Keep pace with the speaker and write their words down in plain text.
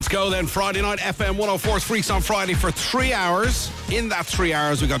go then. Friday night, FM 104's Freaks on Friday for 3 hours. In that 3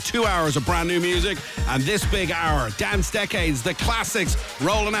 hours, we got 2 hours of brand new music. And this big hour, Dance Decades, the classics,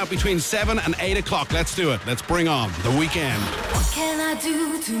 rolling out between 7 and 8 o'clock. Let's do it. Let's bring on the weekend. What can I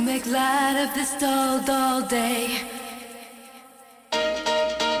do to make light of this dull day?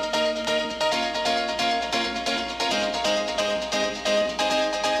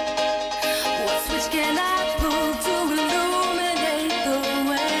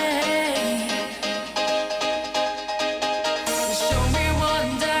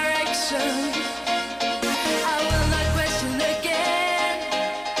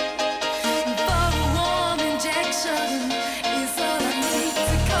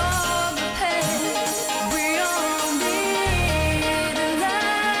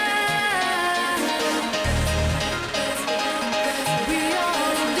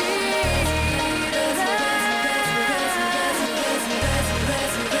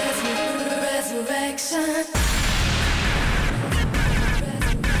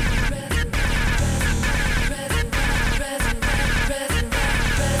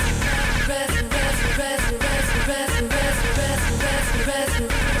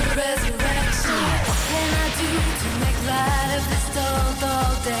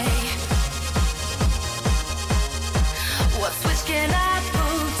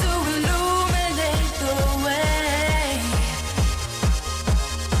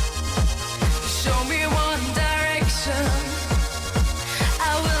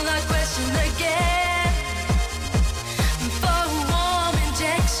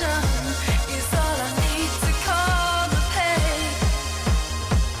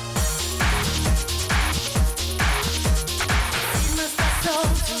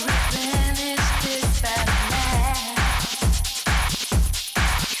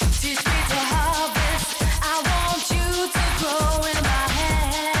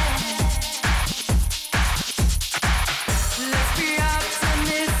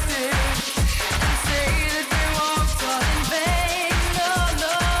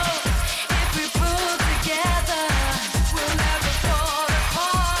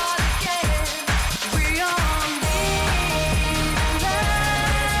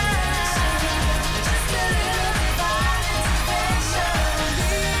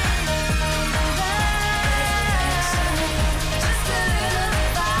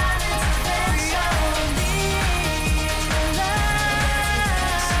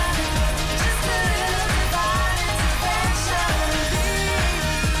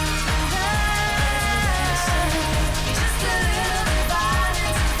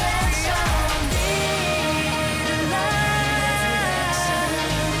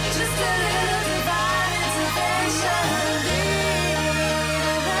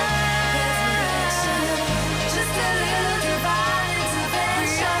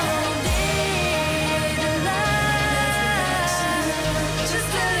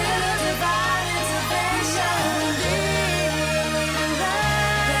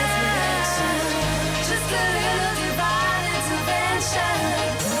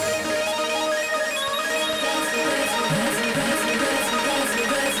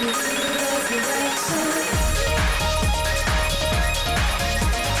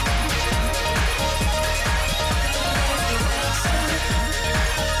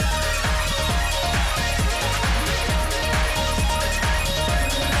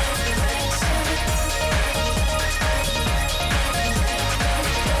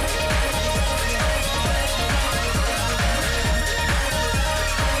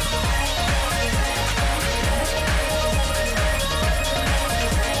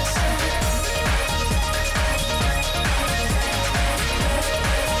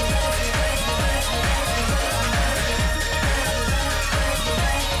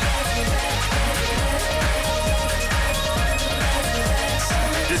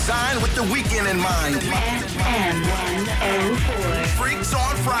 With the weekend in mind. FM 104. Freaks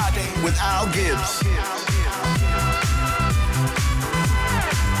on Friday with Al Gibbs.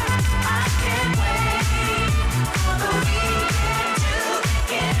 I can't wait for the weekend to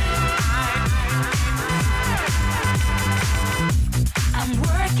begin. I'm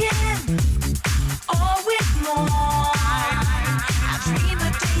working all week long. I dream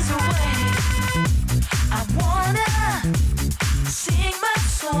the days away. I wanna sing my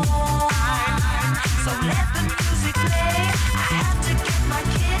song. So let the music play. I have to get my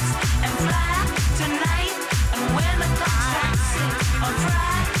kids and fly tonight.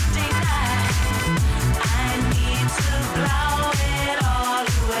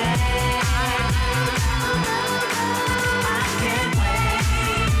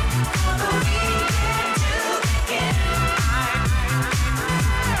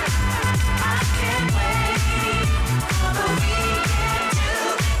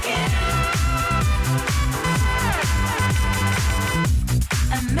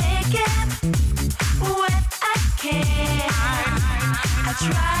 I'm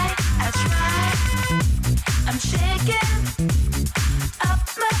shaking up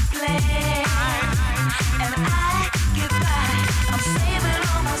my plate, and I get by. I'm saving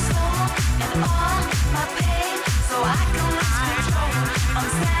all my soul and all my pain, so I can lose control on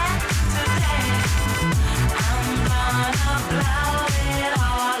Saturday. I'm gonna blow it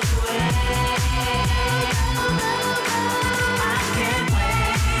all away. I can't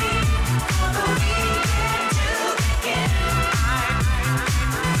wait for the weekend to begin.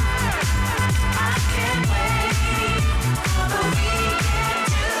 I can't wait for the weekend to begin. I can't wait for the weekend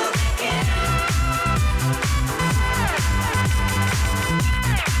to begin. For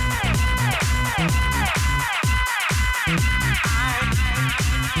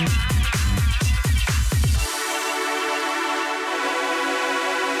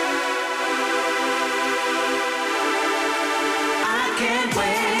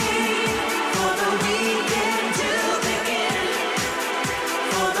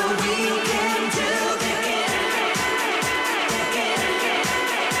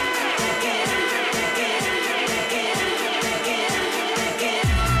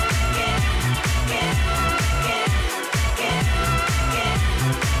weekend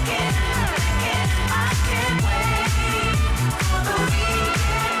to begin. I can't wait for the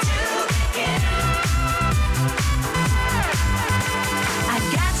weekend to begin. I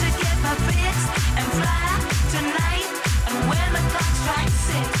got to get my fix and fly tonight. And when the clock strikes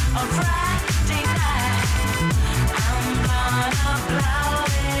 6 on Friday night, I'm gonna blow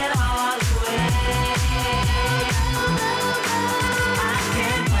it all away. I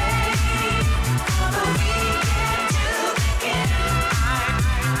can't wait for the weekend to begin.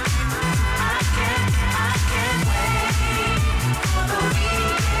 I can't wait for the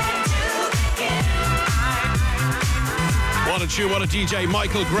weekend to begin. What a tune, what a DJ.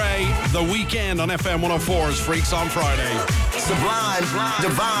 Michael Gray, The Weekend on FM 104's Freaks on Friday. Sublime,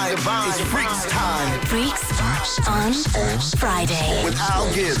 divine, it's Freaks time Freaks on Friday. with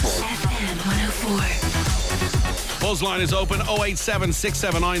Al Gibbs. FM 104. Buzzline is open 087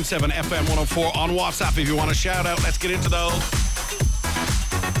 6797 FM 104 on WhatsApp if you want a shout out. Let's get into those.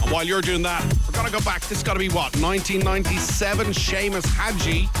 And while you're doing that, we're going to go back. This has got to be what? 1997. Seamus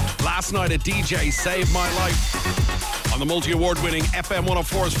Hadji last night at DJ Saved My Life on the multi-award winning FM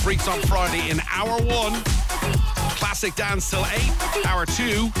 104's Freaks on Friday in hour 1. Classic dance till 8. Hour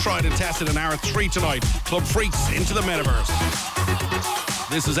 2, tried and tested in hour 3 tonight. Club Freaks into the metaverse.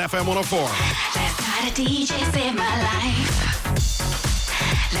 This is FM 104. Last night a DJ saved my life.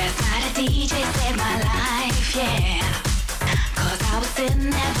 Last night a DJ saved my life, yeah. 'Cause I was sitting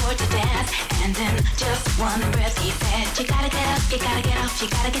there bored to death, and in just one breath he said, you gotta get up, you gotta get off, you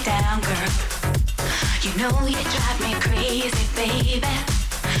gotta get down, girl. You know you drive me crazy, baby.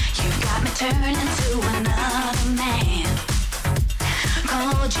 You got me turning to another man.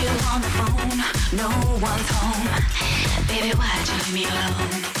 Called you on the phone, no one's home. Baby, why'd you leave me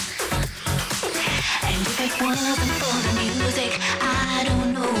alone? And if it wasn't for the music, I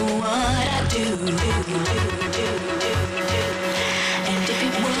don't know what I'd do. And if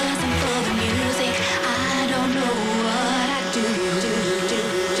it wasn't for the music, I don't know what I'd do.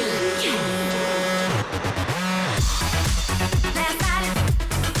 Last night,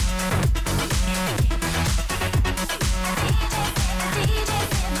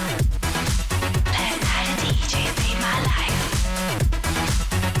 last night a DJ saved my life.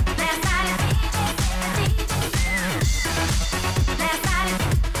 Last night, last night,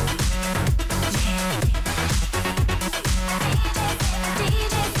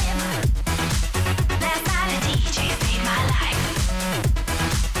 last night a DJ saved my life.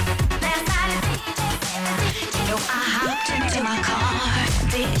 Last night, you know I hopped into my car,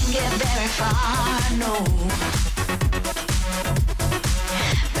 didn't get very far, no.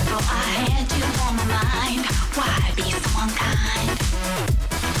 Before I had you on my mind, why be so unkind?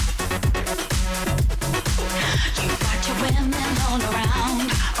 You got your women all around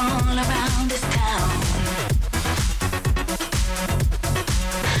this town.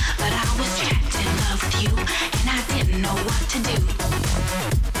 But I was trapped in love with you, and I didn't know what to do.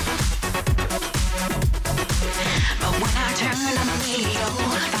 But when I turned on the radio,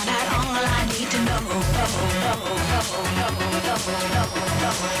 found out all I need to know. But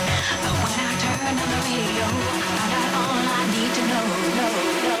when I turned on the radio, found out all I need to know.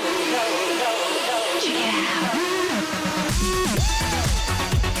 Check it out.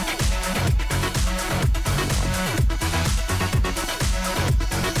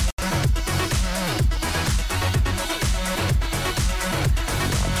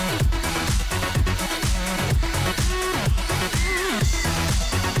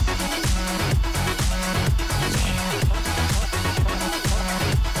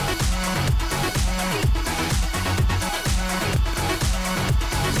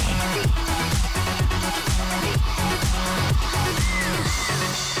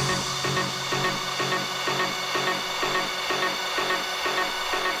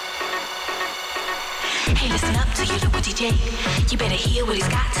 Hey, listen up to your local DJ. You better hear what he's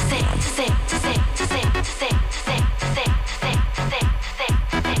got to say, to say, to say, to say, to say, to say, to say, to say, to say,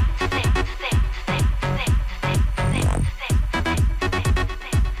 to say, to say, to say, to say.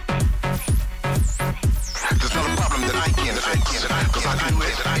 There's not a problem that I can't fix, cause I do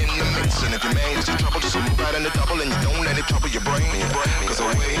it in the mix. And if your man is in trouble, just move right in the double and you don't let it trouble your brain. Cause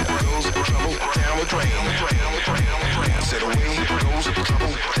away goes the trouble, down the drain. Said away goes the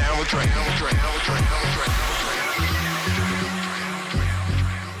trouble, down the drain.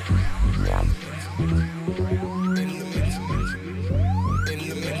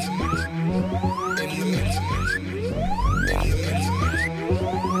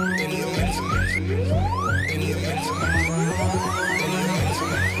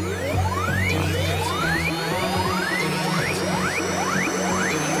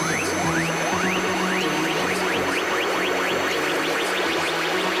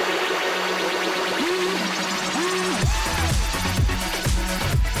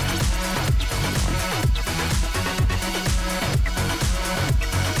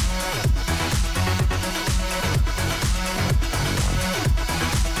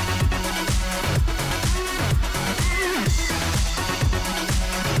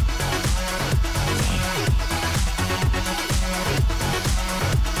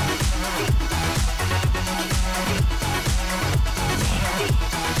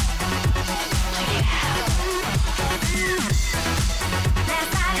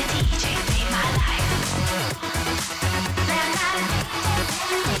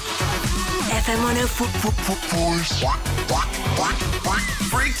 FM 104.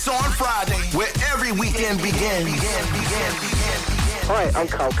 Freaks on Friday, where every weekend begins. Hi, I'm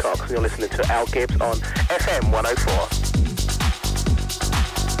Carl Cox, and you're listening to Al Gibbs on FM 104.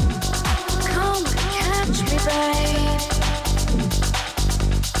 Come catch me, babe.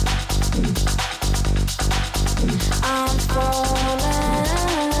 I'm falling.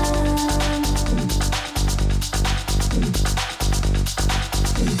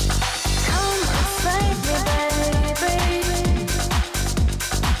 Come and save me, baby.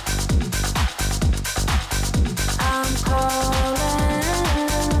 I'm calling.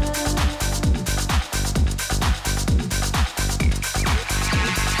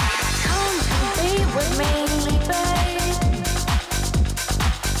 Come and be with me, babe.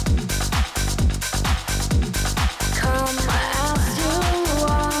 Come, I ask you.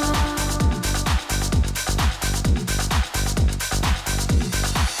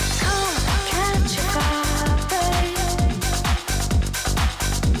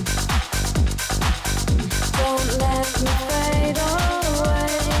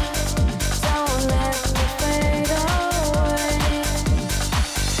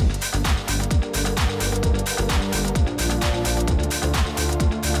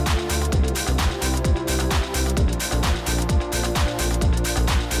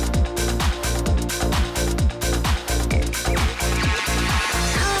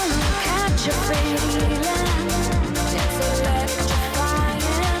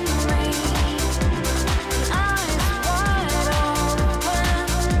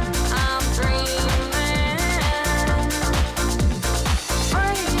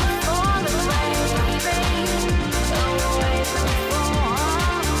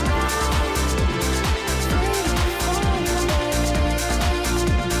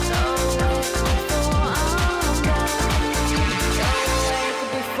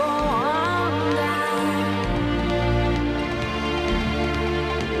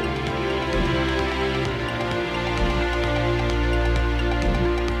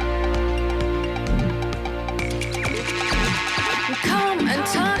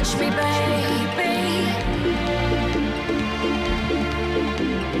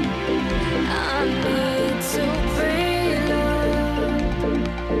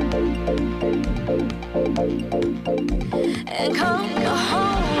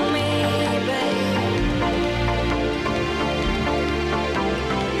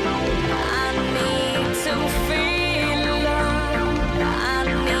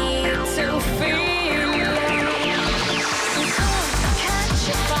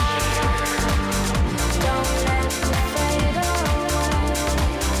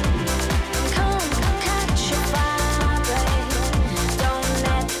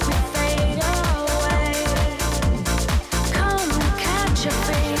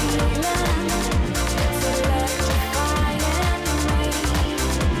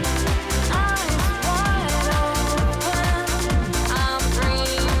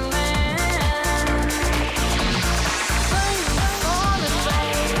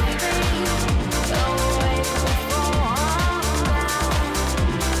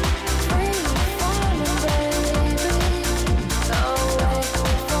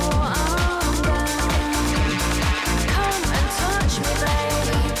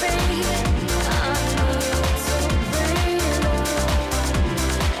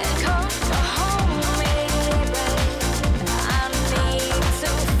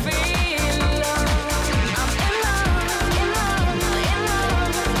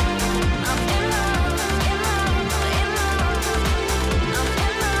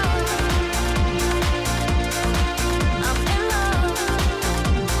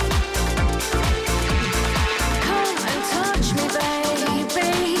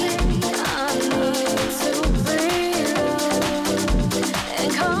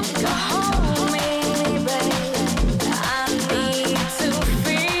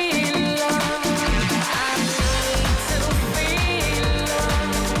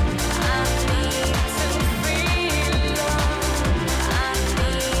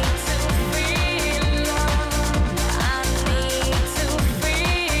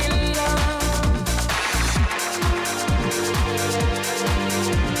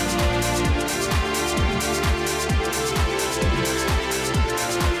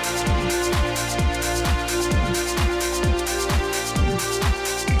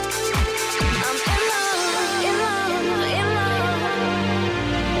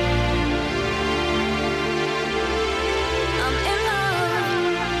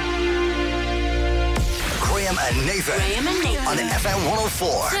 Graham and Nathan on FM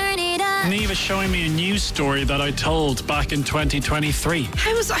 104. Turn it up. Neve is showing me a news story that I told back in 2023.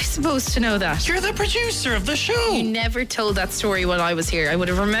 How was I supposed to know that? You're the producer of the show. You never told that story while I was here. I would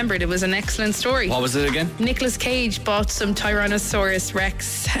have remembered. It was an excellent story. What was it again? Nicolas Cage bought some Tyrannosaurus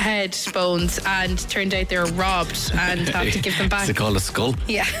Rex head bones and turned out they were robbed and had to give them back. Is it called a skull?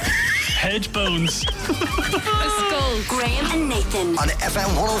 Yeah. Head bones. A skull. Graham and Nathan On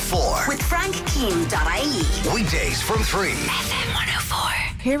FM 104. with FrankKeen.ie. Weekdays from 3. FM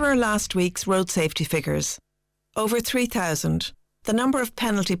 104. Here are last week's road safety figures. Over 3,000. The number of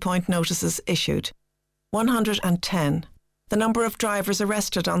penalty point notices issued. 110. The number of drivers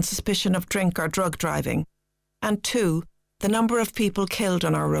arrested on suspicion of drink or drug driving. And 2. The number of people killed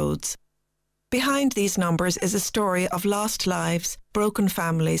on our roads. Behind these numbers is a story of lost lives, broken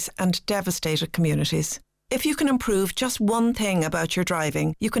families and devastated communities. If you can improve just one thing about your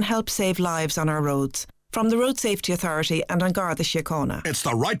driving, you can help save lives on our roads. From the Road Safety Authority and An Garda Síochána. It's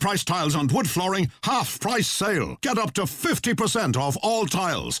the Right Price Tiles and Wood Flooring half-price sale. Get up to 50% off all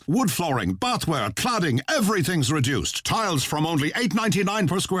tiles. Wood flooring, bathware, cladding, everything's reduced. Tiles from only $8.99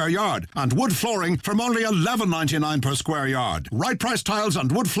 per square yard and wood flooring from only $11.99 per square yard. Right Price Tiles and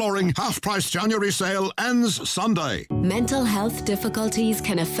Wood Flooring half-price January sale ends Sunday. Mental health difficulties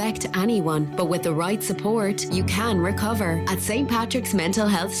can affect anyone, but with the right support, you can recover. At St. Patrick's Mental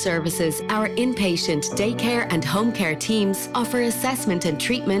Health Services, our inpatient, daycare and home care teams offer assessment and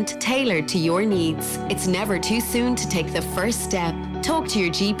treatment tailored to your needs. It's never too soon to take the first step. Talk to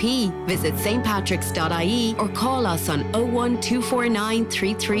your GP, visit stpatricks.ie or call us on 01249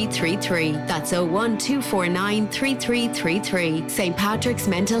 3333. That's 01249 3333. St. Patrick's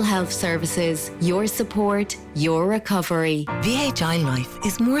Mental Health Services. Your support, your recovery. VHI Life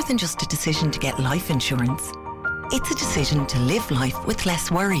is more than just a decision to get life insurance. It's a decision to live life with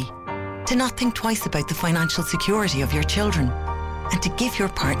less worry, to not think twice about the financial security of your children, and to give your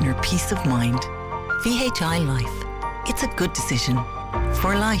partner peace of mind. VHI Life. It's a good decision.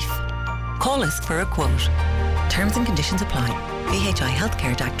 For life. Call us for a quote. Terms and conditions apply. VHI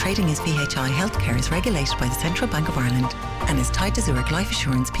Healthcare Act trading is VHI Healthcare is regulated by the Central Bank of Ireland and is tied to Zurich Life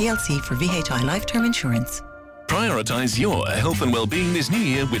Assurance PLC for VHI Life Term Insurance. Prioritise your health and well-being this new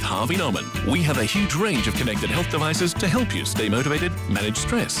year with Harvey Norman. We have a huge range of connected health devices to help you stay motivated, manage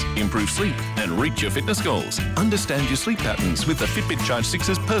stress, improve sleep, and reach your fitness goals. Understand your sleep patterns with the Fitbit Charge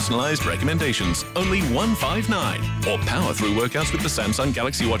 6's personalised recommendations, only $159. Or power through workouts with the Samsung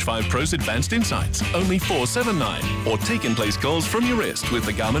Galaxy Watch 5 Pro's Advanced Insights, only $479. Or take in place calls from your wrist with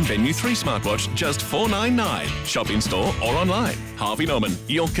the Garmin Venue 3 smartwatch, just $499. Shop in store or online. Harvey Norman,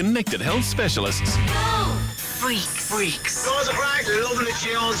 your connected health specialists. Freaks. Guys are Frank, loving the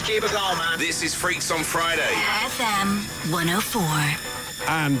tunes, keep it going, man. This is Freaks on Friday. FM 104.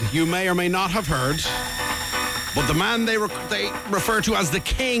 And you may or may not have heard, but the man they refer to as the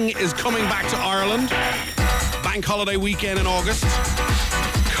King is coming back to Ireland. Bank holiday weekend in August.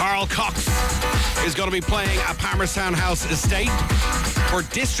 Carl Cox is going to be playing at Palmerstown House Estate for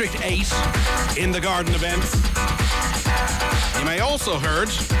District 8 in the Garden events. You may also heard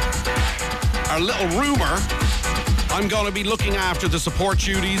our little rumour. I'm going to be looking after the support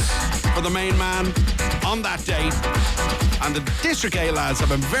duties for the main man on that date. And the District 8 lads have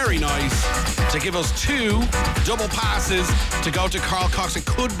been very nice to give us 2 double passes to go to Carl Cox. It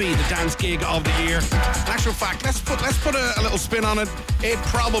could be the dance gig of the year. In actual fact, let's put a little spin on it. It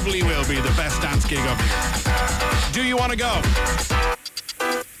probably will be the best dance gig of the year. Do you want to go?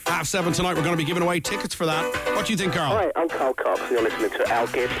 7:30 tonight, we're going to be giving away tickets for that. What do you think, Carl? Hi, I'm Carl Cox, and you're listening to Al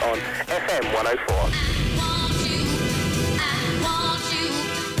Gibbs on FM 104.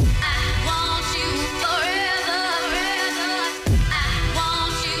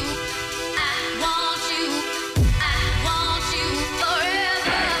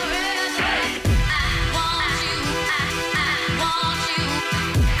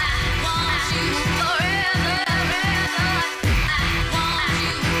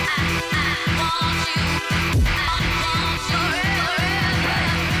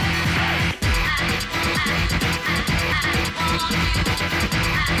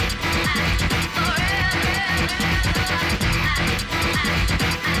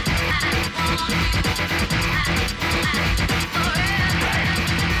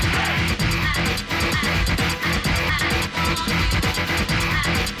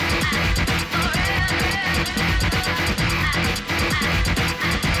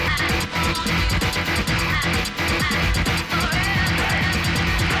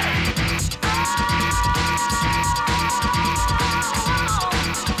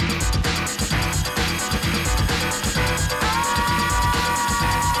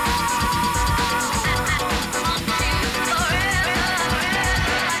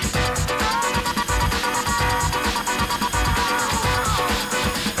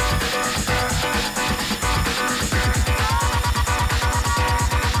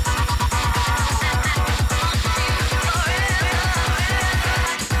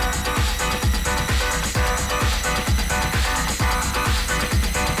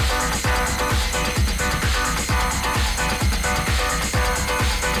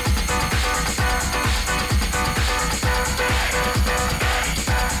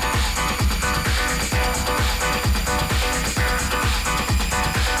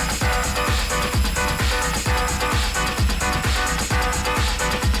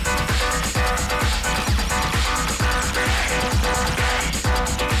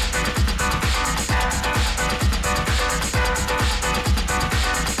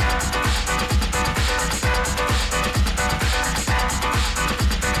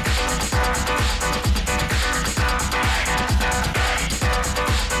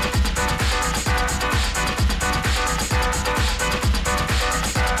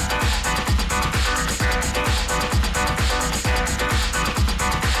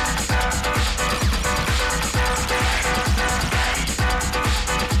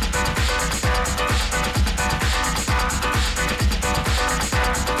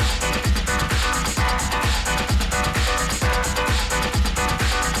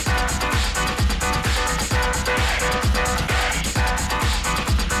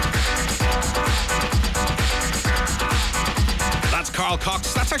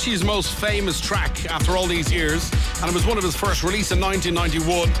 That's actually his most famous track after all these years, and it was one of his first release in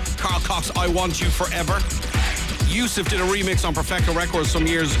 1991. Carl Cox, I Want You Forever. Yusuf did a remix on Perfecto Records some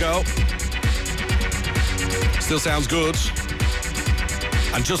years ago. Still sounds good.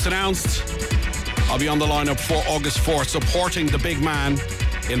 And just announced, I'll be on the lineup for August 4th, supporting the big man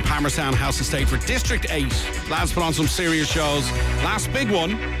in Palmerstown House Estate for District 8. Lads put on some serious shows. Last big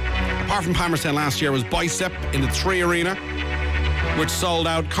one, apart from Palmerstown last year, was Bicep in the 3 Arena, which sold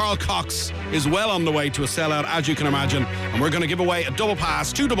out. Carl Cox is well on the way to a sellout, as you can imagine. And we're going to give away a double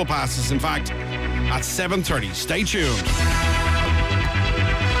pass, 2 double passes, in fact, at 7:30. Stay tuned.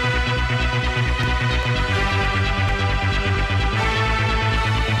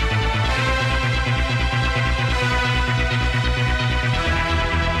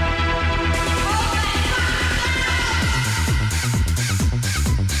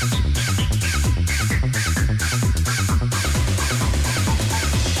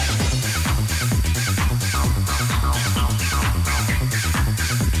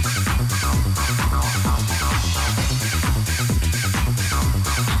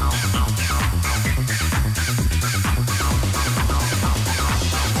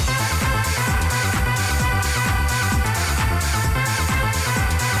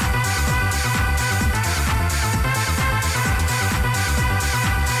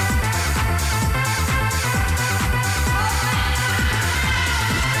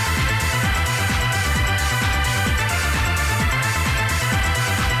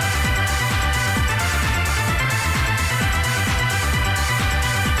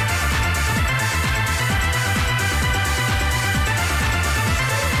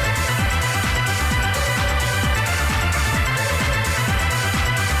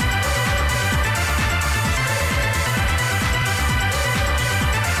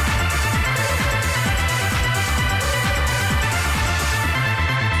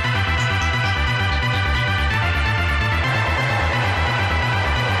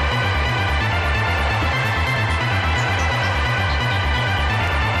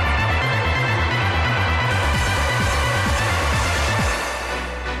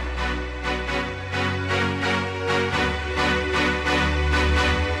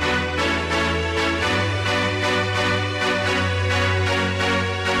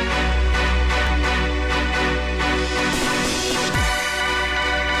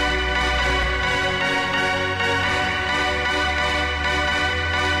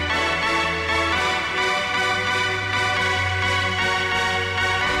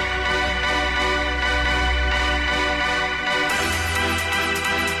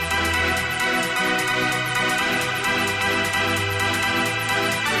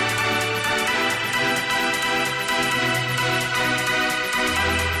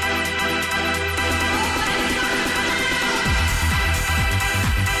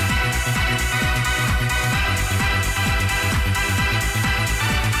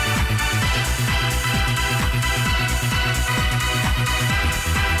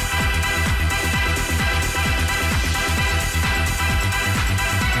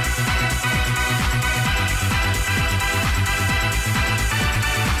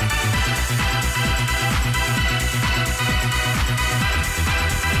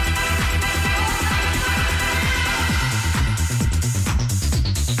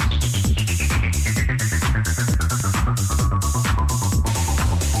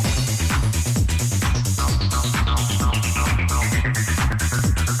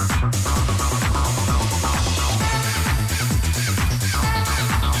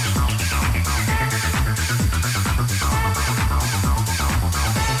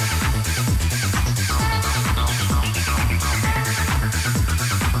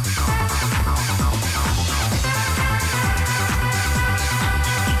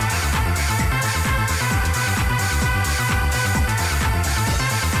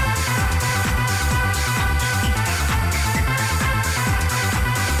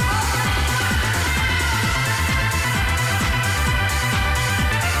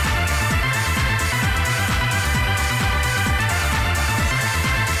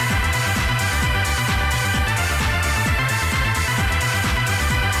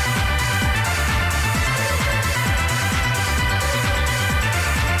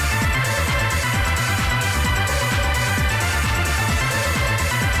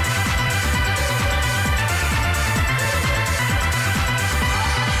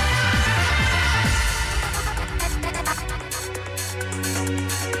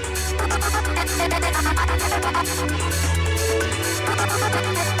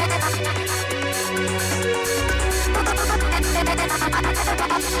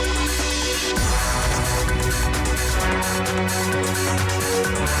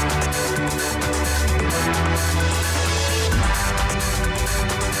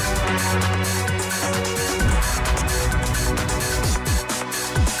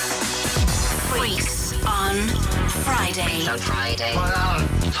 on Friday. Well,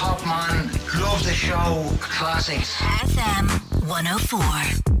 top man, love the show, classics. FM 104.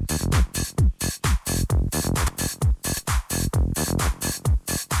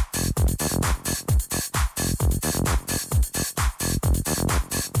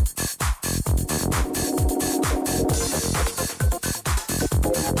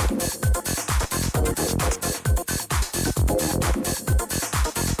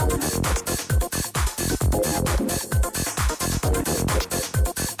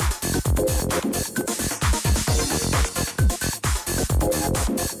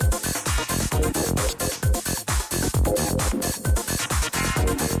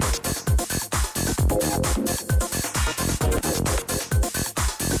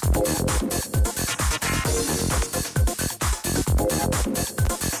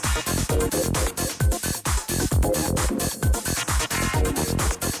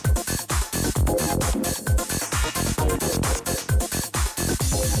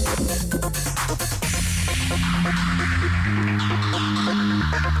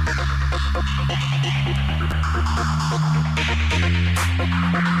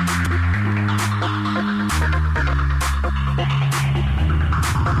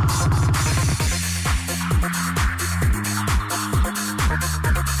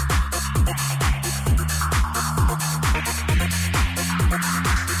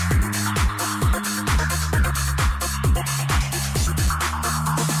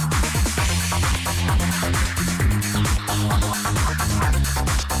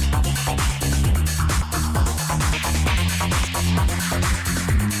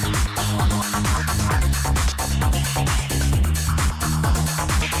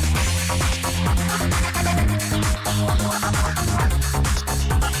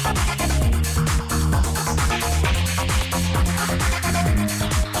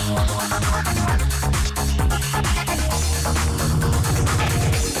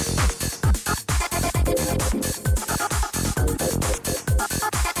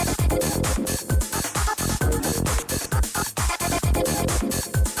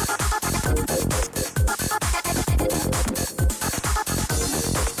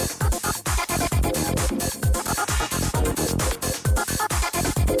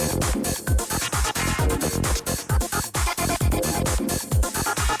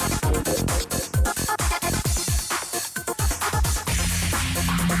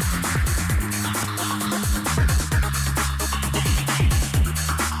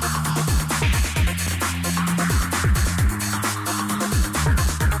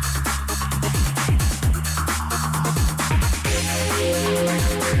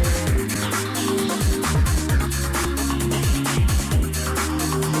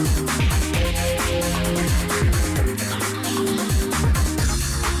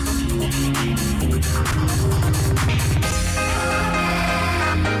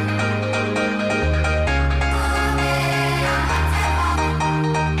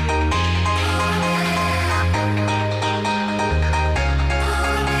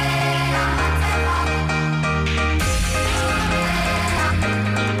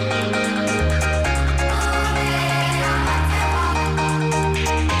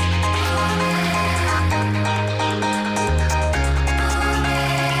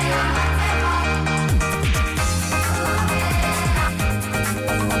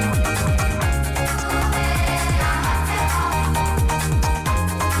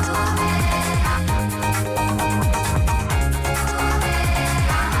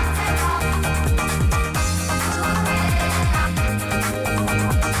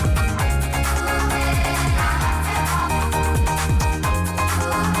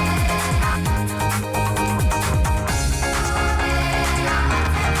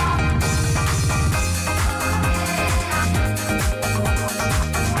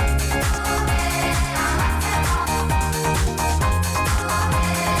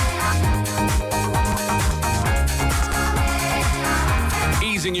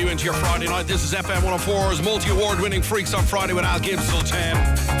 You into your Friday night. This is FM 104's multi-award winning Freaks on Friday with Al Gibbs till 10.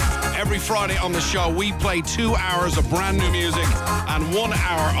 Every Friday on the show, we play 2 hours of brand new music and 1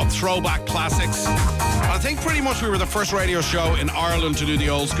 hour of throwback classics. I think pretty much we were the first radio show in Ireland to do the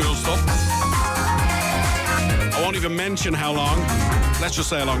old school stuff. I won't even mention how long. Let's just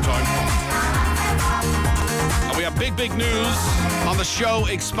say a long time. And we have big news on the show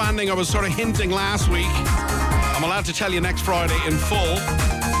expanding. I was sort of hinting last week. I'm allowed to tell you next Friday in full.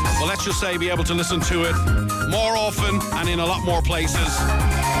 Well, let's just say be able to listen to it more often and in a lot more places.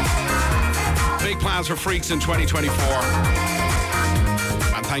 Big plans for Freaks in 2024.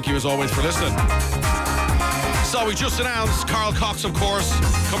 And thank you as always for listening. So we just announced Carl Cox, of course,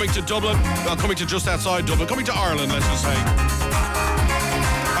 coming to Dublin. Well, coming to just outside Dublin. Coming to Ireland, let's just say.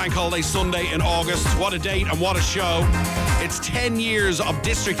 Bank Holiday Sunday in August. What a date and what a show. It's 10 years of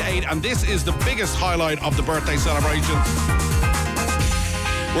District 8, and this is the biggest highlight of the birthday celebrations.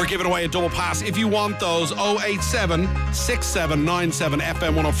 We're giving away a double pass. If you want those, 087 6797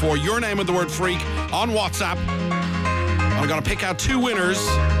 FM 104. Your name and the word freak on WhatsApp. I'm going to pick out 2 winners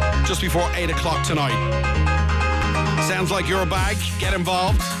just before 8 o'clock tonight. Sounds like you're a bag. Get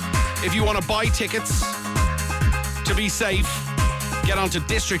involved. If you want to buy tickets to be safe, get onto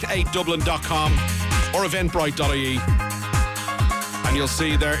district8dublin.com or eventbrite.ie. And you'll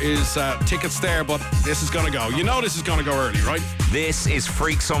see there is tickets there, but this is going to go. You know this is going to go early, right? This is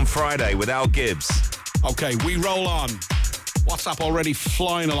Freaks on Friday with Al Gibbs. Okay, we roll on. WhatsApp already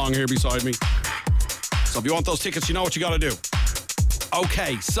flying along here beside me. So if you want those tickets, you know what you got to do.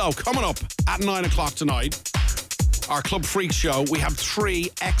 Okay, so coming up at 9 o'clock tonight, our Club Freak show, we have 3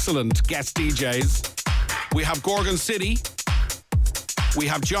 excellent guest DJs. We have Gorgon City, we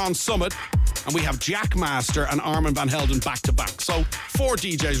have John Summit, and we have Jack Master and Armin van Helden back to back. So 4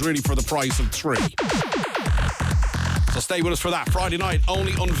 DJs really for the price of 3. So stay with us for that. Friday night,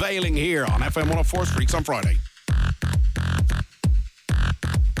 only unveiling here on FM 104's Freaks on Friday.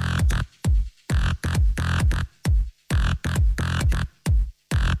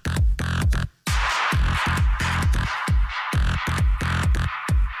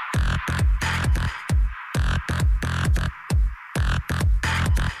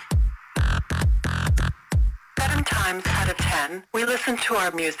 Out of 10, we listen to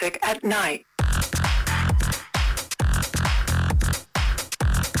our music at night.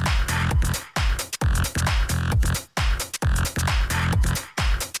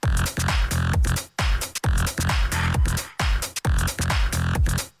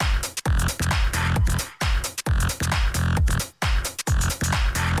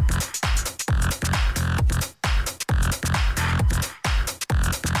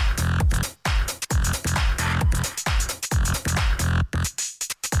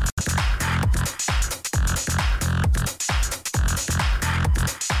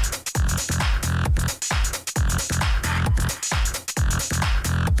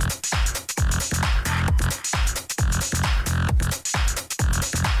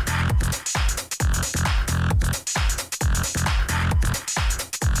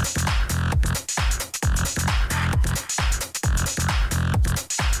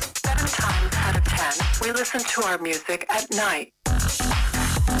 Listen to our music at night.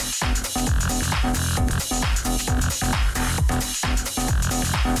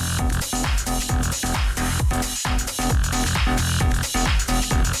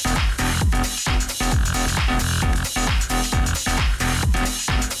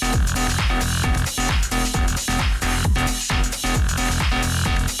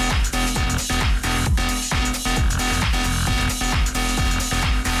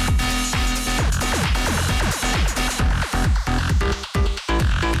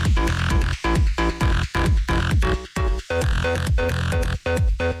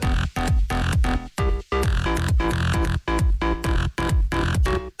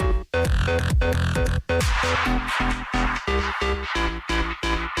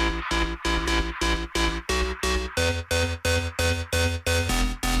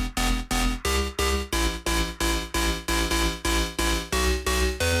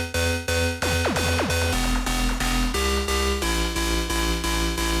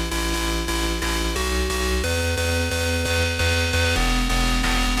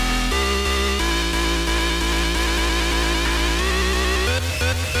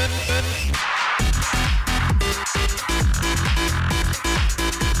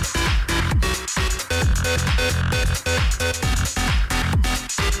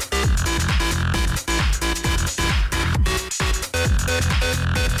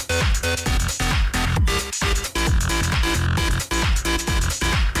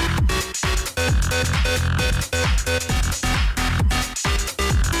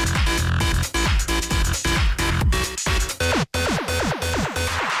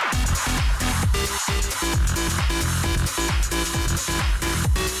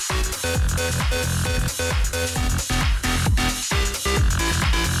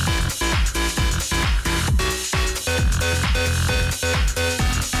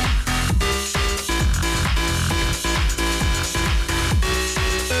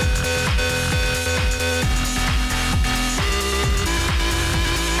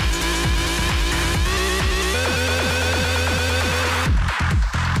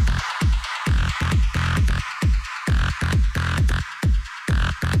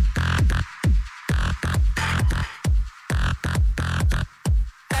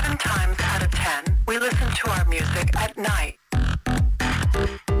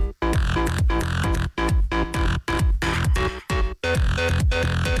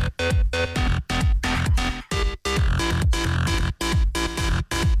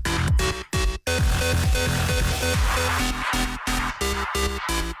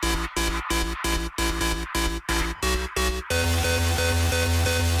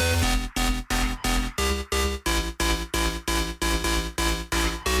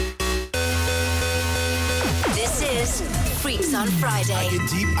 Freaks on Friday. I get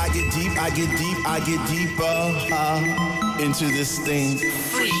deep, I get deep, I get deep, I get deeper into this thing.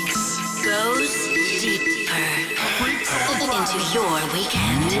 Freaks goes deeper into your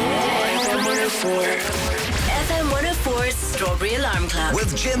weekend. FM 104. FM 104's Strawberry Alarm Clock.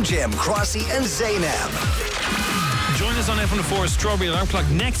 With Jim, Crossy and Zainab. Join us on F104's Strawberry Alarm Clock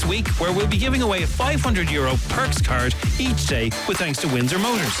next week, where we'll be giving away a €500 Perks card each day with thanks to Windsor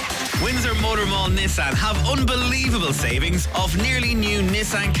Motors. Windsor Motor Mall Nissan have unbelievable savings of nearly new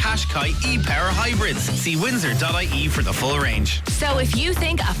Nissan Qashqai e-Power hybrids. See windsor.ie for the full range. So if you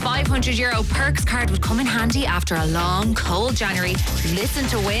think a €500 Perks card would come in handy after a long, cold January, listen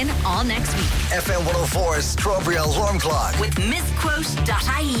to win all next week. FM 104's Strawberry Alarm Clock. With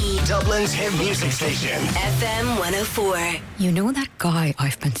misquote.ie. Dublin's hit music station. FM 104. You know that guy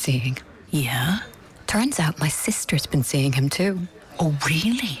I've been seeing? Yeah? Turns out my sister's been seeing him too. Oh,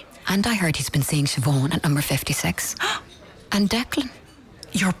 really? And I heard he's been seeing Siobhan at number 56. And Declan.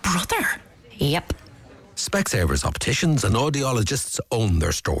 Your brother? Yep. Specsavers opticians and audiologists own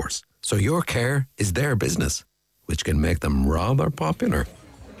their stores, so your care is their business, which can make them rather popular.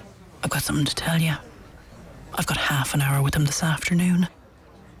 I've got something to tell you. I've got half an hour with them this afternoon.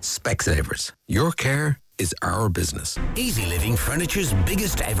 Specsavers. Your care is our business. Easy Living Furniture's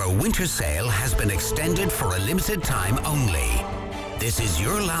biggest ever winter sale has been extended for a limited time only. This is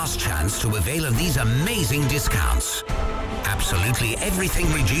your last chance to avail of these amazing discounts. Absolutely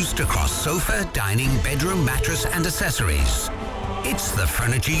everything reduced across sofa, dining, bedroom, mattress and accessories. It's the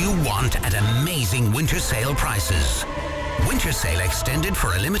furniture you want at amazing winter sale prices. Winter sale extended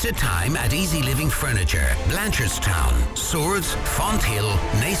for a limited time at Easy Living Furniture, Blanchardstown, Swords, Fonthill,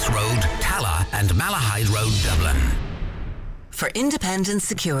 Nace Road, Talla and Malahide Road, Dublin. For independent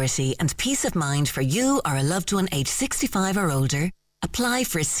security and peace of mind for you or a loved one aged 65 or older, apply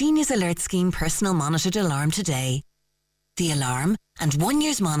for a Seniors Alert Scheme personal monitored alarm today. The alarm and 1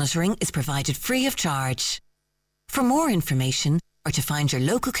 year's monitoring is provided free of charge. For more information or to find your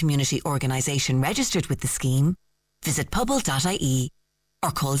local community organisation registered with the scheme, visit pobble.ie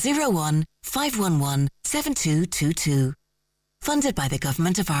or call 01 511 7222. Funded by the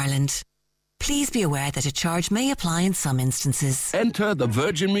Government of Ireland. Please be aware that a charge may apply in some instances. Enter the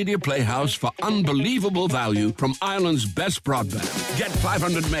Virgin Media Playhouse for unbelievable value from Ireland's best broadband. Get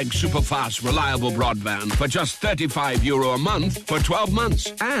 500 meg super fast, reliable broadband for just €35 a month for 12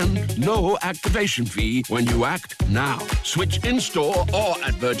 months. And no activation fee when you act now. Switch in-store or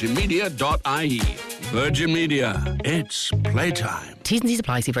at virginmedia.ie. Virgin Media, it's playtime. T's and C's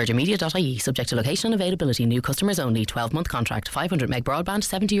apply. See virginmedia.ie. Subject to location and availability. New customers only. 12-month contract. 500 meg broadband.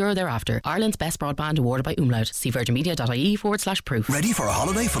 €70 thereafter. Ireland's best broadband awarded by Umlaut. See virginmedia.ie/proof. Ready for a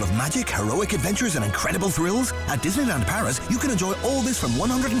holiday full of magic, heroic adventures and incredible thrills? At Disneyland Paris, you can enjoy all this from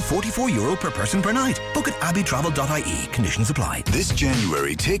 €144 per person per night. Book at abbeytravel.ie. Conditions apply. This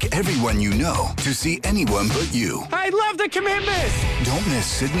January, take everyone you know to see Anyone But You. I love the commitment! Don't miss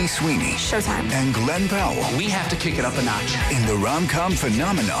Sydney Sweeney. Showtime. And Glenn Powell. We have to kick it up a notch. In the rom-com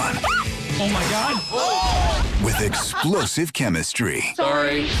phenomenon. Oh my God. With explosive chemistry.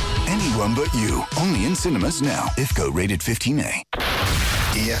 Sorry. Anyone But You. Only in cinemas now. IFCO rated 15A.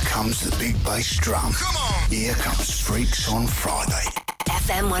 Here comes the big bass drum. Come on. Here comes Freaks on Friday.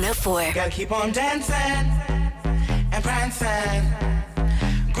 FM 104. Gotta keep on dancing and prancing,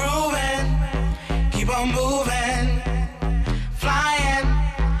 grooving, keep on moving, flying,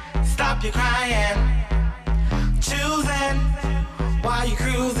 stop your crying, choosing while you're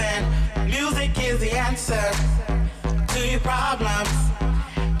cruising. Music is the answer to your problems.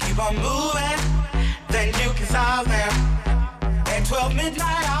 Keep on moving, then you can solve them. At 12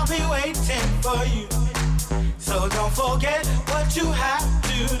 midnight, I'll be waiting for you. So don't forget what you have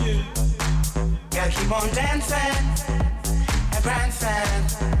to do. Gotta keep on dancing and prancing,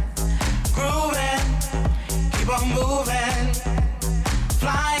 grooving, keep on moving,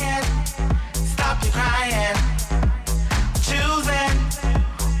 flying, stop your crying, choosing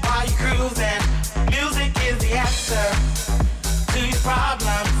while you're cruising. Music is the answer to your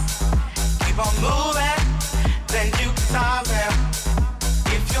problems. Keep on moving, then you can solve them.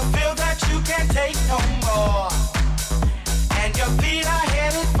 If you feel that you can't take no more, and your feet are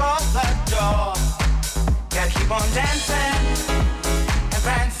headed for the door, gotta keep on dancing and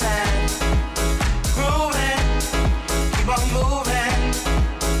prancing, grooving, keep on moving,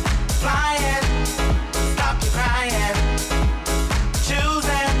 flying, stop your crying,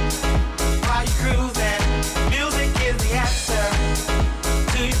 choosing while you're cruising. Music is the answer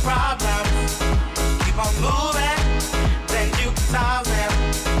to your problems. Keep on moving, then you can solve them.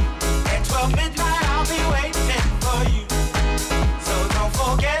 At 12 midnight, I'll be waiting for you. So don't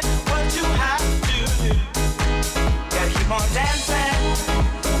forget what you have to do. Gotta keep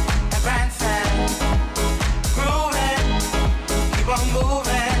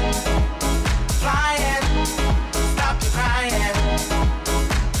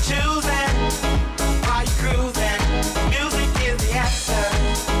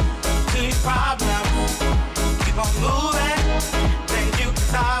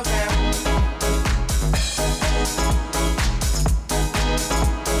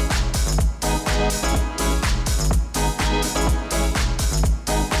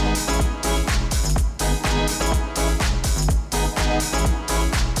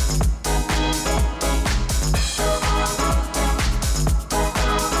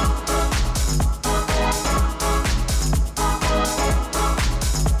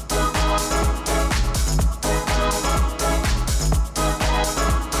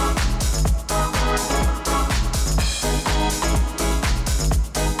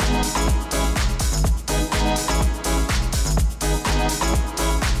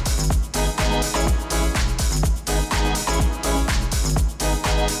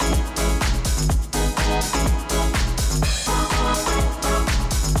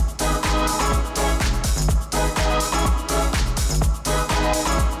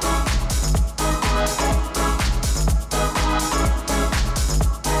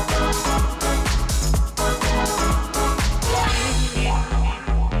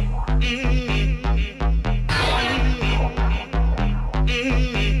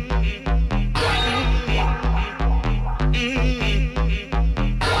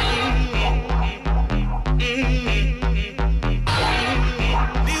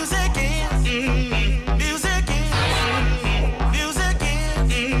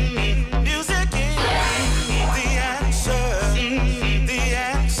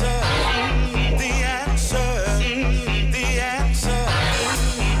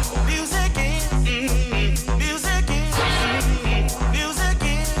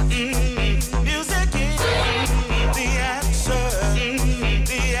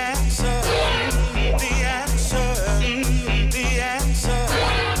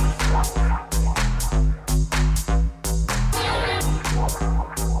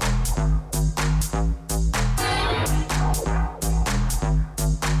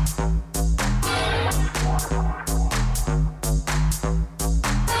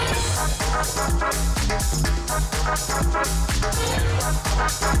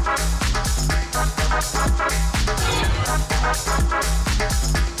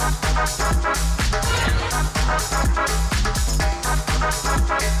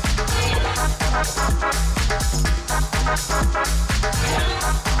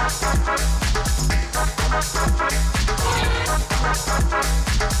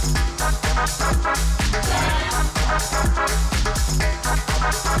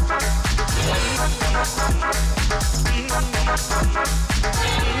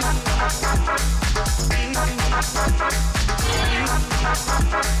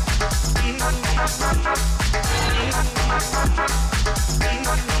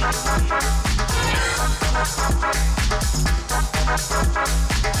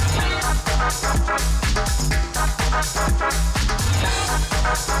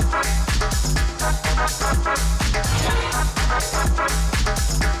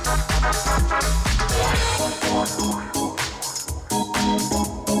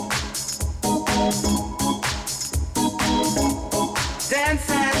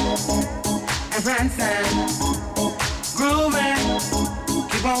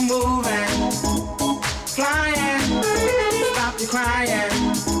moving, flying, stop your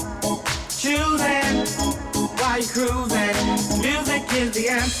crying, choosing while you're cruising. Music is the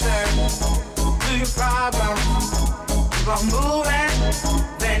answer to your problems. Keep on moving,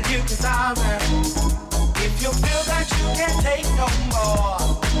 then you can solve them.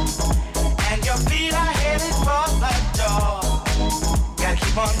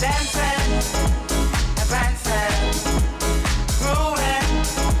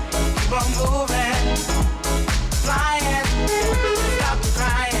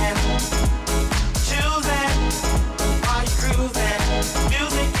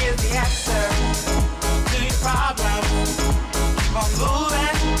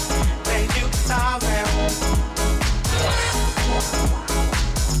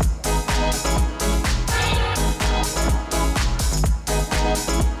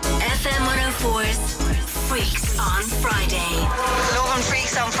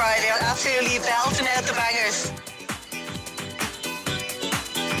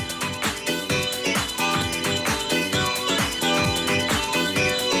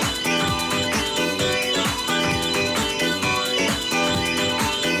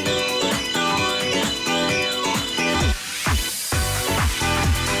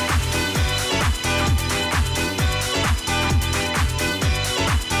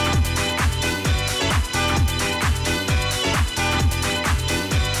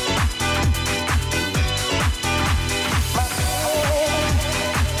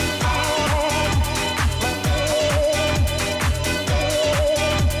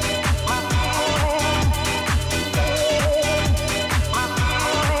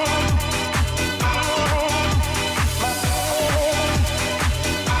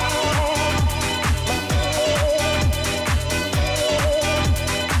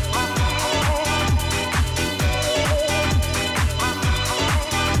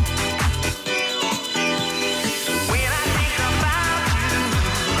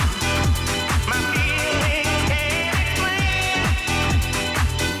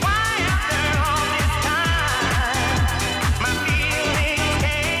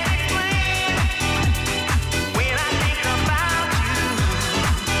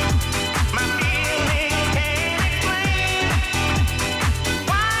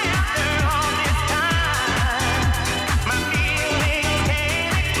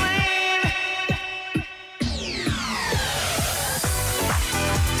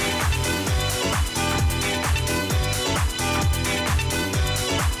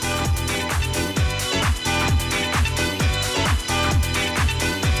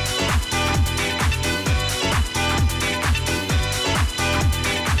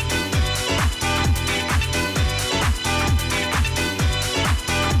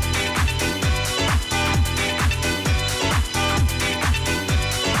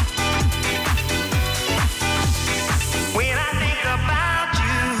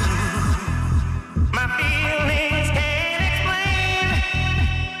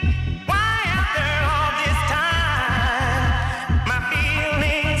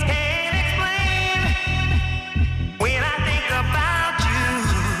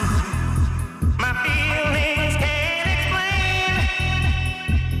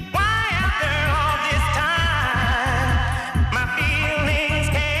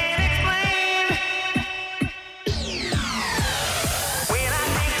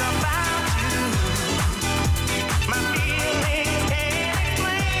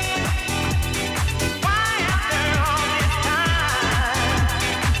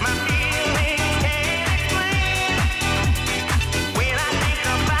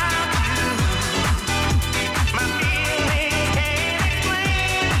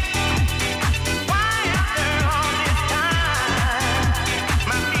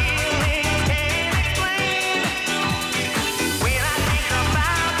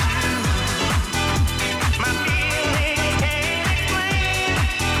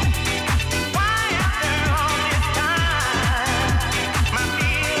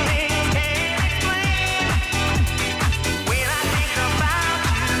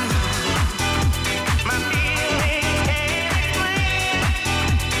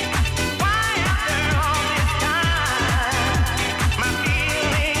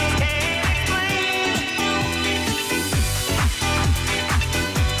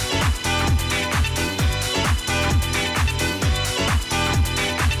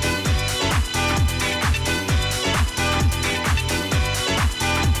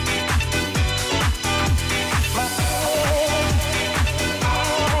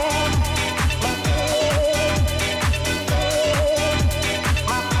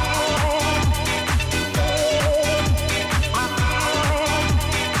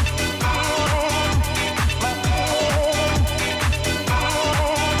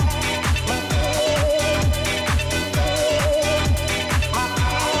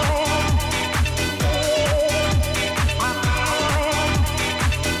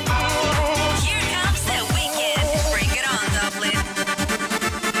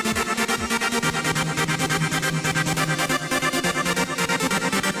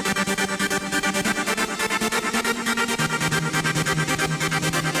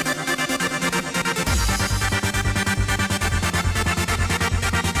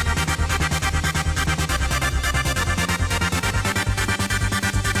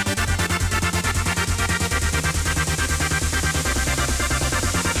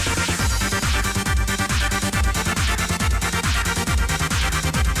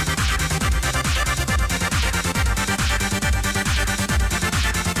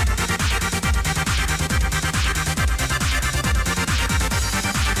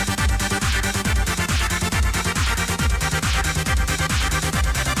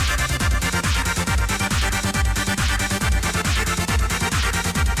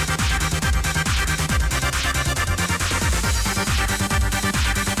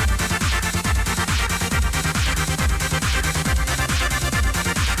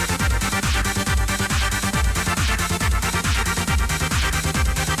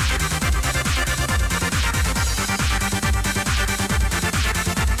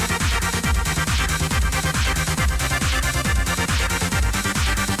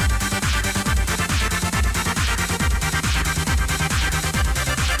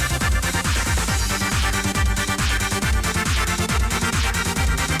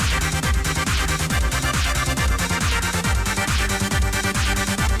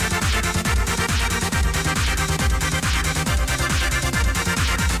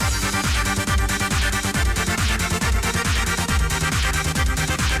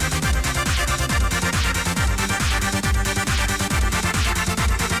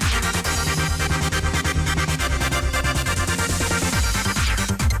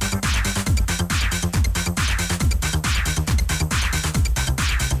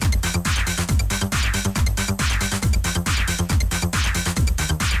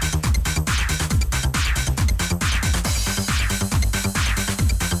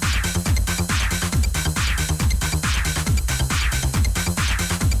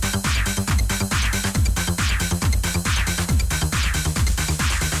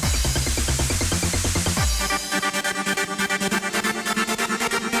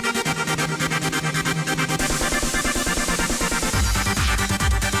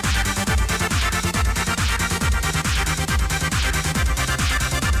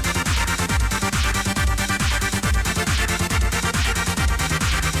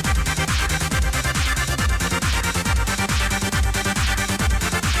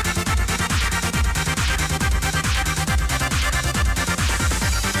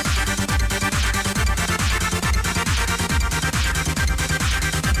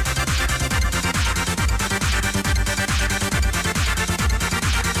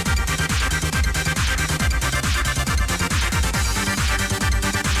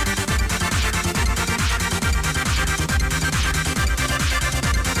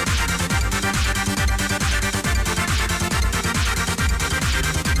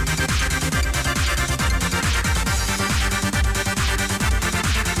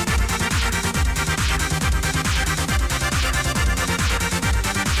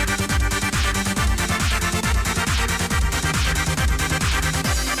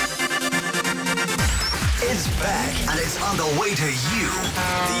 on the way to you.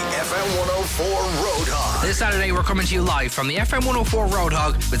 The FM 104 Roadhog. This Saturday, we're coming to you live from the FM 104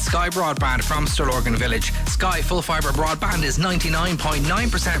 Roadhog with Sky Broadband from Stillorgan Village. Sky full fibre broadband is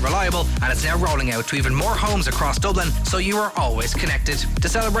 99.9% reliable, and it's now rolling out to even more homes across Dublin, so you are always connected. To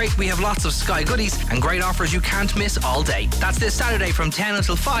celebrate, we have lots of Sky goodies and great offers you can't miss all day. That's this Saturday from 10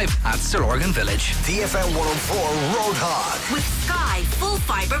 until 5 at Stillorgan Village. The FM 104 Roadhog. With Sky full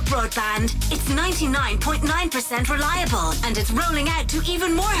fibre broadband, it's 99.9% reliable, and it's rolling out to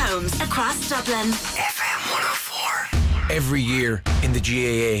even more homes across Dublin. FM 104. Every year in the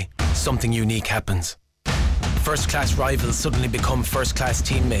GAA, something unique happens. First-class rivals suddenly become first-class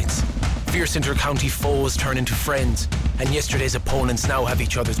teammates. Fierce inter-county foes turn into friends, and yesterday's opponents now have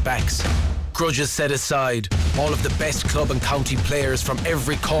each other's backs. Grudges set aside, all of the best club and county players from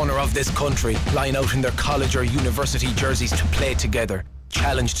every corner of this country line out in their college or university jerseys to play together,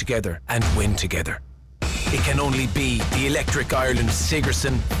 challenge together, and win together. It can only be the Electric Ireland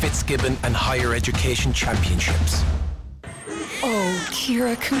Sigerson, Fitzgibbon and Higher Education Championships. Oh,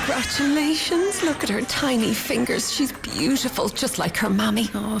 Ciara, congratulations. Look at her tiny fingers. She's beautiful, just like her mammy.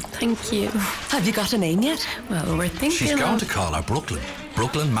 Oh, thank you. Have you got a name yet? Well, we're thinking She's going to call her Brooklyn.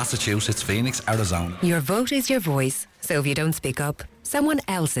 Brooklyn, Massachusetts, Phoenix, Arizona. Your vote is your voice, so if you don't speak up, someone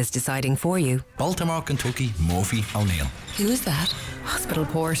else is deciding for you. Baltimore, Kentucky, Murphy O'Neill. Who is that? Hospital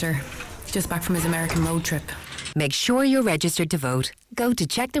porter. Just back from his American road trip. Make sure you're registered to vote. Go to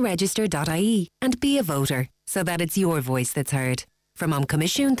checktheregister.ie and be a voter, so that it's your voice that's heard. From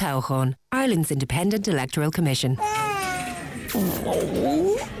Comisiún Tábhachtán, Ireland's Independent Electoral Commission.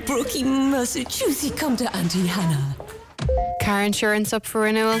 Oh, Brookie Massachusetts, come to Auntie Hannah. Car insurance up for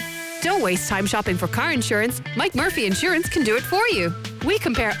renewal? Don't waste time shopping for car insurance. Mike Murphy Insurance can do it for you. We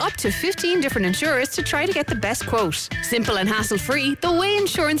compare up to 15 different insurers to try to get the best quote. Simple and hassle-free, the way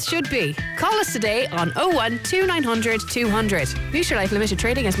insurance should be. Call us today on 01 2900 200. Mutual Life Limited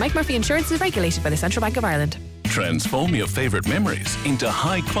Trading as Mike Murphy Insurance is regulated by the Central Bank of Ireland. Transform your favourite memories into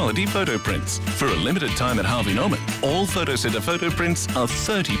high-quality photo prints. For a limited time at Harvey Norman, all Photocentre photo prints are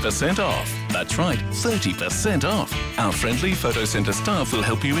 30% off. That's right, 30% off. Our friendly Photocentre staff will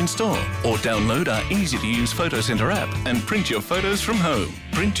help you install or download our easy-to-use Photocentre app and print your photos from home.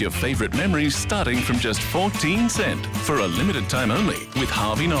 Print your favourite memories starting from just 14 cents for a limited time only with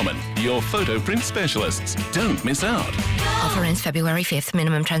Harvey Norman, your photo print specialists. Don't miss out. Offer ends February 5th.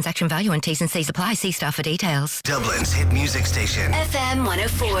 Minimum transaction value and T's and C's apply. See staff for details. Dublin's hit music station. FM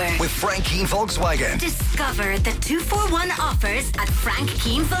 104. With Frank Keane Volkswagen. Discover the 2-for-1 offers at Frank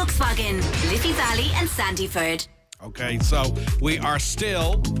Keane Volkswagen, Liffey Valley and Sandyford. Okay, so we are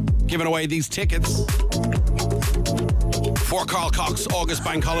still giving away these tickets for Carl Cox August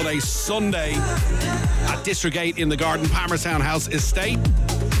Bank Holiday Sunday at District 8 in the Garden, Palmerstown House Estate,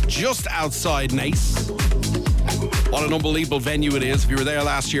 just outside Nace. What an unbelievable venue it is. If you were there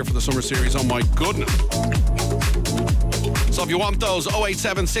last year for the summer series, oh my goodness. So if you want those,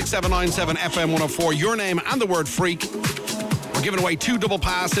 087 6797 FM 104, your name and the word freak. We're giving away 2 double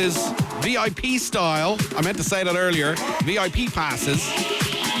passes, VIP style. I meant to say that earlier. VIP passes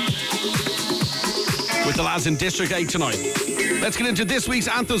with the lads in District 8 tonight. Let's get into this week's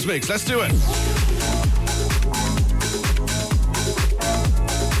Anthems Mix. Let's do it.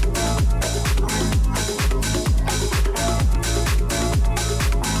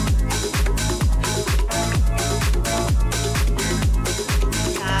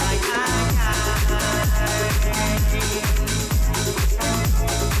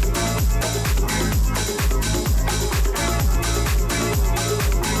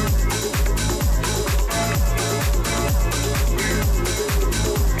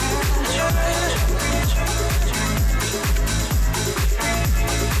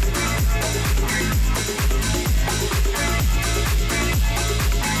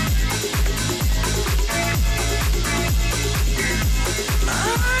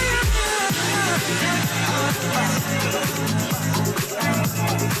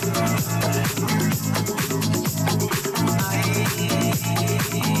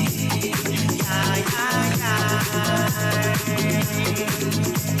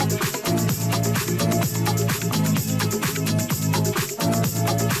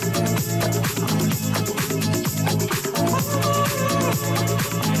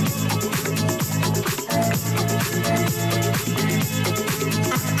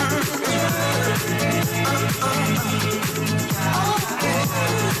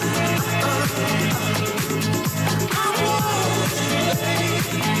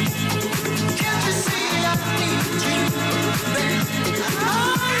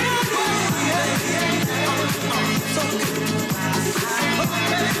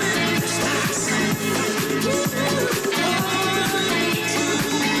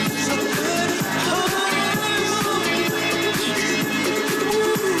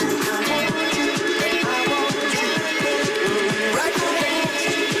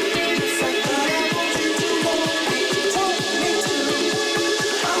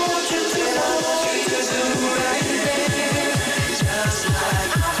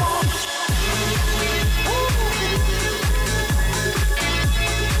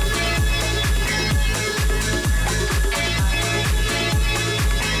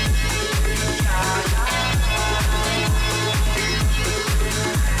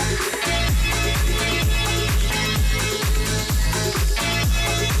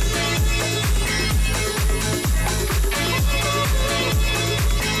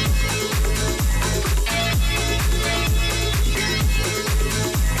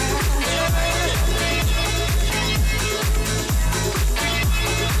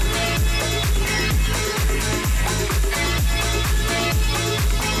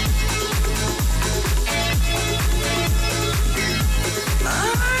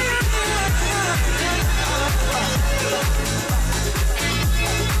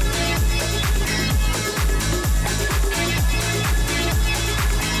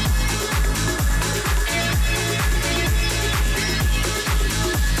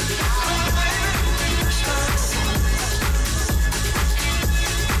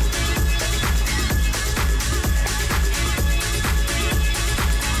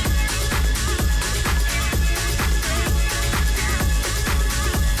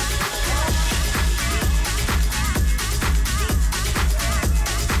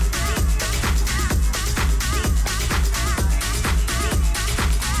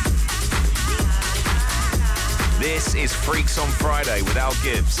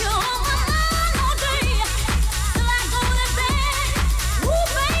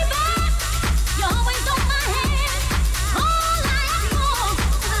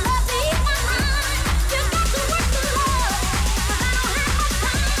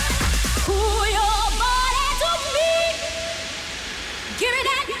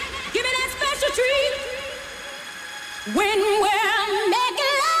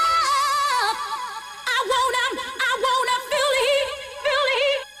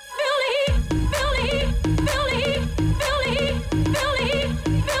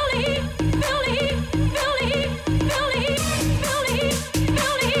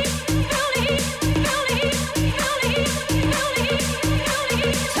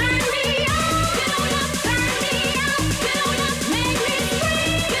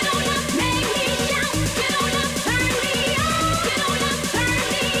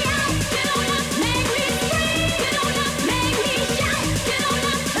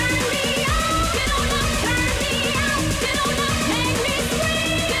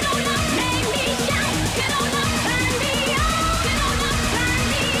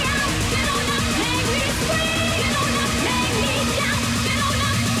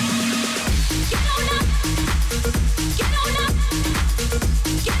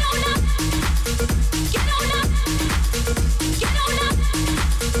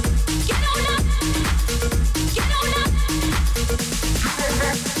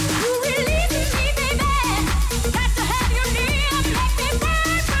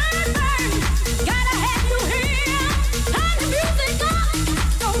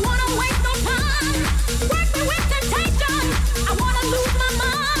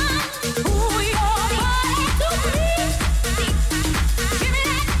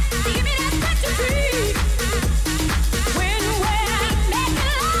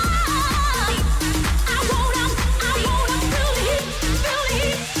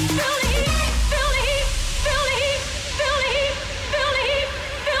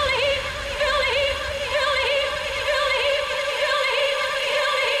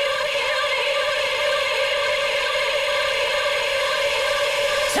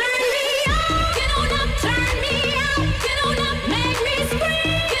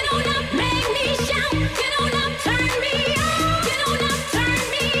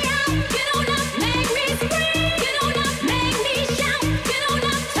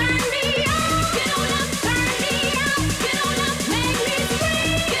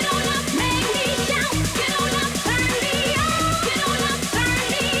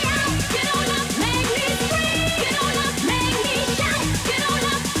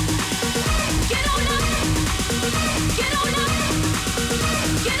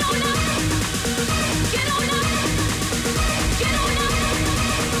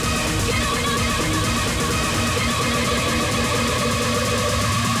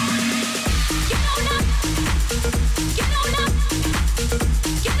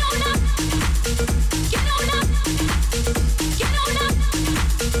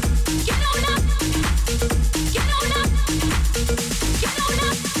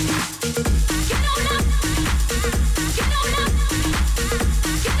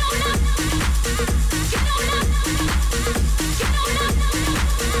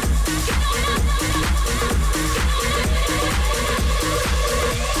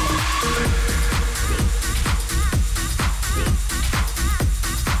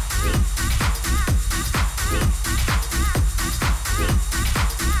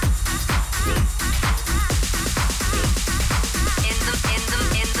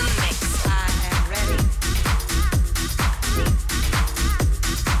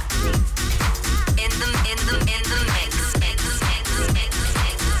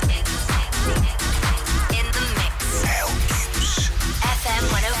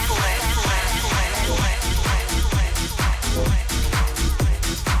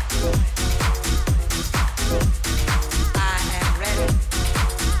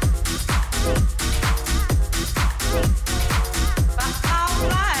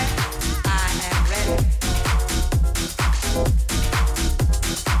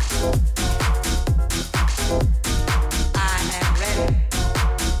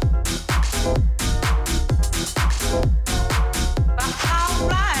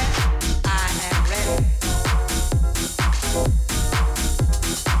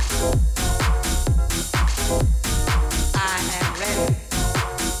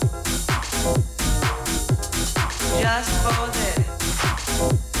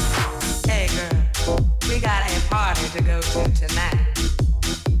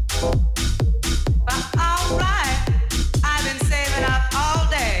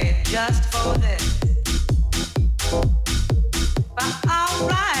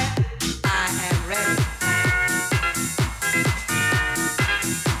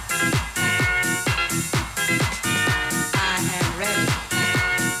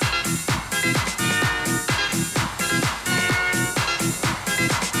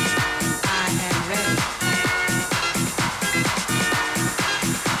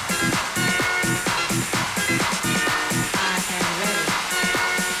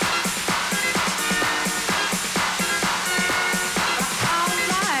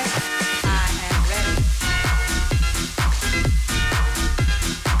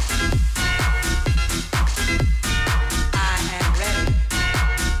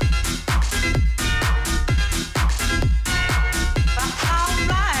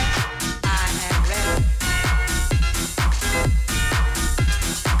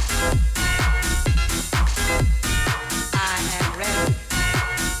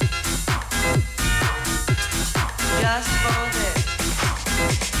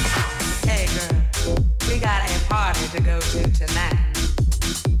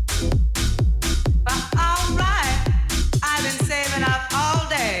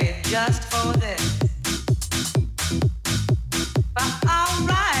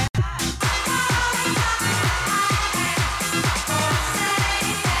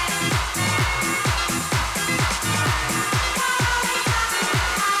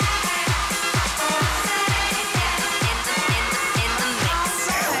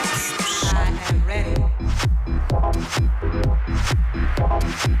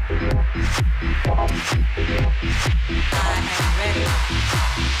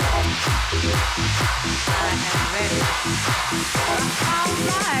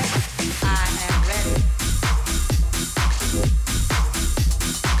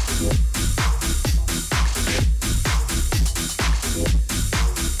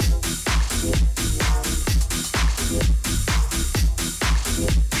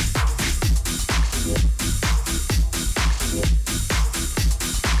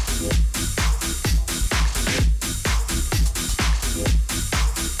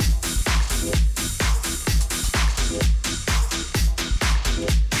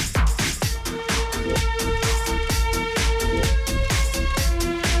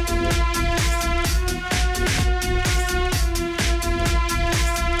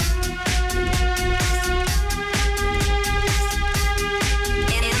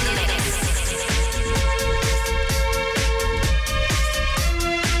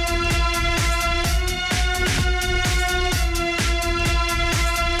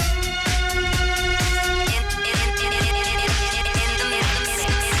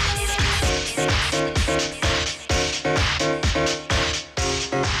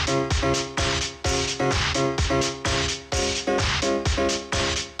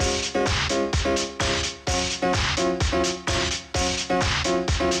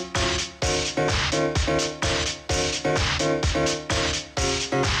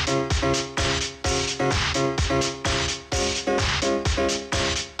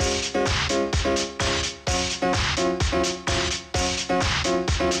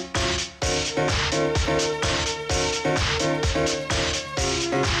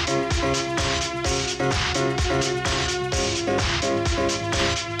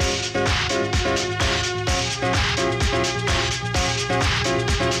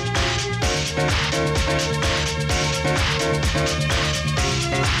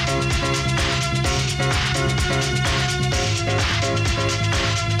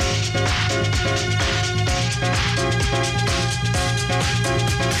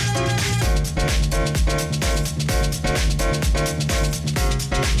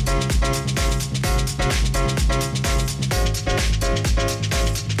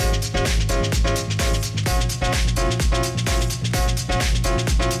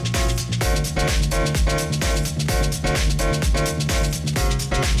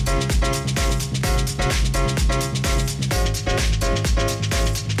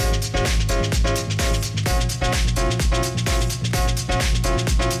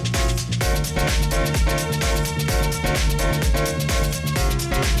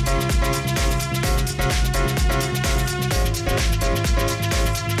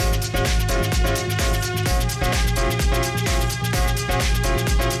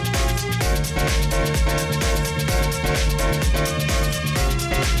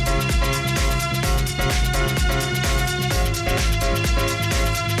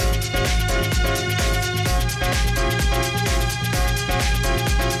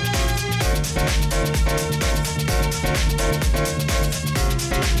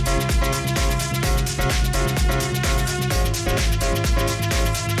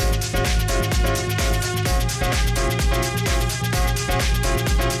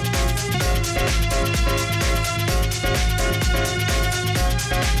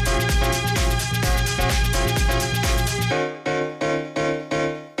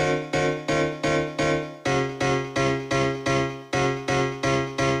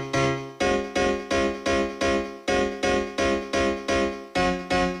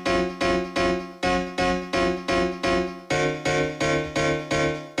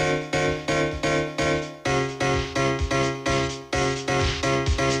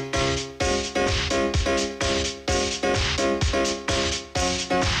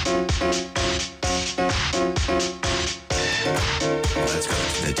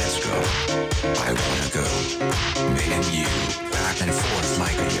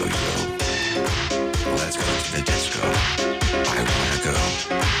 like a yo-yo. Let's go to the disco. I wanna go.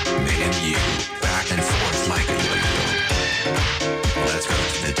 Me and you, back and forth like a yo-yo. Let's go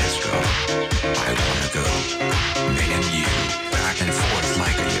to the disco. I wanna go. Me and you, back and forth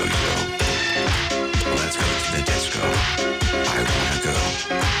like a yo-yo. Let's go to the disco. I wanna go.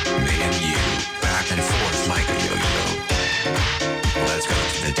 Me and you, back and forth like a yo-yo. Let's go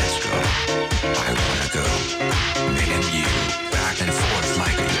to the disco. I wanna go. Me and you, back and forth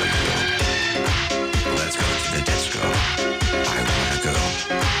like a yo-yo. Let's go to the disco. I wanna go.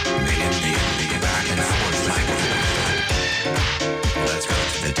 Me and you, back and forth like a yo-yo. Let's go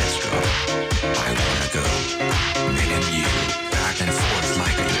to the disco. I wanna go. Me and you, back and forth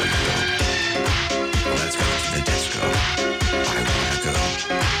like a yo-yo. Let's go to the disco. I wanna go.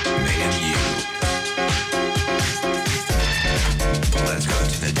 Me and you. Let's go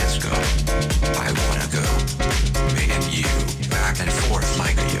to the disco. I wanna go. Me and you, back and forth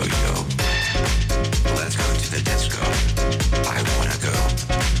like a yo-yo. Let's go to the disco. I wanna go.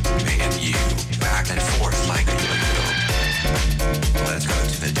 Me and you, back and forth like a yo-yo. Let's go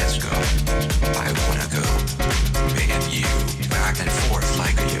to the disco. I wanna go. Me and you, back and forth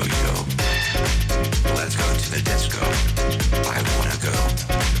like a yo-yo. Let's go to the disco. I wanna go.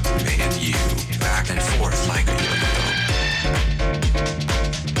 Me and you, back and forth like a yo-yo.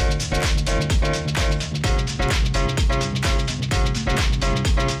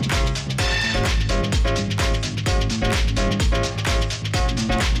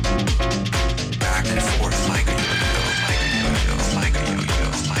 Back and forth like a yo-yo, like a yo-yo, like a yo-yo, like a yo-yo,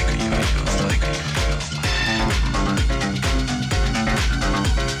 like a yo-yo.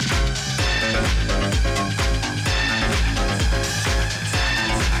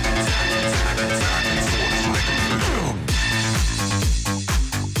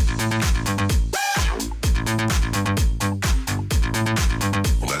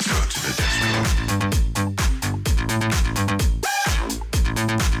 Let's go to the disco.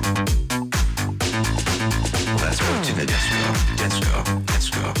 Let's go to the disco,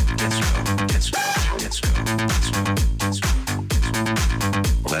 disco, disco, disco, disco, disco, disco, disco.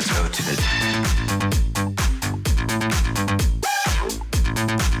 Let's go to the.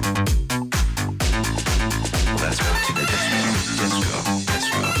 Let's go to the disco, disco,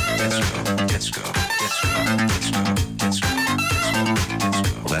 disco, disco, disco, disco, disco, disco,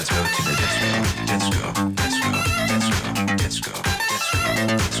 disco. Let's go to the disco, disco, disco, disco, disco, disco,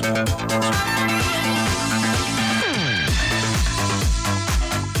 disco.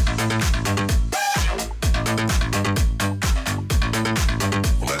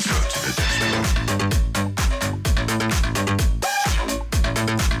 Let's go to the disco.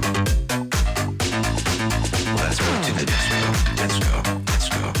 Let's go to the disco, disco,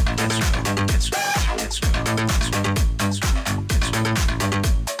 disco, disco, disco, disco, disco, disco, disco.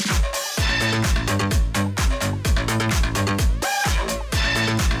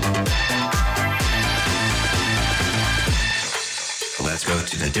 Let's go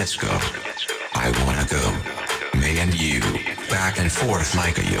to the disco. I wanna go. Me and you, back and forth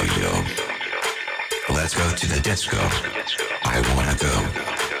like a yo-yo. Let's go to the disco. I wanna go.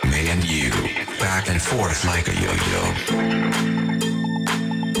 Me and you, back and forth like a yo-yo.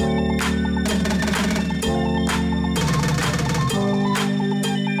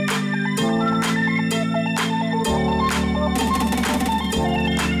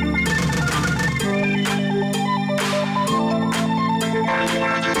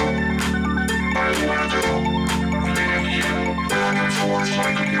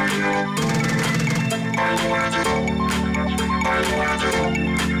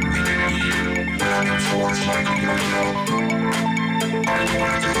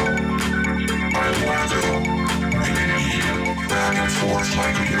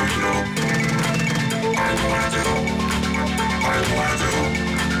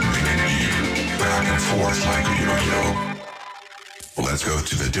 Let's go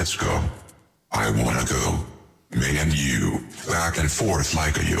to the disco. I wanna go. Me and you, back and forth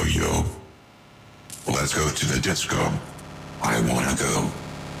like a yo-yo. Let's go to the disco. I wanna go.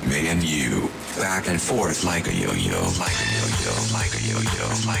 Me and you, back and forth like a yo-yo, like a yo-yo, like a yo-yo,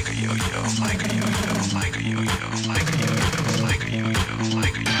 like a yo-yo, like a yo-yo, like a yo-yo, like a yo-yo, like a yo-yo, like a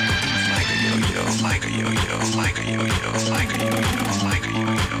yo-yo, like a yo-yo, like a yo-yo, like a yo-yo, like a yo-yo, like a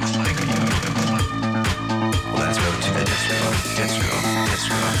yo-yo, like a yo-yo. Let's go to the disco, disco,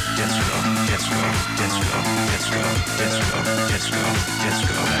 disco, disco, disco, disco, disco, disco, disco,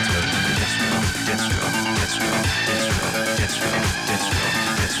 disco. Let's go to the disco, disco, disco, disco, disco, disco,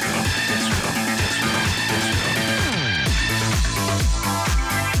 disco, disco, disco, disco.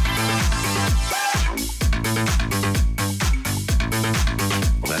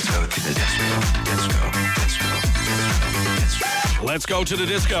 Let's go to the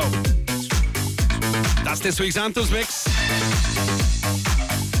disco. That's this week's Anthems mix.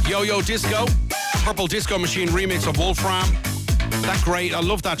 Yo-Yo Disco, Purple Disco Machine remix of Wolfram. That great, I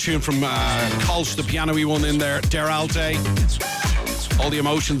love that tune from Kolsch, the piano-y one in there, Der Alte. All the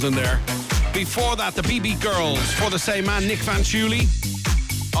emotions in there. Before that, the BB Girls, For the Same Man, Nick Fanciulli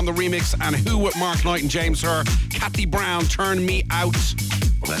on the remix, and Who with Mark Knight and James Hurr. Kathy Brown, Turn Me Out.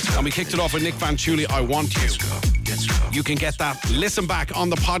 And we kicked it off with Nick Fanciulli, I Want You. You can get that. Listen back on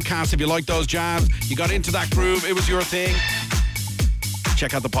the podcast if you like those jams. You got into that groove, it was your thing.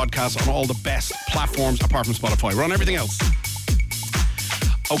 Check out the podcast on all the best platforms apart from Spotify. We're on everything else.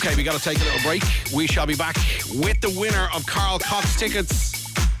 Okay, we got to take a little break. We shall be back with the winner of Carl Cox tickets.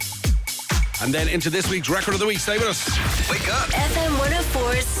 And then into this week's Record of the Week. Stay with us. Wake up. FM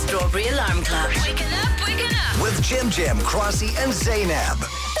 104's Strawberry Alarm Clock. Waking up. With Jim, Crossy and Zainab.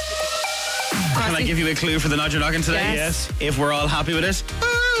 Can I give you a clue for the Nod You're Knocking today? Yes. If we're all happy with it.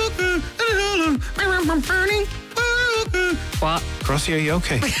 What? Crossy, are you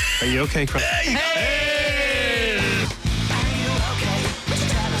okay? Are you okay, Crossy?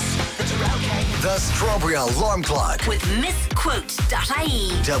 The Strawberry Alarm Clock. With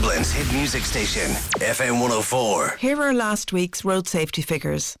misquote.ie. Dublin's hit music station. FM 104. Here are last week's road safety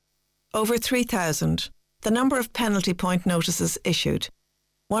figures. Over 3,000. The number of penalty point notices issued.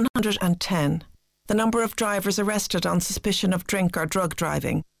 110. The number of drivers arrested on suspicion of drink or drug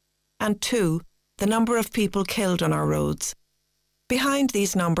driving. And 2. The number of people killed on our roads. Behind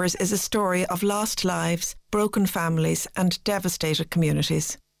these numbers is a story of lost lives, broken families and devastated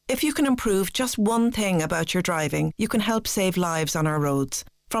communities. If you can improve just one thing about your driving, you can help save lives on our roads.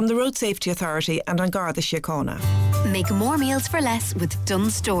 From the Road Safety Authority and An Garda Síochána. Make more meals for less with Dunn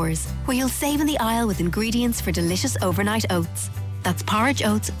Stores, where you'll save in the aisle with ingredients for delicious overnight oats. That's porridge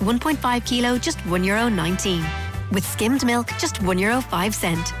oats, 1.5 kilo, just €1.19. With skimmed milk, just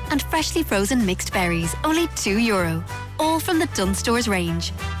 €1.05. And freshly frozen mixed berries, only €2. All from the Dunn Stores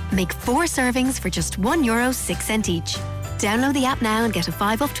range. Make 4 servings for just €1.06 each. Download the app now and get a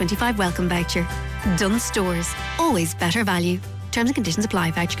 5 off 25 welcome voucher. Dunn Stores. Always better value. Terms and conditions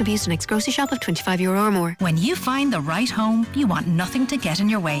apply. Voucher can be used for next grocery shop of €25 or more. When you find the right home, you want nothing to get in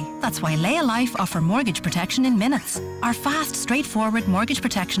your way. That's why Lea Life offer mortgage protection in minutes. Our fast, straightforward mortgage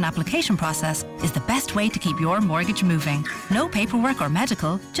protection application process is the best way to keep your mortgage moving. No paperwork or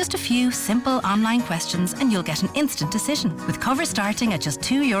medical, just a few simple online questions and you'll get an instant decision, with cover starting at just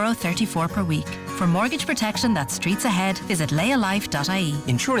 €2.34 per week. For mortgage protection that's streets ahead, visit lealife.ie.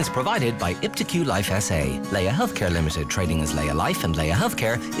 Insurance provided by iptiQ Life SA. Lea Healthcare Limited, trading as Lea Life and Lea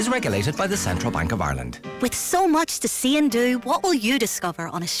Healthcare, is regulated by the Central Bank of Ireland. With so much to see and do, what will you discover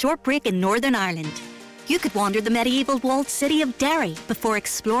on a short break in Northern Ireland? You could wander the medieval walled city of Derry before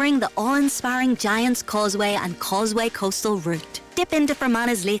exploring the awe-inspiring Giant's Causeway and Causeway Coastal Route. Dip into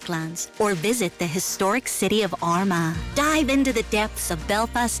Fermanagh Lakelands or visit the historic city of Armagh. Dive into the depths of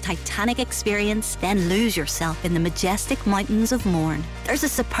Belfast's Titanic experience, then lose yourself in the majestic mountains of Mourne. There's a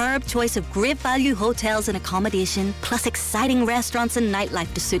superb choice of great value hotels and accommodation, plus exciting restaurants and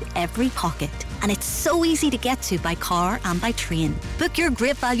nightlife to suit every pocket. And it's so easy to get to by car and by train. Book your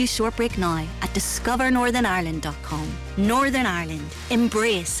great value short break now at discovernorthernireland.com. Northern Ireland.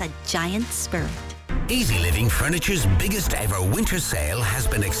 Embrace a giant spirit. Easy Living Furniture's biggest ever winter sale has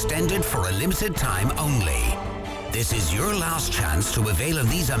been extended for a limited time only. This is your last chance to avail of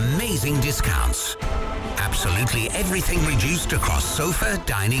these amazing discounts. Absolutely everything reduced across sofa,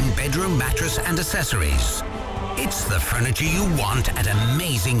 dining, bedroom, mattress and accessories. It's the furniture you want at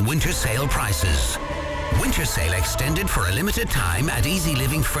amazing winter sale prices. Winter sale extended for a limited time at Easy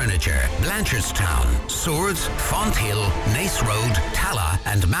Living Furniture, Blanchardstown, Swords, Fonthill, Nace Road, Talla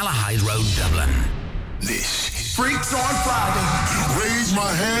and Malahide Road, Dublin. This is Freaks on Friday. Raise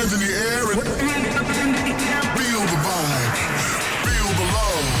my hands in the air and feel the vibe. Feel the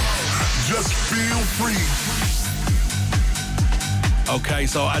love. Just feel free. Okay,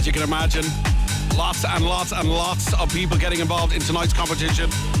 so as you can imagine, lots and lots and lots of people getting involved in tonight's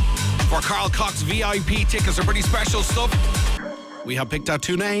competition for Carl Cox VIP tickets. Are pretty special stuff. We have picked out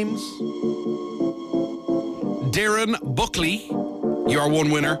 2 names. Darren Buckley, you're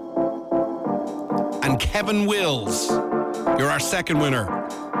one winner. And Kevin Wills, you're our second winner.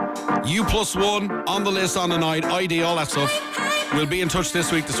 You plus 1 on the list on the night, ID, all that stuff. We'll be in touch this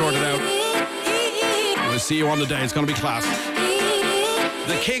week to sort it out. We'll see you on the day. It's going to be class.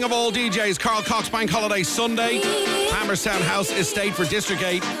 The king of all DJs, Carl Cox Bank Holiday Sunday, Hammerstown House Estate for District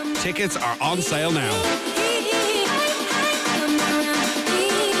 8. Tickets are on sale now.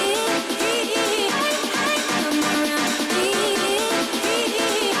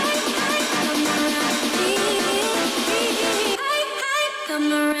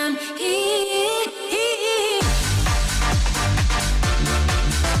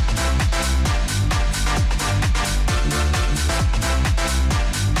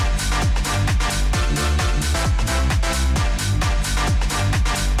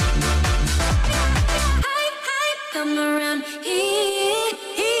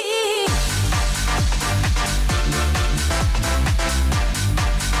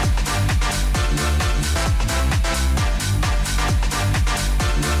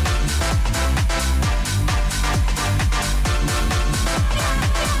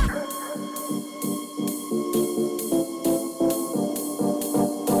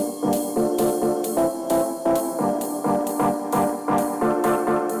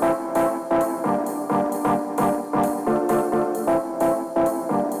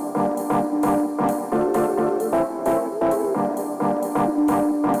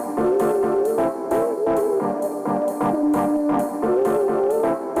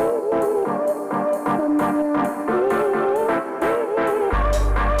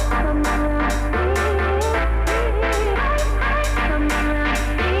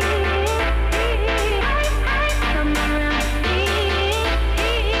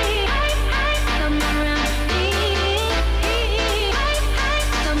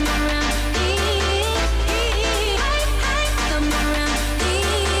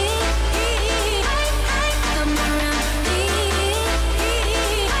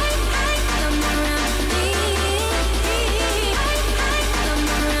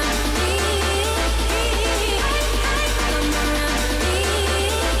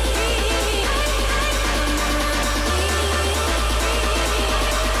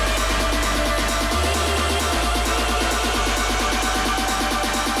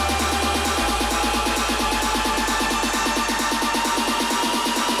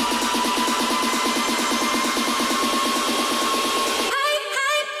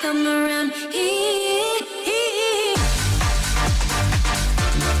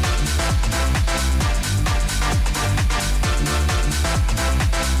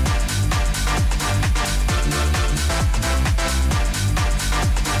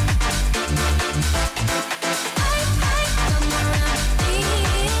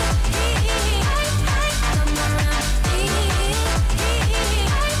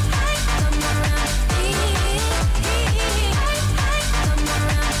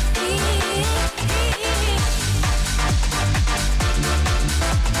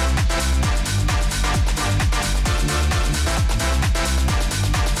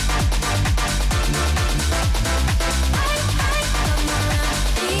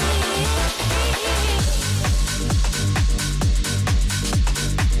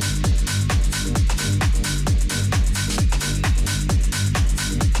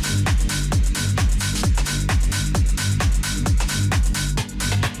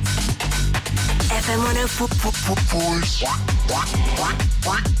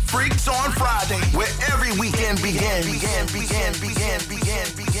 Freaks on Friday, where every weekend begins.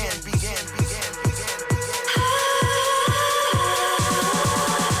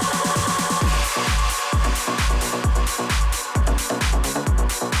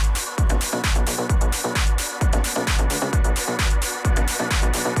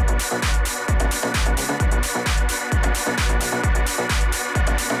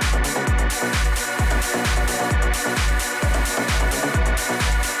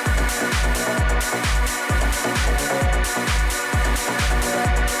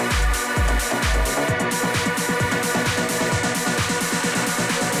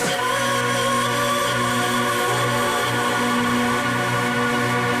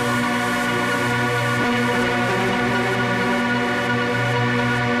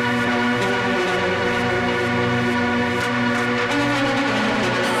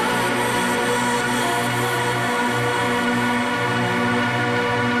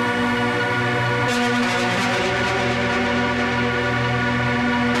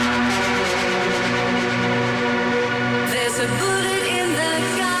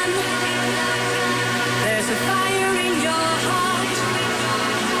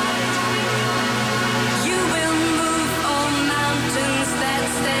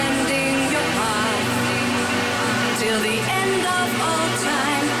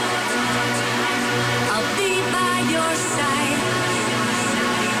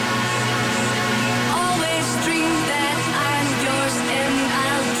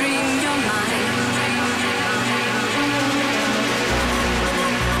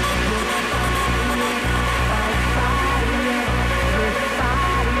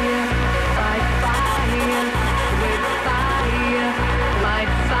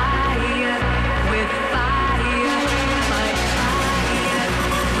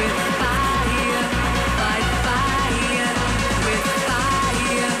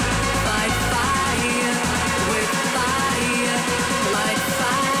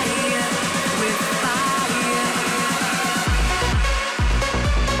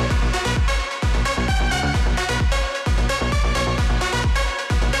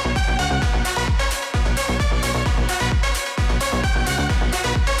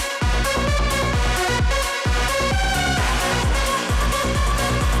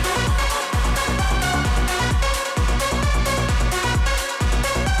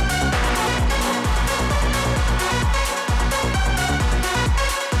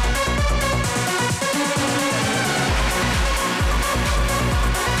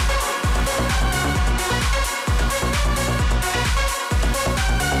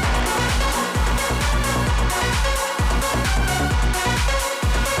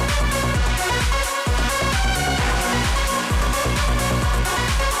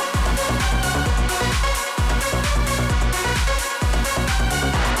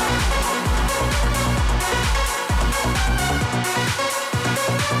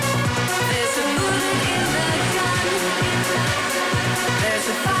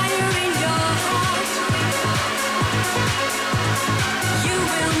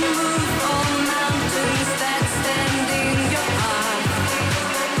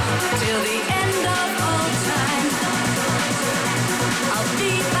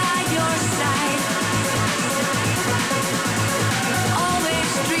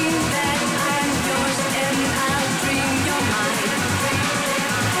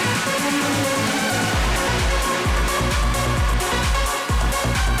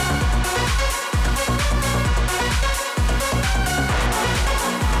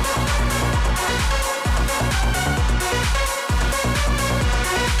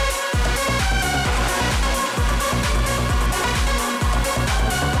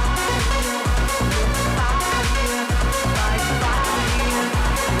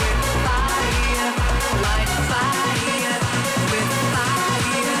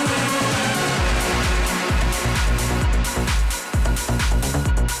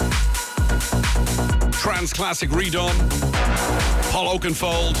 Trance classic redone. Paul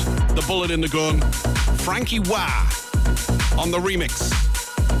Oakenfold, The Bullet in the Gun. Frankie Wah on the remix.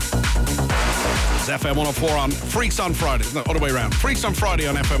 It's FM 104 on Freaks on Friday. No, other way around. Freaks on Friday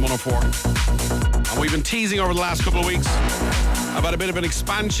on FM 104. And we've been teasing over the last couple of weeks about a bit of an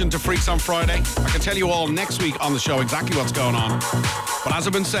expansion to Freaks on Friday. I can tell you all next week on the show exactly what's going on. But as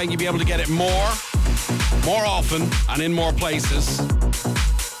I've been saying, you'll be able to get it more often, and in more places.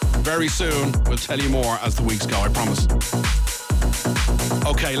 Very soon, we'll tell you more as the weeks go, I promise.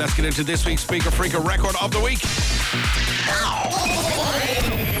 Okay, let's get into this week's Speaker Freaker Record of the Week.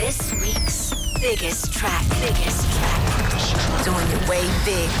 This week's biggest track. Doing it way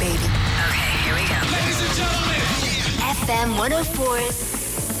big, baby. Okay, here Here we go. Ladies and gentlemen. FM 104's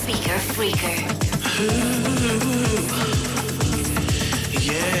Speaker Freaker.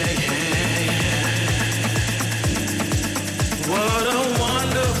 Yeah. What a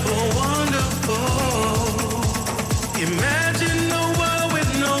wonderful, wonderful. Imagine a world with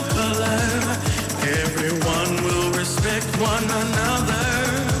no color. Everyone will respect one another.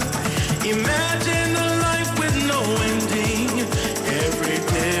 Imagine a life with no ending. Every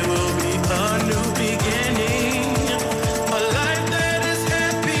day will be a new beginning. A life that is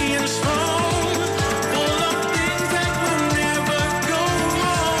happy and strong, full of things that will never go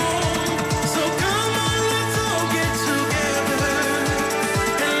wrong. So come on, let's all get together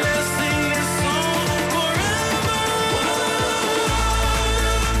and let's sing this song forever.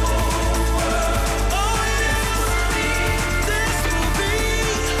 Oh, this will be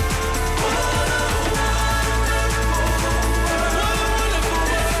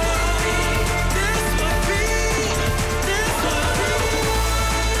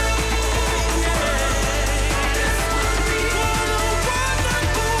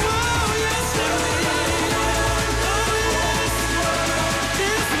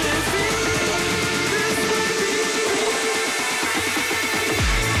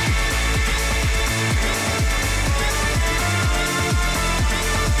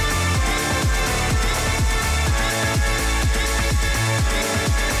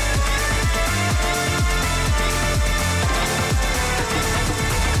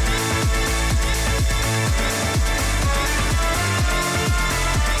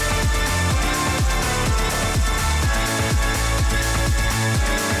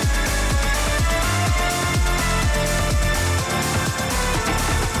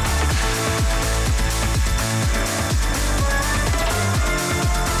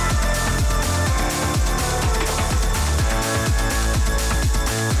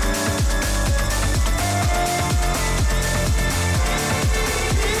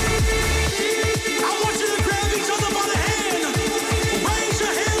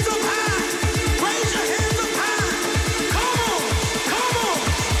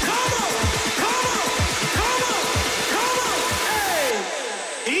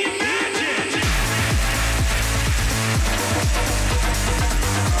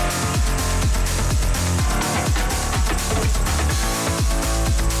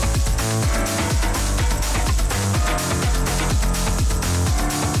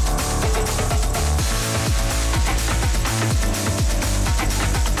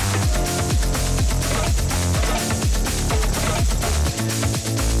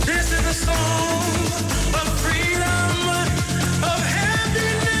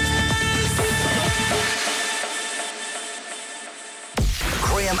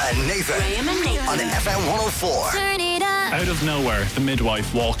Graham and Nathan on FM 104. Turn it up. Out of nowhere, the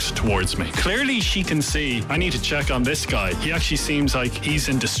midwife walked towards me. Clearly, she can see I need to check on this guy. He actually seems like he's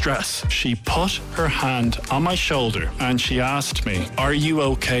in distress. She put her hand on my shoulder and she asked me, "Are you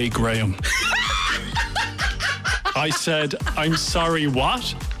okay, Graham?" I said, "I'm sorry,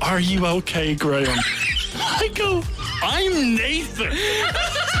 what? Are you okay, Graham?" I go, "I'm Nathan."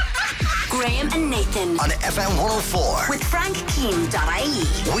 Graham and Nathan on FM 104 with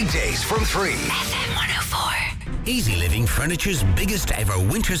frankkeane.ie. Weekdays from 3. FM 104. Easy Living Furniture's biggest ever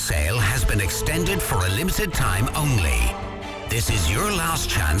winter sale has been extended for a limited time only. This is your last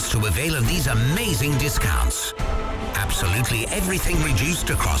chance to avail of these amazing discounts. Absolutely everything reduced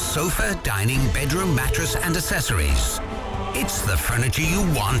across sofa, dining, bedroom, mattress and accessories. It's the furniture you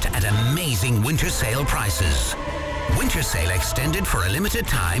want at amazing winter sale prices. Winter sale extended for a limited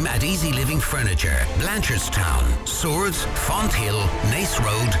time at Easy Living Furniture, Blanchardstown, Swords, Fonthill, Nace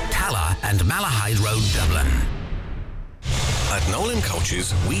Road, Talla and Malahide Road, Dublin. At Nolan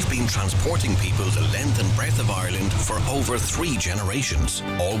Coaches, we've been transporting people the length and breadth of Ireland for over 3 generations.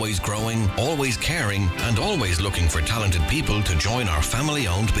 Always growing, always caring, and always looking for talented people to join our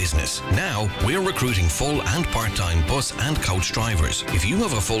family-owned business. Now, we're recruiting full and part-time bus and coach drivers. If you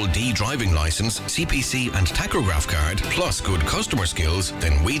have a full D driving licence, CPC and tachograph card, plus good customer skills,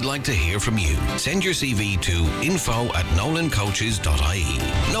 then we'd like to hear from you. Send your CV to info@nolancoaches.ie.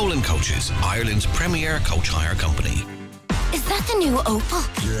 Nolan Coaches, Ireland's premier coach hire company. Is that the new Opel?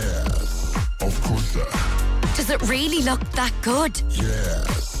 Yes, of course that. Does it really look that good?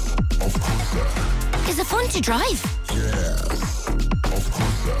 Yes, of course that. Is it fun to drive? Yes, of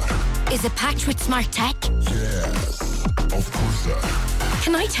course that. Is it packed with smart tech? Yes, of course that.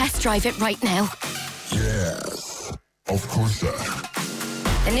 Can I test drive it right now? Yes, of course that.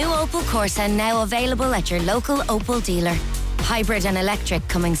 The new Opel Corsa now available at your local Opel dealer. Hybrid and electric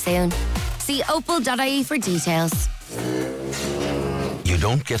coming soon. See opel.ie for details. You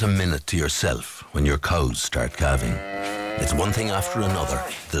don't get a minute to yourself when your cows start calving. It's one thing after another.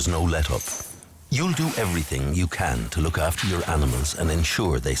 There's no let up. You'll do everything you can to look after your animals and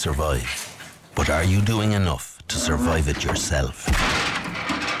ensure they survive. But are you doing enough to survive it yourself?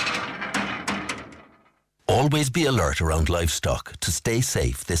 Always be alert around livestock to stay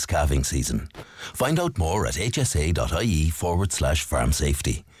safe this calving season. Find out more at hsa.ie/farm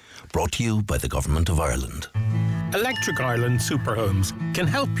safety. Brought to you by the Government of Ireland. Electric Ireland Superhomes can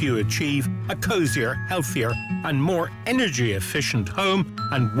help you achieve a cosier, healthier and more energy efficient home,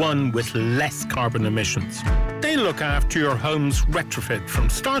 and one with less carbon emissions. They look after your home's retrofit from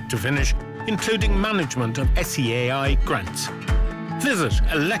start to finish, including management of SEAI grants. Visit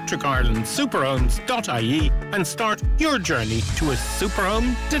electricirelandsuperhomes.ie and start your journey to a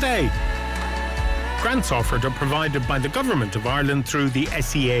superhome today. Grants offered are provided by the Government of Ireland through the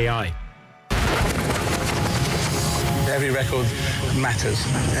SEAI. Every record matters.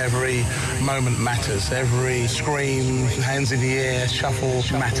 Every moment matters. Every scream, hands in the air, shuffle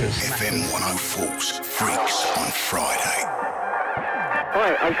matters. FM 104's Freaks on Friday.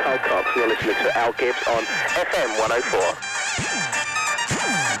 Hi, I'm Carl Cox. You're listening to Al Gibbs on FM 104.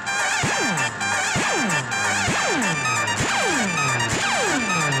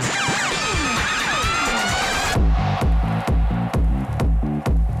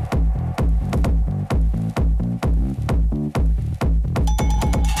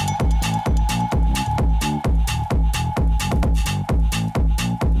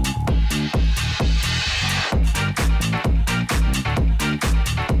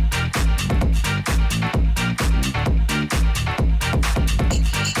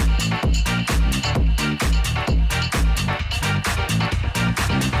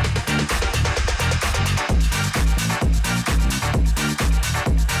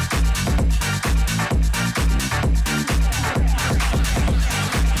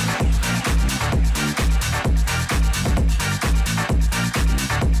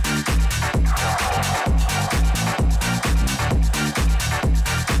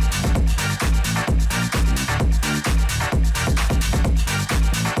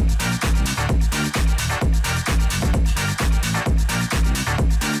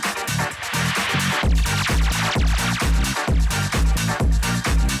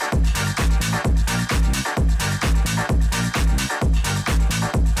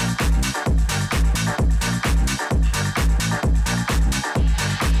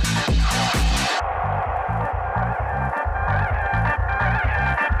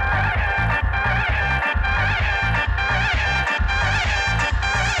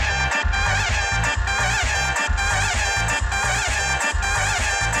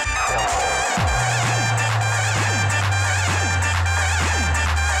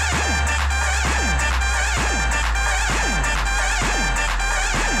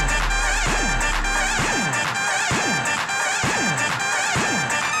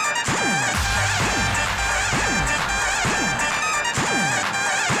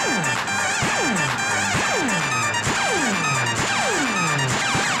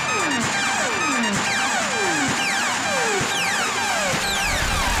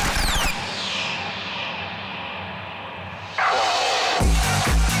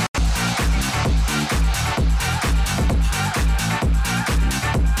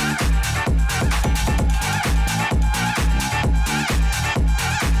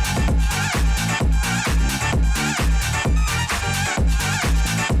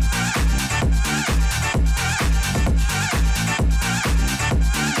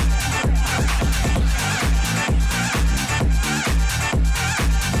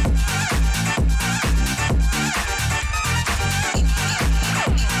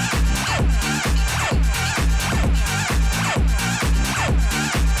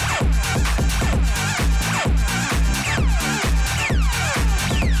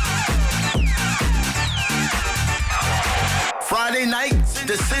 Friday night,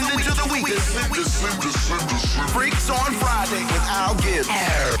 descending to the weakest. Freaks on Friday with Al Gibbs.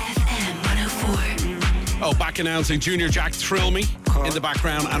 FM 104. Oh, back announcing Junior Jack Thrill Me in the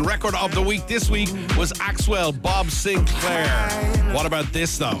background. And record of the week this week was Axwell Bob Sinclair. What about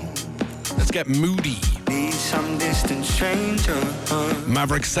this, though? Let's get moody. Need some distant stranger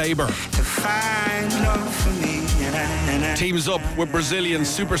Maverick Sabre to find love for me. teams up with Brazilian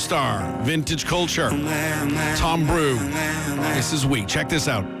superstar Vintage Culture Tom Brew. This is weak. Check this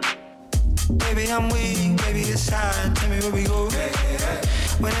out. Baby, I'm weak. Baby, it's hard. Tell me where we go.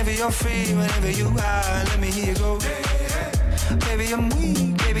 Whenever you're free, whenever you are, let me hear you go. Baby, I'm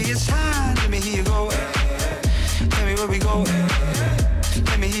weak. Baby, it's hard. Let me hear you go. Tell me where we go.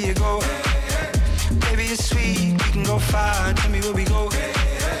 Let me hear you go. Baby, it's sweet. We can go far. Tell me where we go.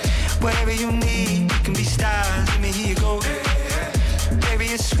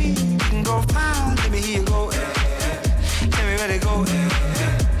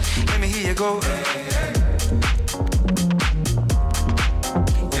 go.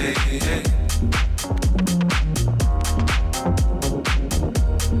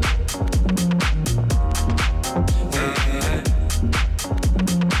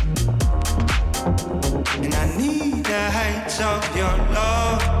 And I need the heights of your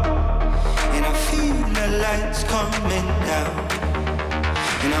love, and I feel the lights coming down,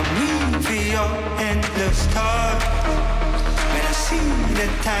 and I'm waiting for your endless touch. When I see the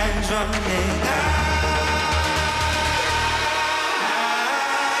time's running out,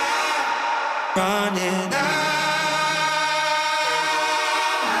 running out.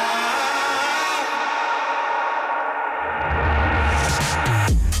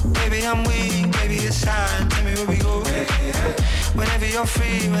 Baby, I'm weak, baby, it's time. Tell me where we go. Whenever you're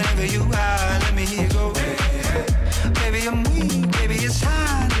free, whenever you are, let me hear you go. Baby, I'm weak, baby, it's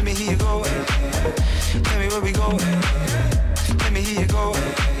time. Let me hear you go. Tell me where we go. Let me hear you go.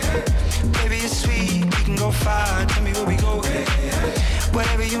 Baby, it's sweet, we can go far. Tell me where we go.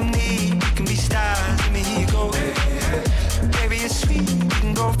 Whatever you need, we can be stars. Let me hear you go. Baby, it's sweet, we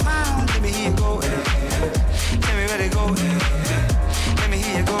can go far. Let me hear you go. Tell me where to go. Let me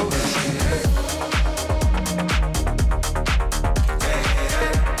hear you go.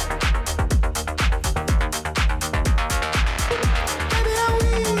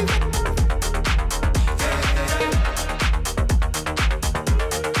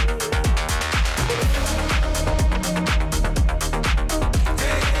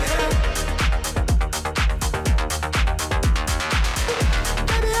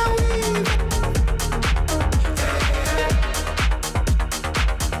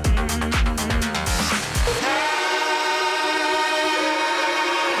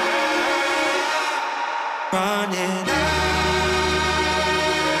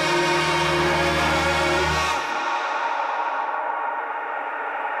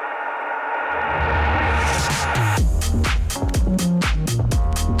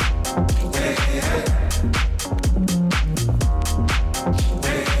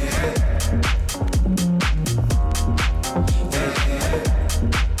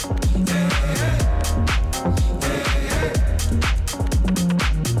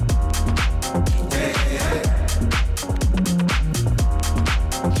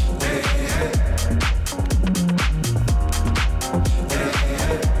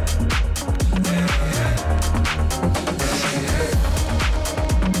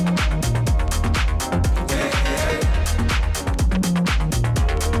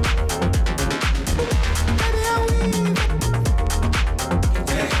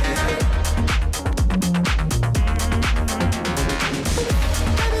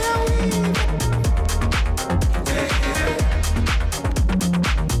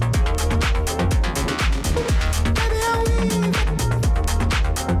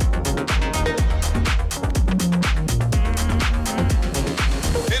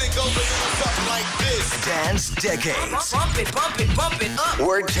 Decades. Bump it up.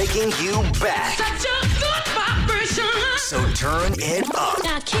 We're taking you back. Such a good vibration. So turn it up.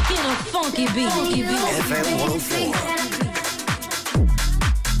 Now kick in a funky beat. FM 104.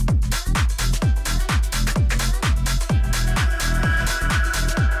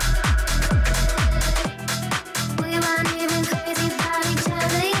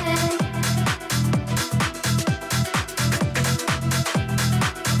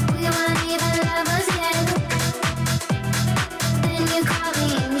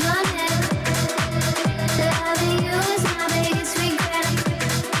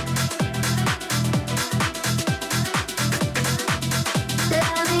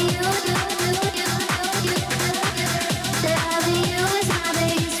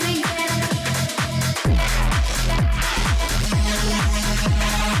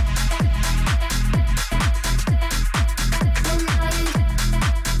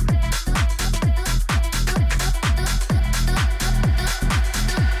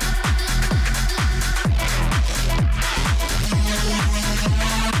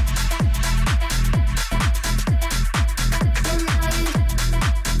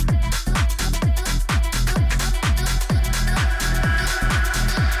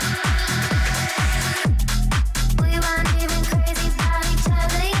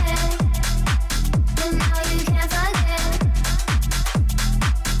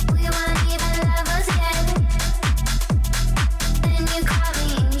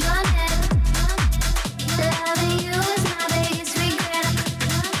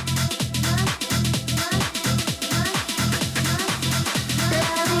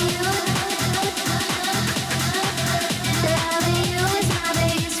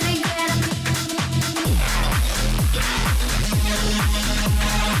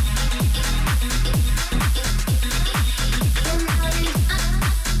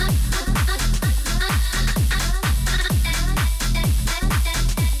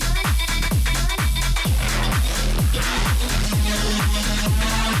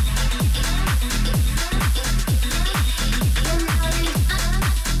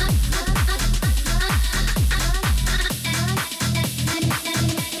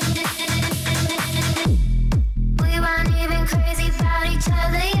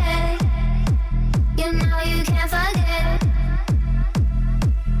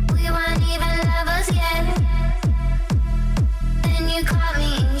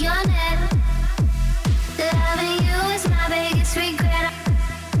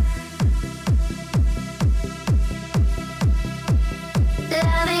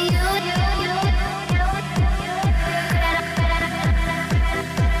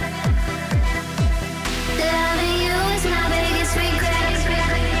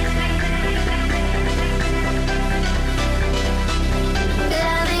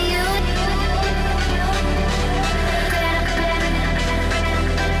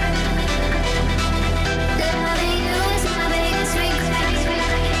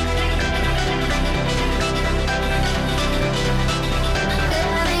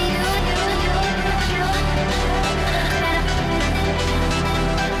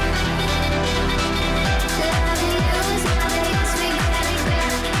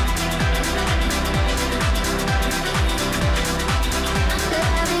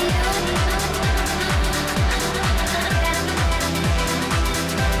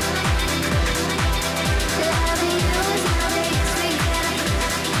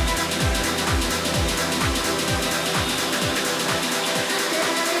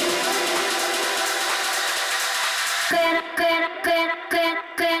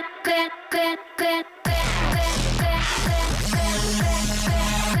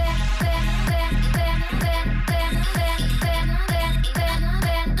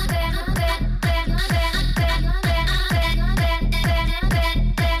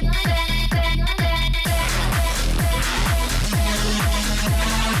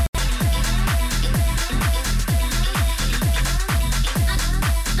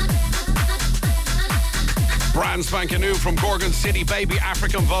 Brand spanking new from Gorgon City, Baby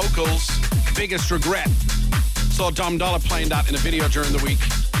African Vocals, Biggest Regret. Saw Dom Dolla playing that in a video during the week.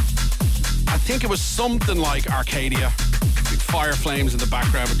 I think it was something like Arcadia. Big fire flames in the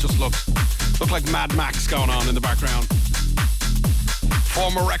background. It just looked like Mad Max going on in the background.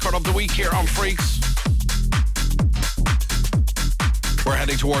 Former record of the week here on Freaks. We're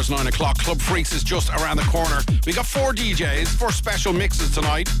heading towards 9 o'clock. Club Freaks is just around the corner. We got 4 DJs, 4 special mixes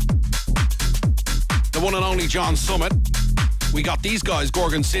tonight. The one and only John Summit. We got these guys,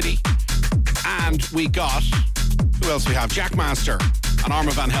 Gorgon City. And we got, who else we have? Jackmaster and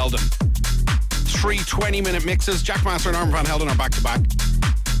Armand Van Helden. 3 20-minute mixes. Jackmaster and Armand Van Helden are back-to-back.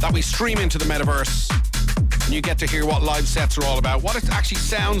 That we stream into the metaverse. And you get to hear what live sets are all about. What it actually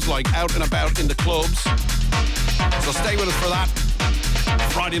sounds like out and about in the clubs. So stay with us for that.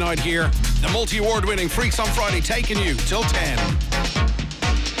 Friday night here, the multi-award winning Freaks on Friday, taking you till 10.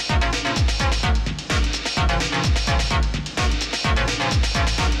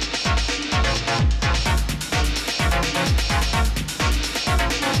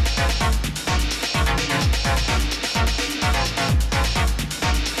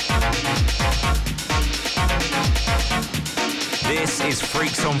 This is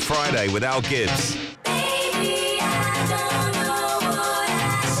Freaks on Friday with Al Gibbs.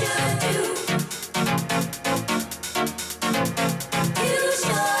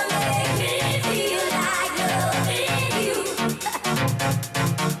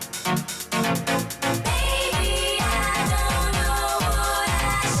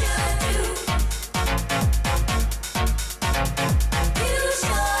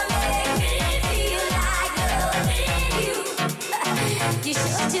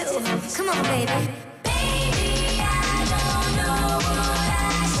 Come on, baby.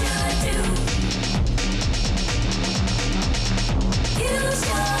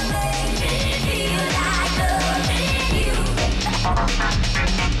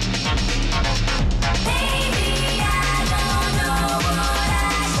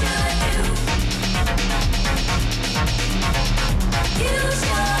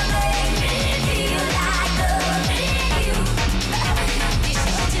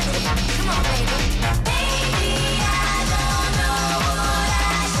 Come on, baby.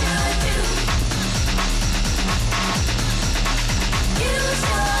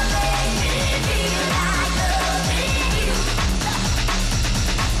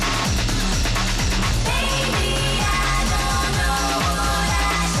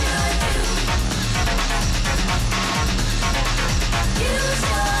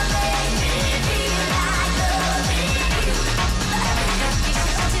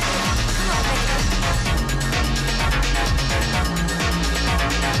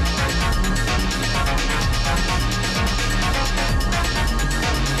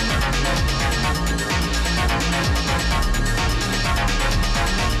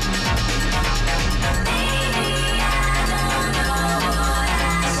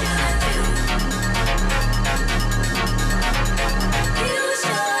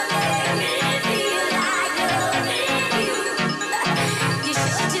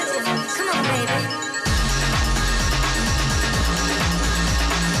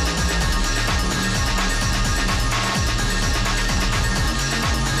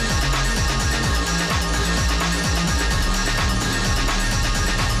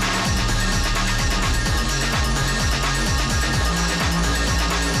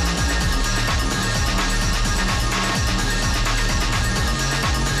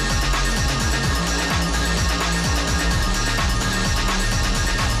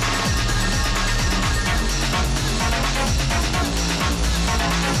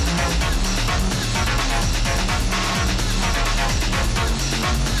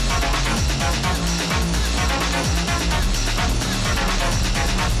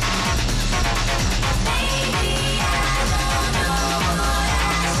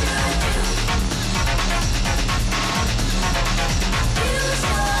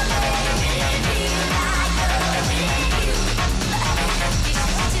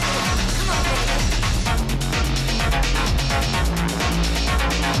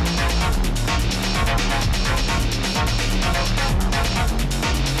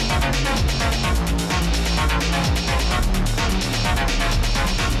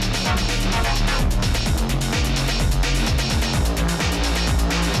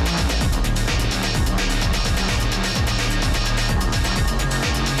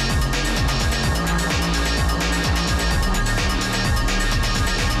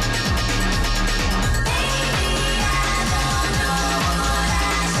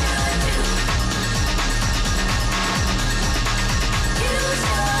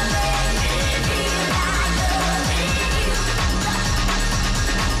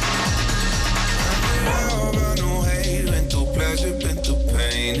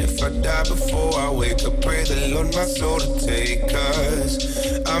 And if I die before I wake up, pray the Lord my soul to take. Cause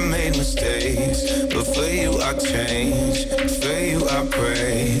I made mistakes, but for you I change. For you I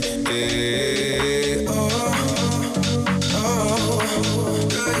pray. Hey, oh,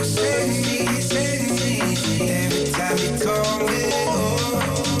 girl, you save me. Every time you call me,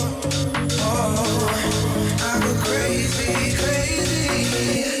 I go crazy.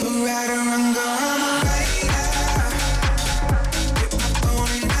 Right or wrong, go, I'm a rider. Get my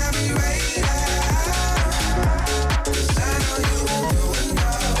phone and I'll be right now. 'Cause I know you won't do it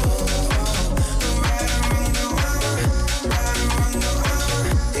now. Right or wrong, go,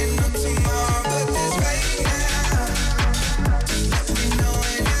 ain't no tomorrow but this right now. Just let me know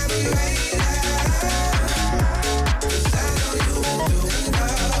and I'll be right now. 'Cause I know you won't do it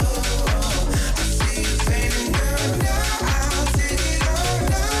now. I see you fading, girl, now I'll take it all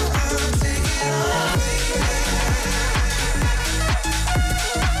now.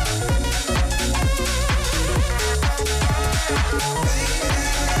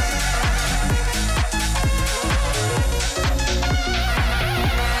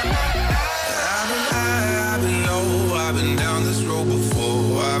 I've been down this road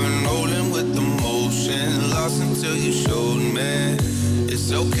before. I've been rolling with the motion, lost until you showed me.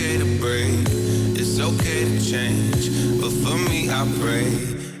 It's okay to break, it's okay to change, but for me I pray.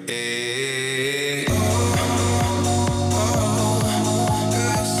 Hey, girl,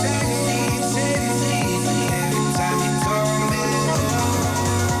 you save me. Every time you call me, I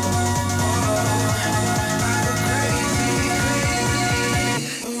go crazy.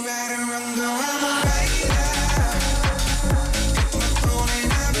 Right or wrong, go, I'm a rider. Get my phone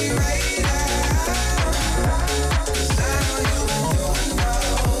and I'll be right now. 'Cause I know you won't do it now.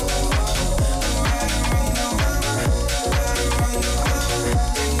 Right or wrong, go,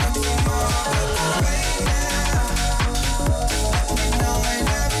 ain't no tomorrow but right now. Just let me know and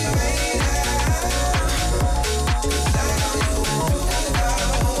I'll be right now. 'Cause I know you won't do it now.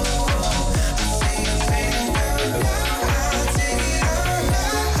 I see you fading, girl, now I'll take it all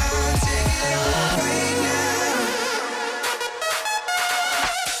now. I'll take it all right now.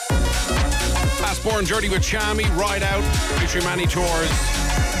 Fastborn Journey with Chami, Ride Out, featuring Manny Tours.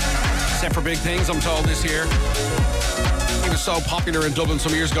 Set for big things, I'm told, this year. He was so popular in Dublin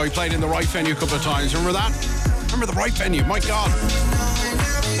some years ago. He played in the right venue a couple of times. Remember that? Remember the right venue? My God.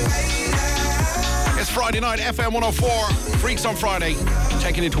 It's Friday night, FM 104, Freaks on Friday.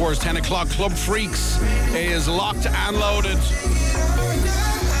 Taking it towards 10 o'clock. Club Freaks is locked and loaded.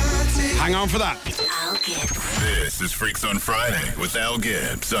 Hang on for that. Al Gibbs. This is Freaks on Friday with Al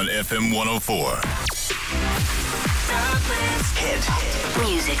Gibbs on FM 104. Dublin's hit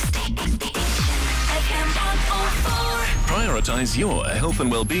music station. FM 104. Prioritise your health and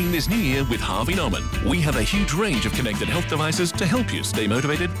well-being this new year with Harvey Norman. We have a huge range of connected health devices to help you stay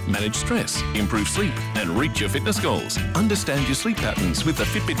motivated, manage stress, improve sleep, and reach your fitness goals. Understand your sleep patterns with the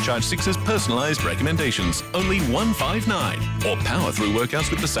Fitbit Charge 6's personalised recommendations, only $159. Or power through workouts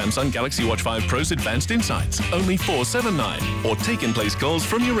with the Samsung Galaxy Watch 5 Pro's Advanced Insights, only $479. Or take in place calls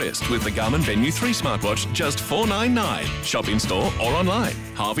from your wrist with the Garmin Venue 3 smartwatch, just $499. Shop in store or online.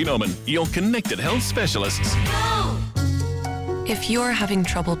 Harvey Norman, your connected health specialists. If you're having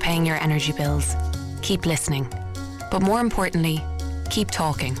trouble paying your energy bills, keep listening. But more importantly, keep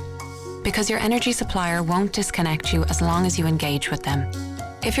talking. Because your energy supplier won't disconnect you as long as you engage with them.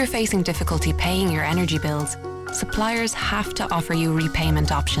 If you're facing difficulty paying your energy bills, suppliers have to offer you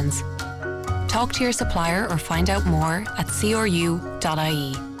repayment options. Talk to your supplier or find out more at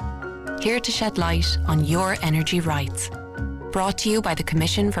cru.ie. Here to shed light on your energy rights. Brought to you by the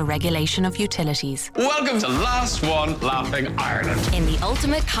Commission for Regulation of Utilities. Welcome to Last One Laughing Ireland. In the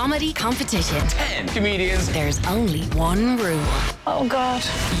ultimate comedy competition, 10 comedians. There's only one rule. Oh God.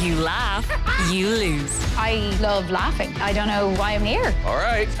 You laugh, you lose. I love laughing. I don't know why I'm here. All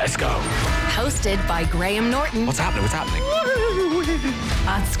right, let's go. Hosted by Graham Norton. What's happening? What's happening?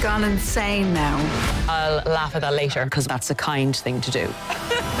 That's gone insane now. I'll laugh at that later because that's a kind thing to do.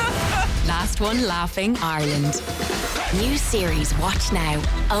 Last One Laughing Ireland. New series watch now,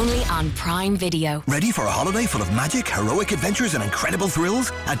 only on Prime Video. Ready for a holiday full of magic, heroic adventures and incredible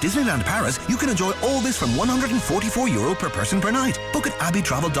thrills? At Disneyland Paris, you can enjoy all this from €144 per person per night. Book at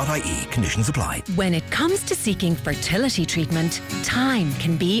abbeytravel.ie. Conditions apply. When it comes to seeking fertility treatment, time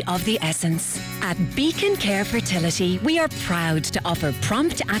can be of the essence. At Beacon Care Fertility, we are proud to offer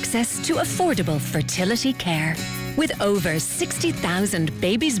prompt access to affordable fertility care. With over 60,000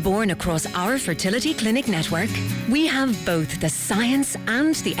 babies born across our fertility clinic network, we have both the science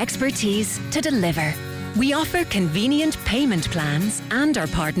and the expertise to deliver. We offer convenient payment plans and are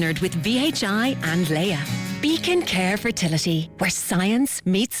partnered with VHI and Leia. Beacon Care Fertility, where science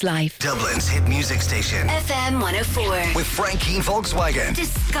meets life. Dublin's hit music station. FM 104. With Frank Keane Volkswagen.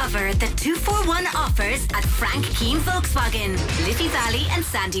 Discover the 2-for-1 offers at Frank Keane Volkswagen, Liffey Valley and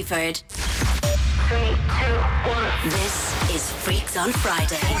Sandyford. 3, 2, 1. This is Freaks on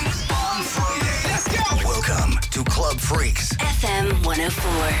Friday. Freaks on Friday. Let's go. Welcome to Club Freaks. FM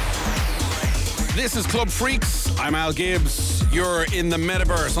 104. This is Club Freaks. I'm Al Gibbs. You're in the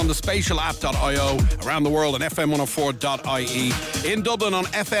metaverse on the spatialapp.io, around the world on fm104.ie, in Dublin on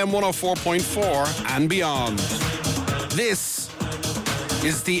FM 104.4 and beyond. This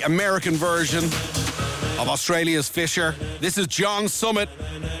is the American version of Australia's Fisher. This is John Summit,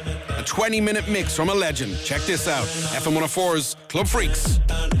 a 20-minute mix from a legend. Check this out. FM 104's Club Freaks.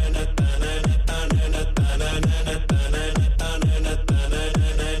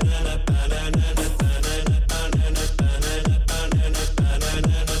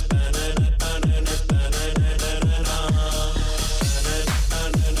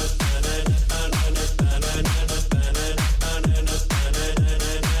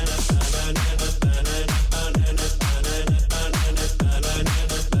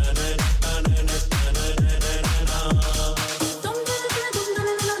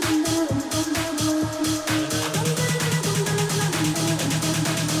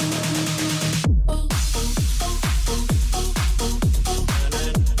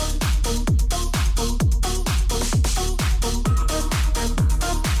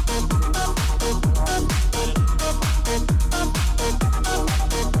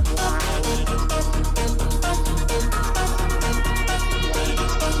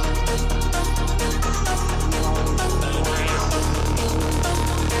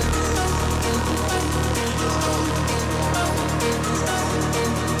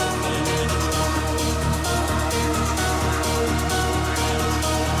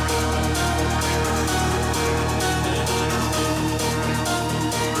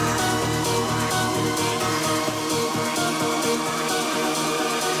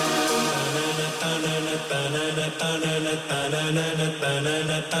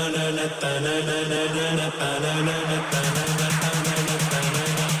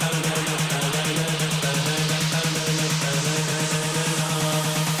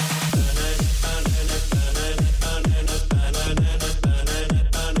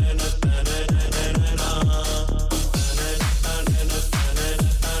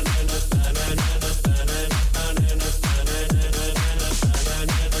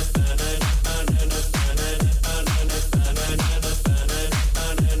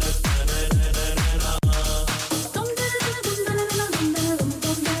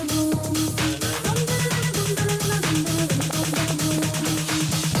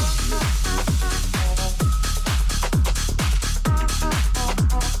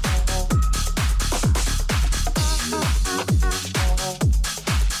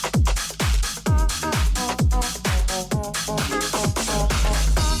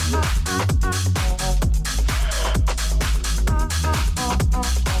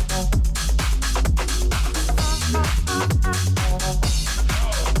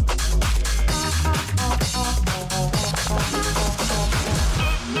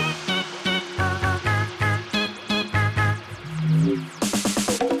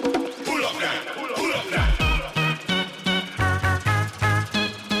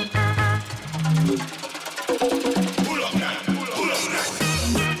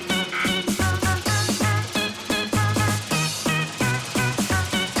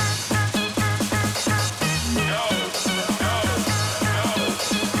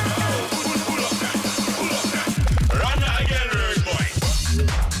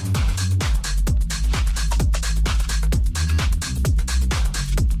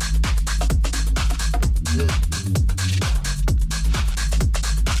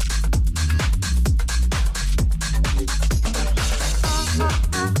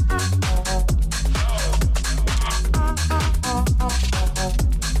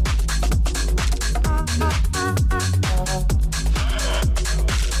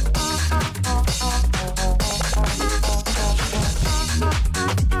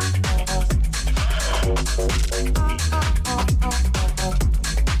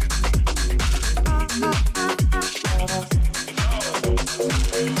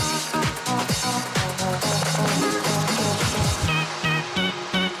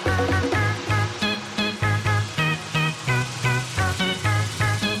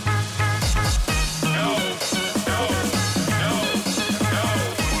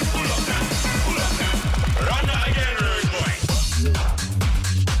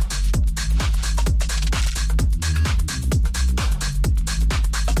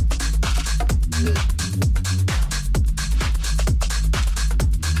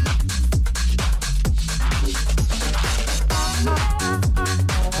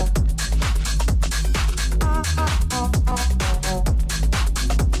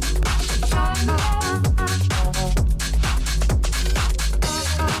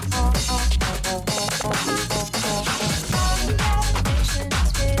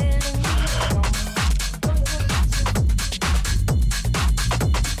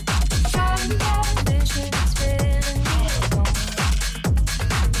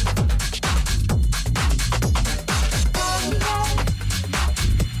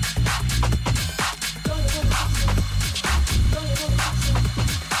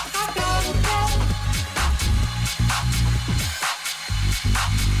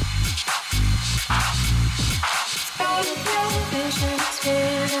 television is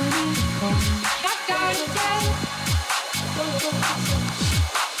filling me with home. I got a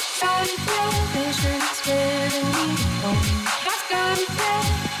television is filling me with home.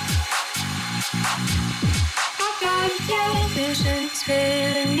 I got a television is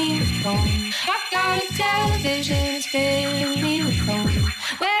filling me with home. I got a television is filling me with home.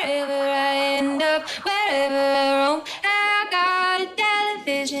 Wherever I end up, wherever I roam, I got a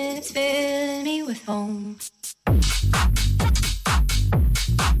television, it's filling me with home.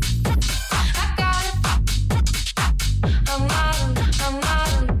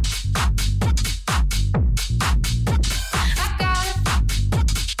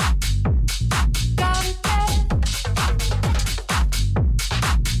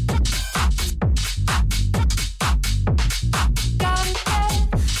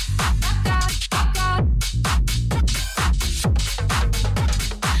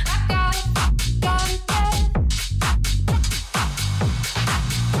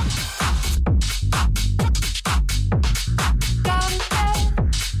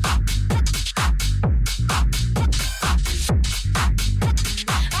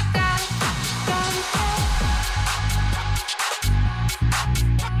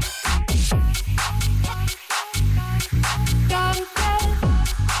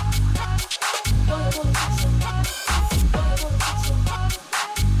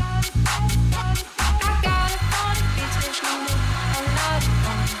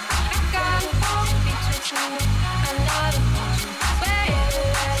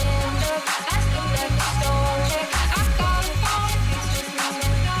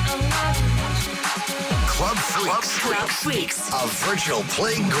 A virtual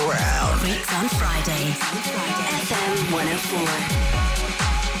playground. Freaks on Friday. FM 104.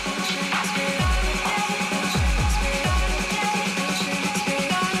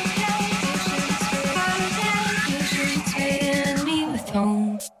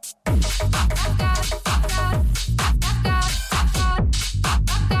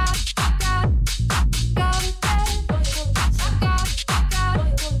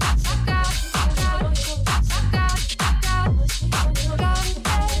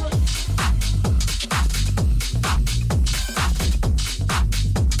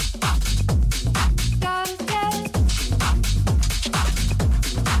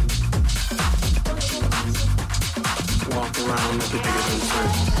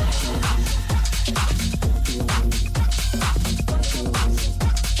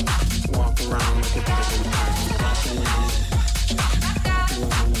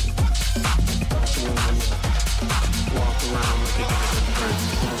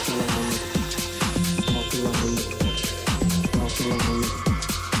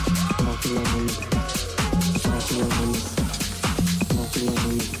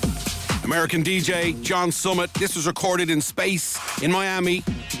 American DJ John Summit. This was recorded in space in Miami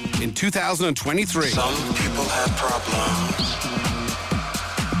in 2023. Some people have problems.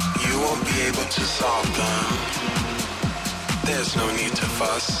 You won't be able to solve them. There's no need to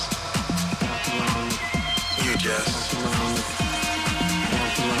fuss. You just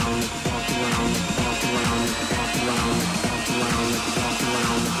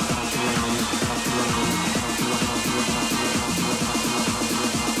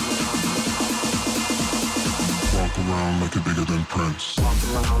walk around like you're bigger than Prince. Walk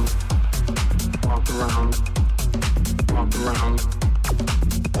around, walk around, walk around,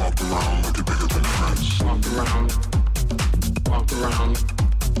 walk around like you're bigger than Prince. Walk around, walk around,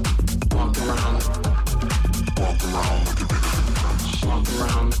 walk around, walk around like you're bigger than Prince. Walk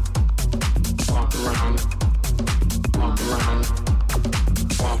around, walk around, walk around,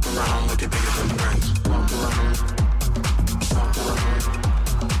 walk around like you're bigger than Prince. Walk around, walk around.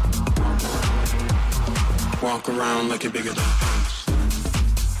 Walk around like you're bigger than Prince.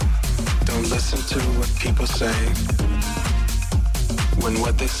 Don't listen to what people say when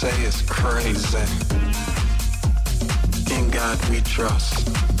what they say is crazy. In God we trust.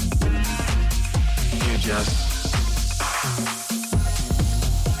 You just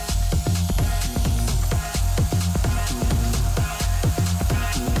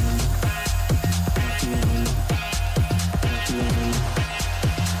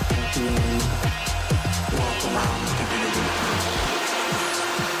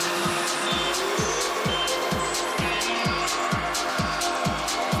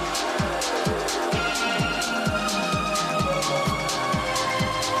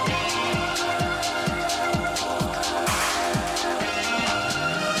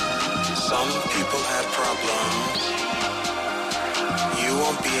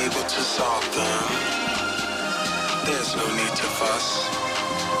to solve them. There's no need to fuss.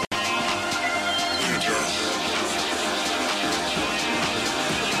 You just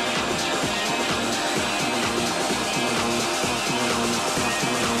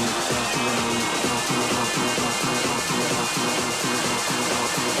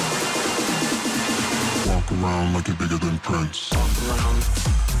around like you're bigger than Prince. Walk around,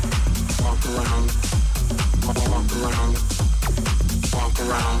 walk around, walk around, walk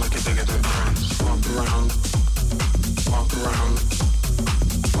around like you're bigger than Prince. Walk around, walk around,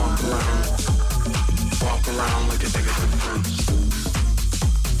 walk around, walk around like you're bigger than Prince.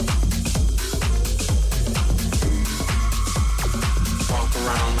 Walk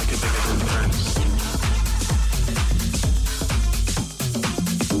around like you're bigger than Prince.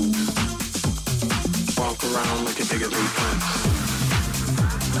 Walk around like you're bigger than Prince.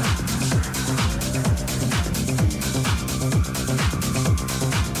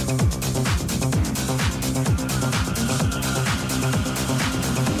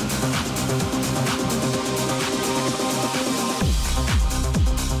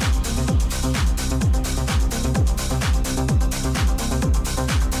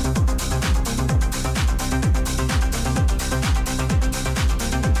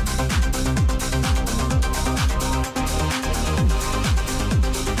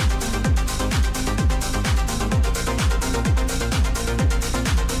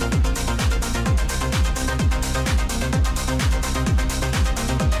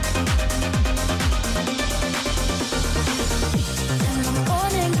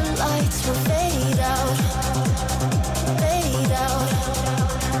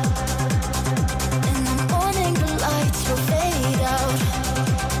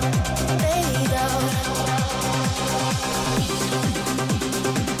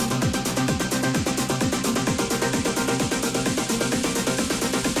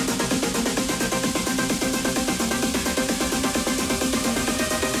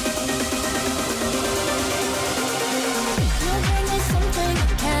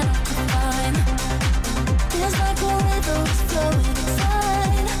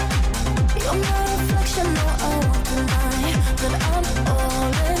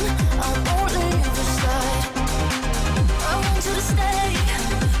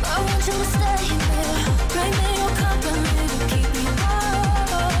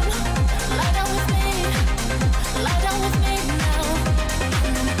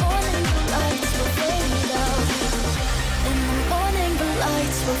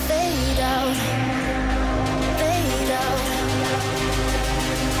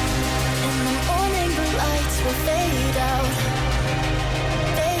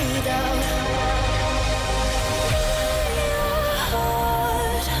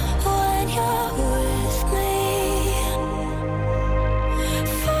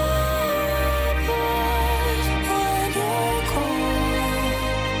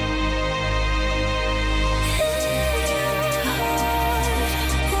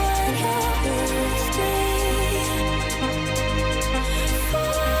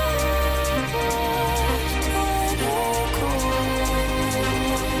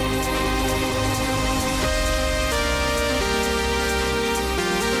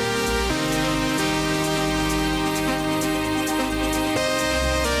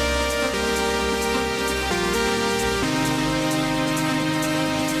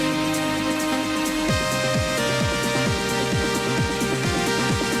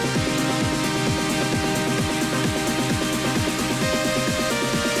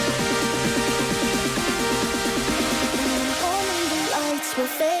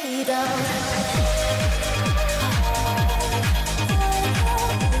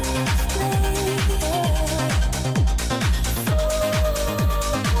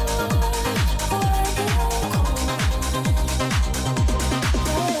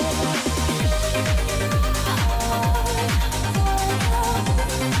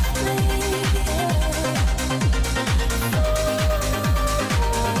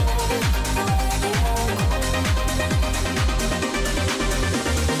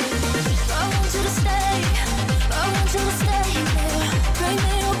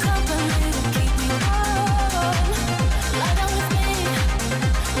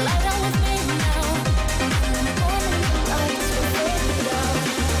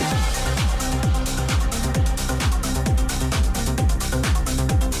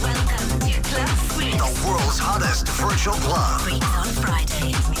 Virtual Club. Freaks on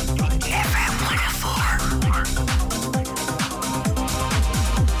Friday. FM 104.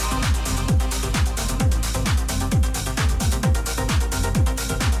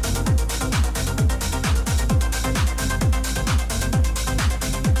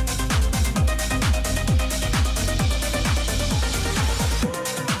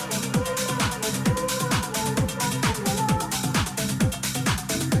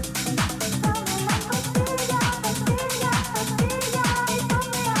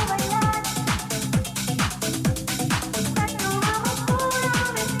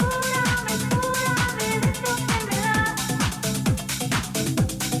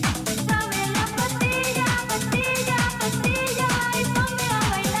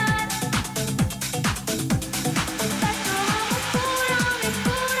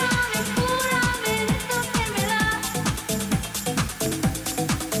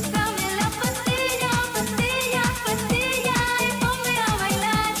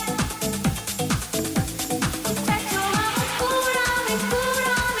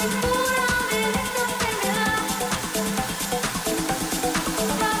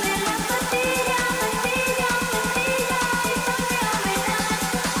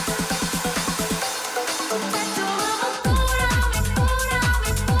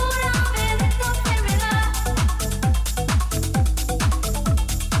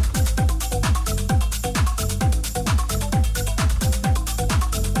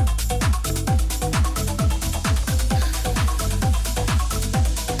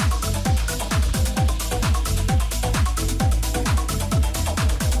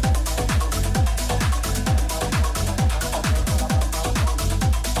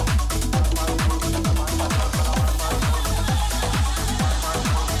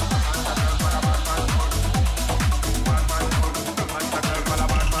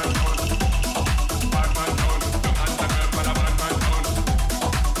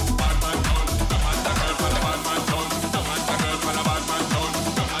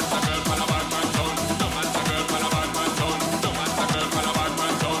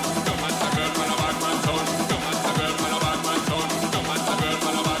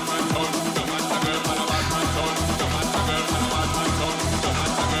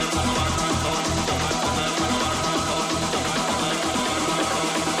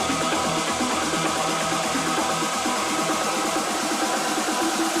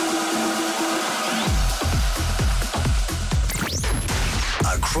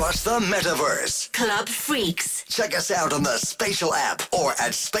 across the metaverse. Club Freaks. Check us out on the Spatial app or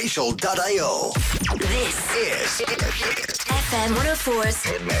at spatial.io. This is FM 104's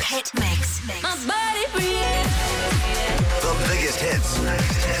Hit Mix. My body breathes. The biggest hits.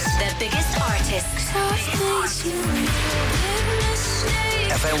 The biggest artists.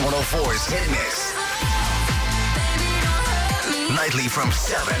 FM 104's Hit Mix. Nightly from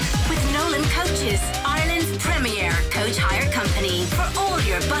 7. With Nolan Coaches, Ireland's premier coach hire company. For all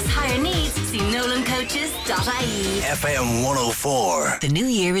your bus hire needs, see nolancoaches.ie. FM 104. The new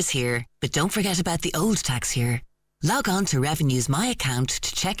year is here, but don't forget about the old tax year. Log on to Revenue's My Account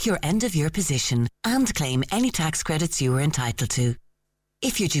to check your end of year position and claim any tax credits you were entitled to.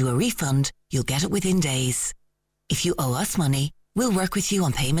 If you're due a refund, you'll get it within days. If you owe us money, we'll work with you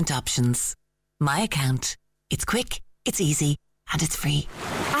on payment options. My Account. It's quick, it's easy, and it's free.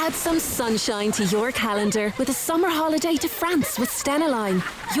 Add some sunshine to your calendar with a summer holiday to France with Stena Line.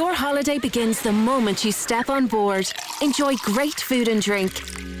 Your holiday begins the moment you step on board. Enjoy great food and drink.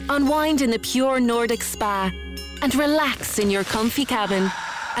 Unwind in the pure Nordic spa. And relax in your comfy cabin.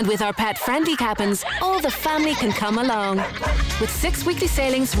 And with our pet-friendly cabins, all the family can come along. With 6 weekly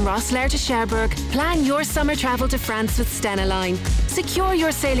sailings from Rosslare to Cherbourg, plan your summer travel to France with Stena Line. Secure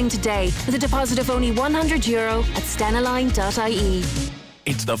your sailing today with a deposit of only €100 at stenaline.ie.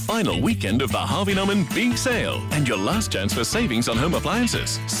 It's the final weekend of the Harvey Norman Big Sale and your last chance for savings on home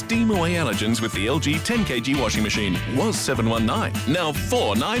appliances. Steam away allergens with the LG 10kg washing machine was $719, now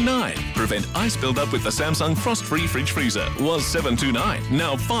 $499. Prevent ice build-up with the Samsung Frost-Free Fridge Freezer was $729,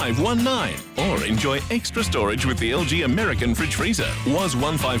 now $519. Or enjoy extra storage with the LG American Fridge Freezer was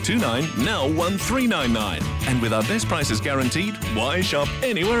 $1529, now $1399. And with our best prices guaranteed, why shop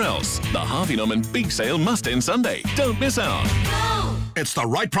anywhere else? The Harvey Norman Big Sale must end Sunday. Don't miss out. It's the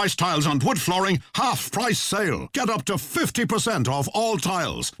Right Price Tiles and Wood Flooring half-price sale. Get up to 50% off all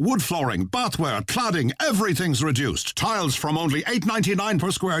tiles. Wood flooring, bathware, cladding, everything's reduced. Tiles from only $8.99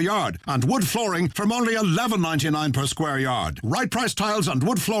 per square yard and wood flooring from only $11.99 per square yard. Right Price Tiles and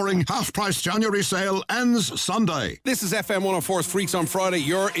Wood Flooring half-price January sale ends Sunday. This is FM 104's Freaks on Friday.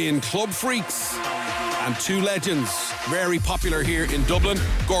 You're in Club Freaks. And two legends, very popular here in Dublin.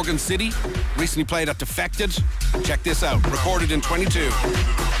 Gorgon City, recently played at Defected. Check this out, recorded in 22.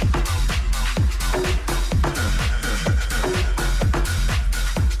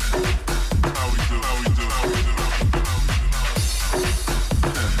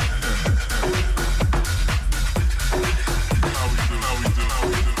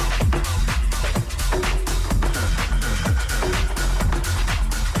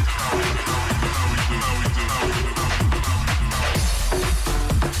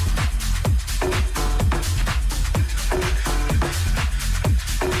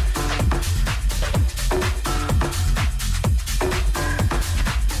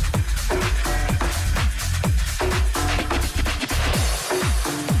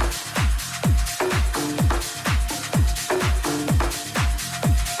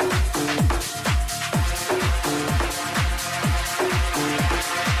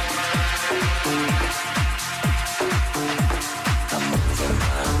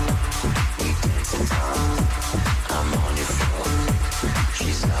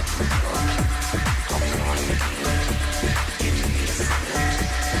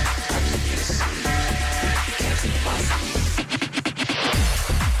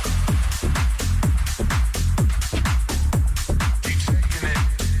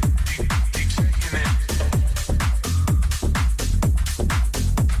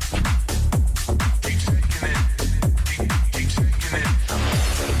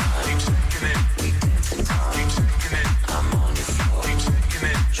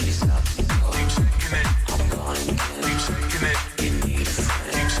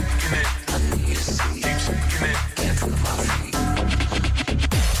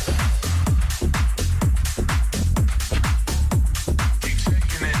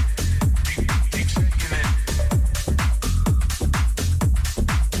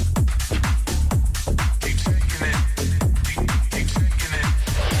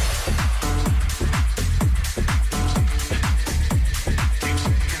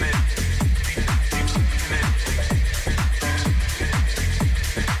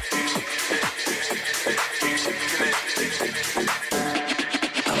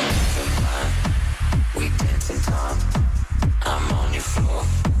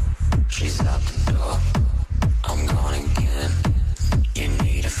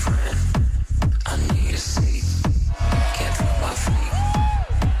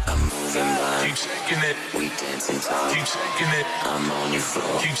 dancing time. Keep shaking it. I'm on your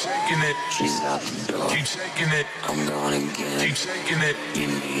floor. Keep shaking it. She's out the door. Keep shaking it. I'm gone again. Keep shaking it. You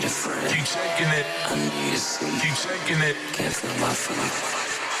need a friend. Keep shaking it. I need a seat. Keep shaking it. Can't feel my feet.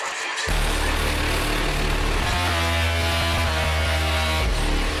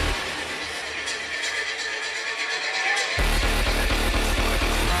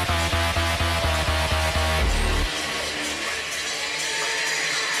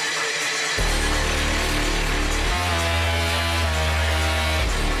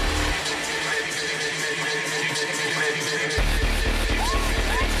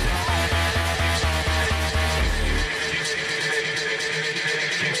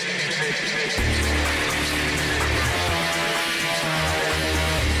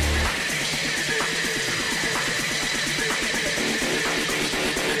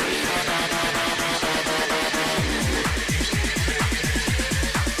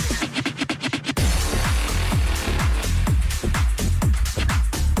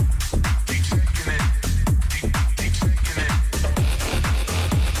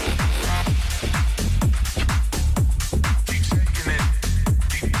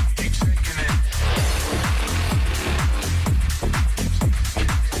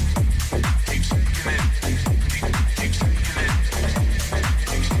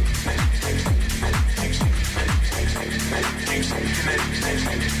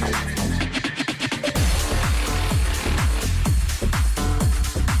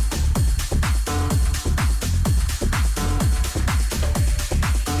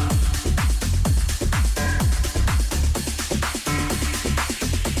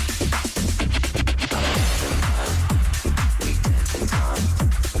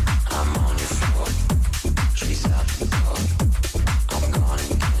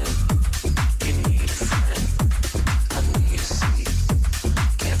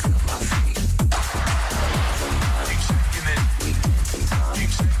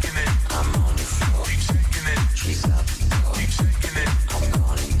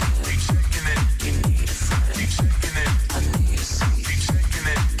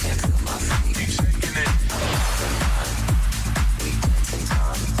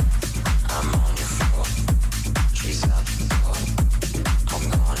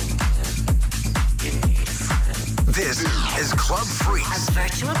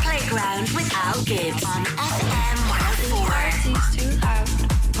 Gibbs on FM 104. Party's too loud.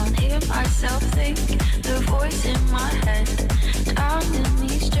 Can't hear myself think. The voice in my head drowning me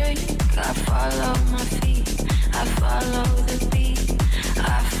straight. I follow my feet. I follow the beat.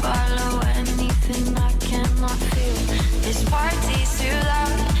 I follow anything I cannot feel. This party's too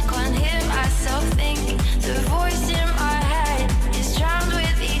loud. Can't hear myself think. The voice in my head is drowned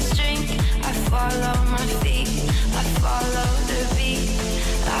with each drink. I follow my feet. I follow the beat.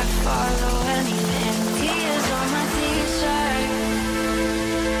 I follow anything. Tears on my t-shirt.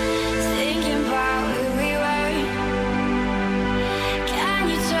 Thinking about who we were. Can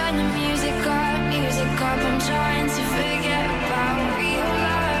you turn the music up? Music up. I'm trying to forget about real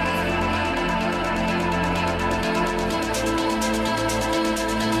love.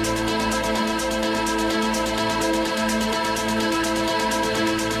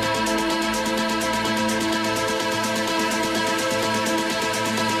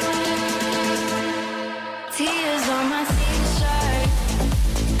 Tears on my t-shirt.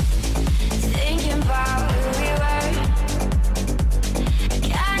 Thinking about who we were.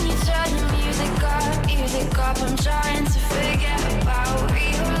 Can you turn the music up? Music up.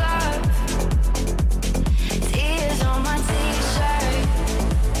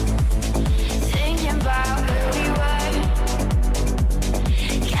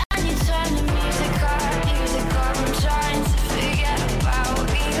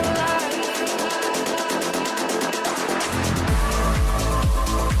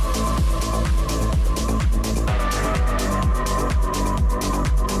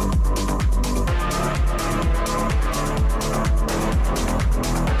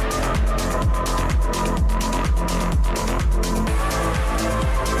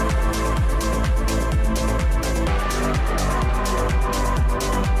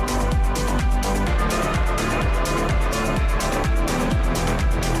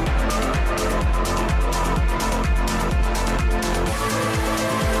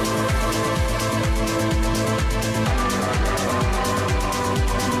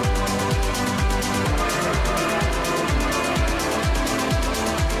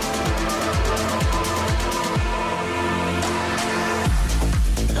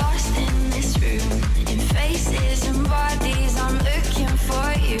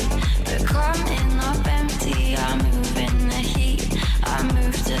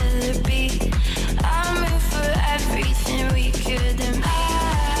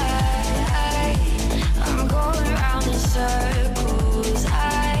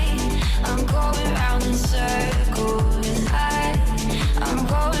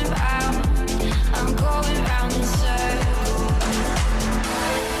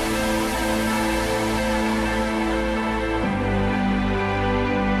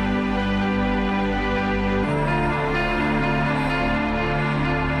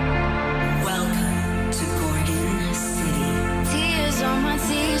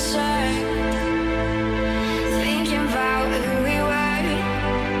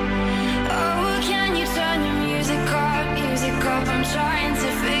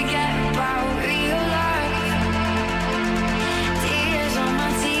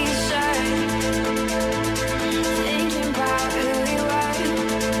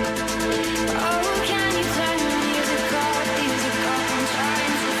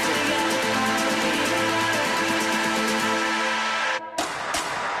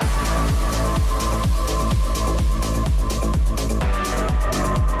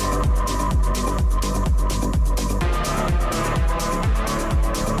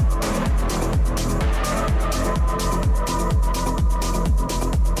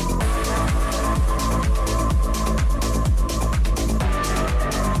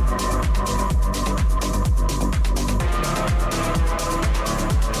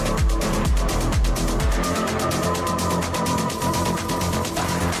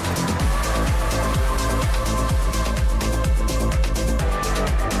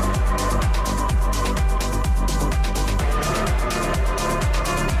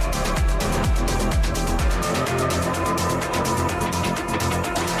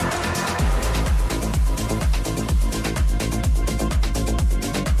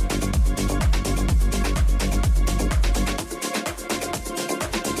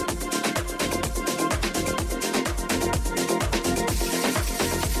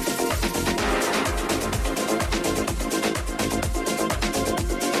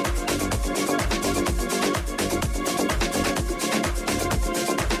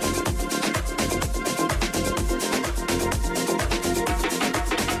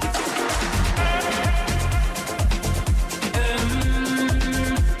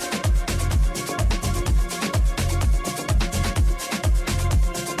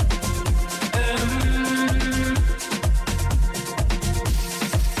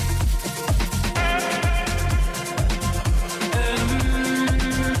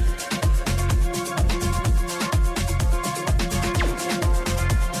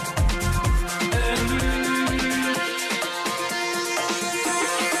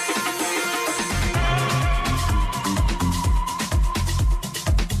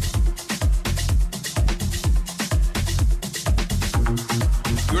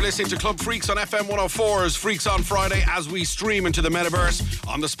 You're listening to Club Freaks on FM 104's Freaks on Friday as we stream into the metaverse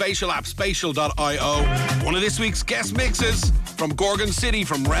on the Spatial app, spatial.io. One of this week's guest mixes from Gorgon City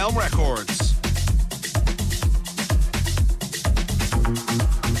from Realm Records.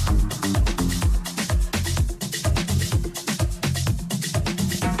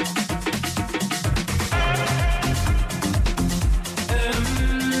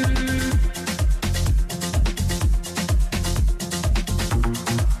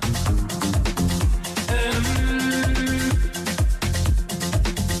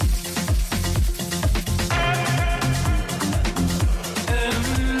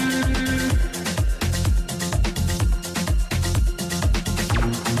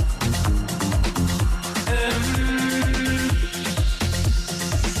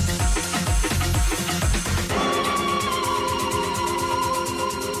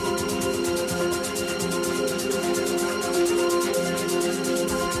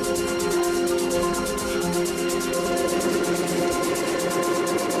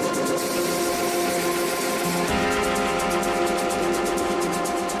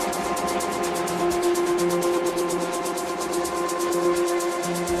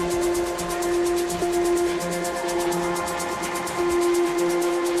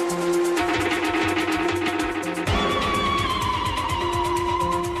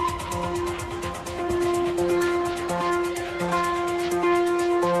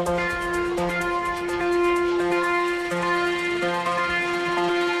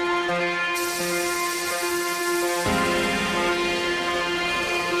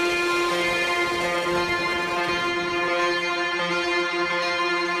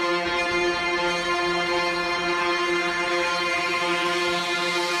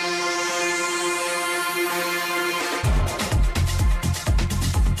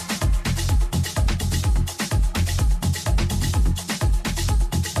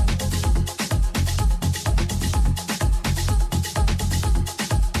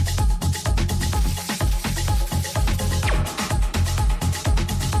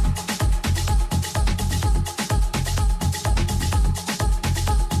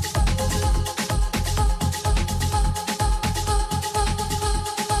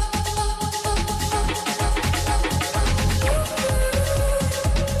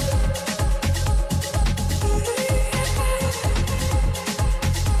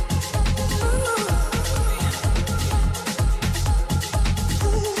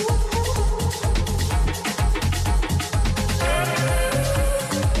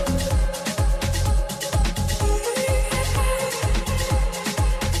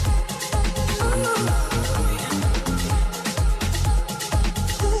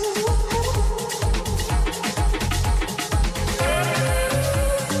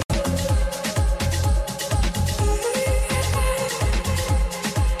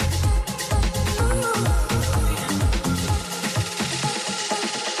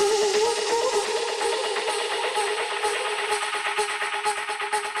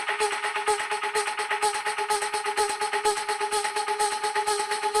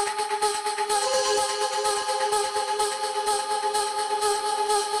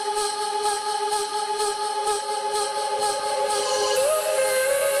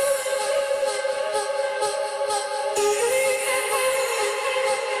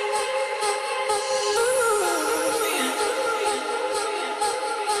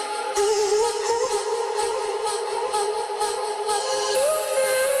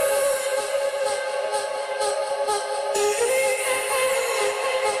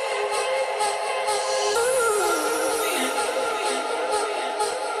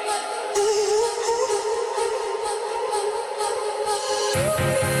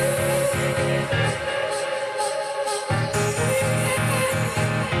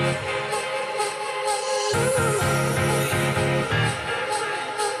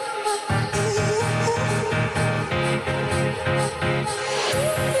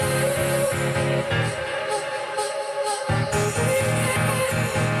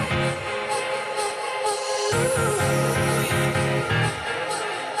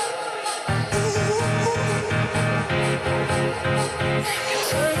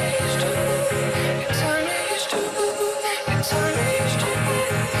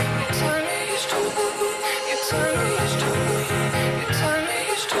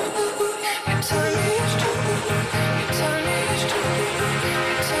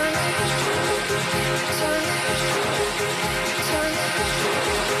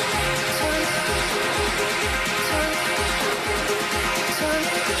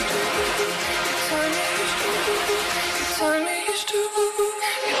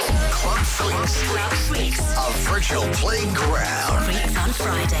 Rock Freaks. A virtual playground. Freaks on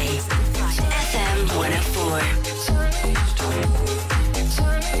Friday. FM 104.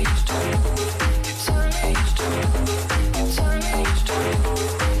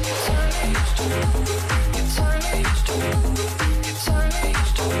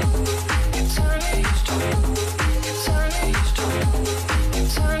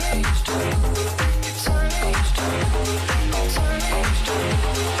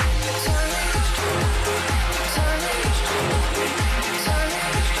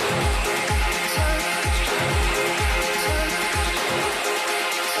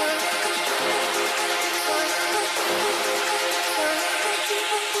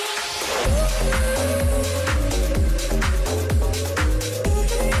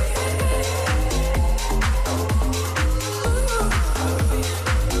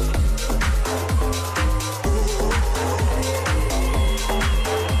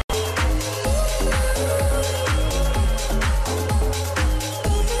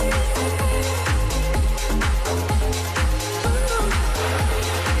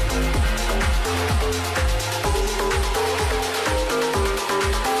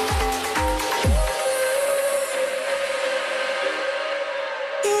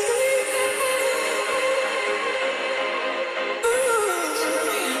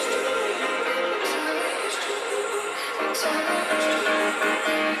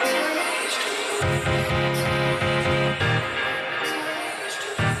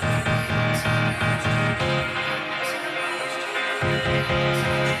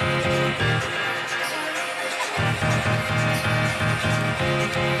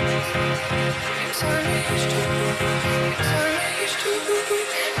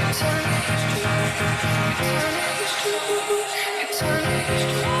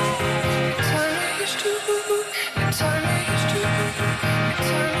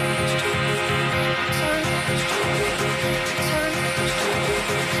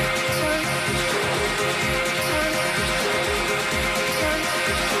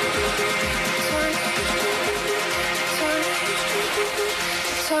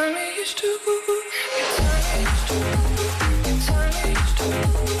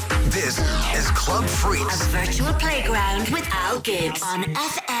 This is Club Freaks. A virtual playground with Al Gibbs on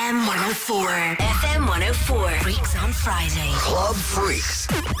FM 104. FM 104. Freaks on Friday. Club Freaks.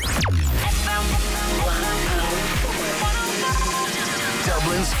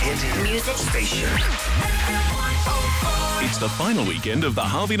 Dublin's hit music station. It's the final weekend of the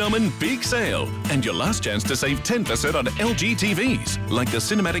Harvey Norman Big Sale, and your last chance to save 10% on LG TVs, like the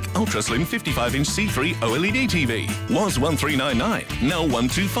Cinematic Ultra Slim 55-inch C3 OLED TV. Was $1,399, now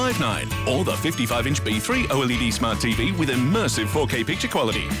 $1,259. Or the 55-inch B3 OLED Smart TV with immersive 4K picture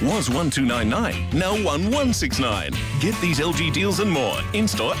quality. Was $1,299, now $1,169. Get these LG deals and more,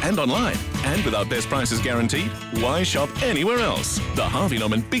 in-store and online. And with our best prices guaranteed, why shop anywhere else? The Harvey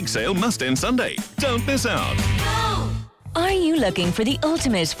Norman Big Sale must end Sunday. Don't miss out. Are you looking for the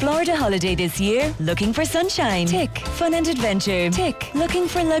ultimate Florida holiday this year? Looking for sunshine? Tick. Fun and adventure? Tick. Looking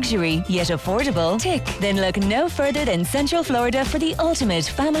for luxury, yet affordable? Tick. Then look no further than Central Florida for the ultimate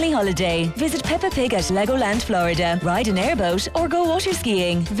family holiday. Visit Peppa Pig at Legoland, Florida. Ride an airboat or go water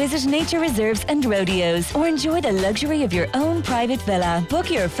skiing. Visit nature reserves and rodeos or enjoy the luxury of your own private villa. Book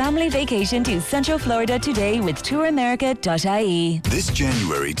your family vacation to Central Florida today with touramerica.ie. This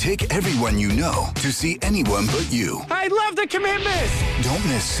January, take everyone you know to see Anyone But You. I love the commitment! Don't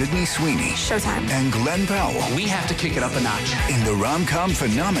miss Sydney Sweeney. Showtime. And Glenn Powell. We have to kick it up a notch. In the rom-com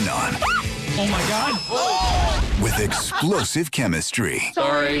phenomenon. Oh my God. With explosive chemistry.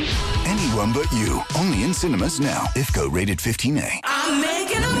 Sorry. Anyone But You. Only in cinemas now. IFCO rated 15A. I'm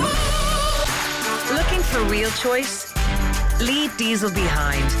making a move! Looking for real choice? Leave diesel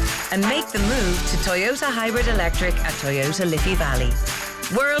behind and make the move to Toyota Hybrid Electric at Toyota Liffey Valley.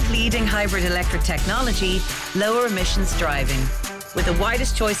 World-leading hybrid electric technology, lower emissions driving. With the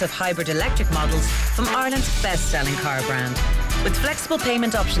widest choice of hybrid electric models from Ireland's best-selling car brand. With flexible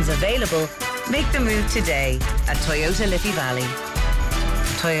payment options available, make the move today at Toyota Liffey Valley.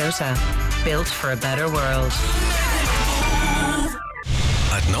 Toyota, built for a better world.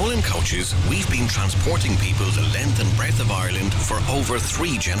 At Nolan Coaches, we've been transporting people the length and breadth of Ireland for over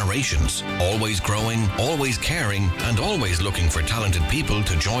 3 generations. Always growing, always caring, and always looking for talented people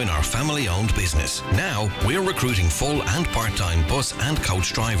to join our family-owned business. Now, we're recruiting full and part-time bus and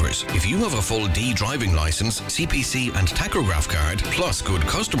coach drivers. If you have a full D driving licence, CPC and tachograph card, plus good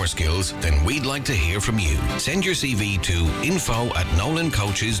customer skills, then we'd like to hear from you. Send your CV to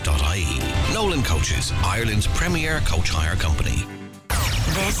info@nolancoaches.ie. Nolan Coaches, Ireland's premier coach hire company.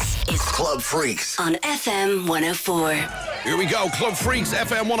 This is Club Freaks on FM 104. Here we go, Club Freaks,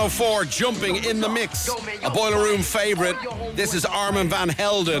 FM 104, jumping in the mix. A Boiler Room favourite. This is Armin van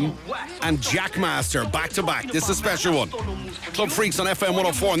Helden and Jackmaster, back to back. This is a special one. Club Freaks on FM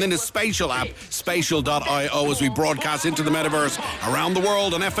 104, and then the Spatial app, spatial.io, as we broadcast into the metaverse around the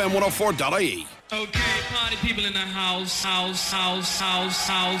world on FM104.ie. Okay, party people in the house.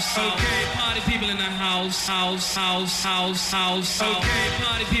 Okay, party people in the house. Okay,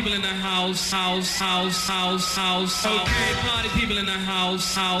 party people in the house. Okay, party people in the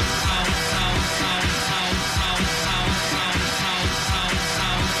house.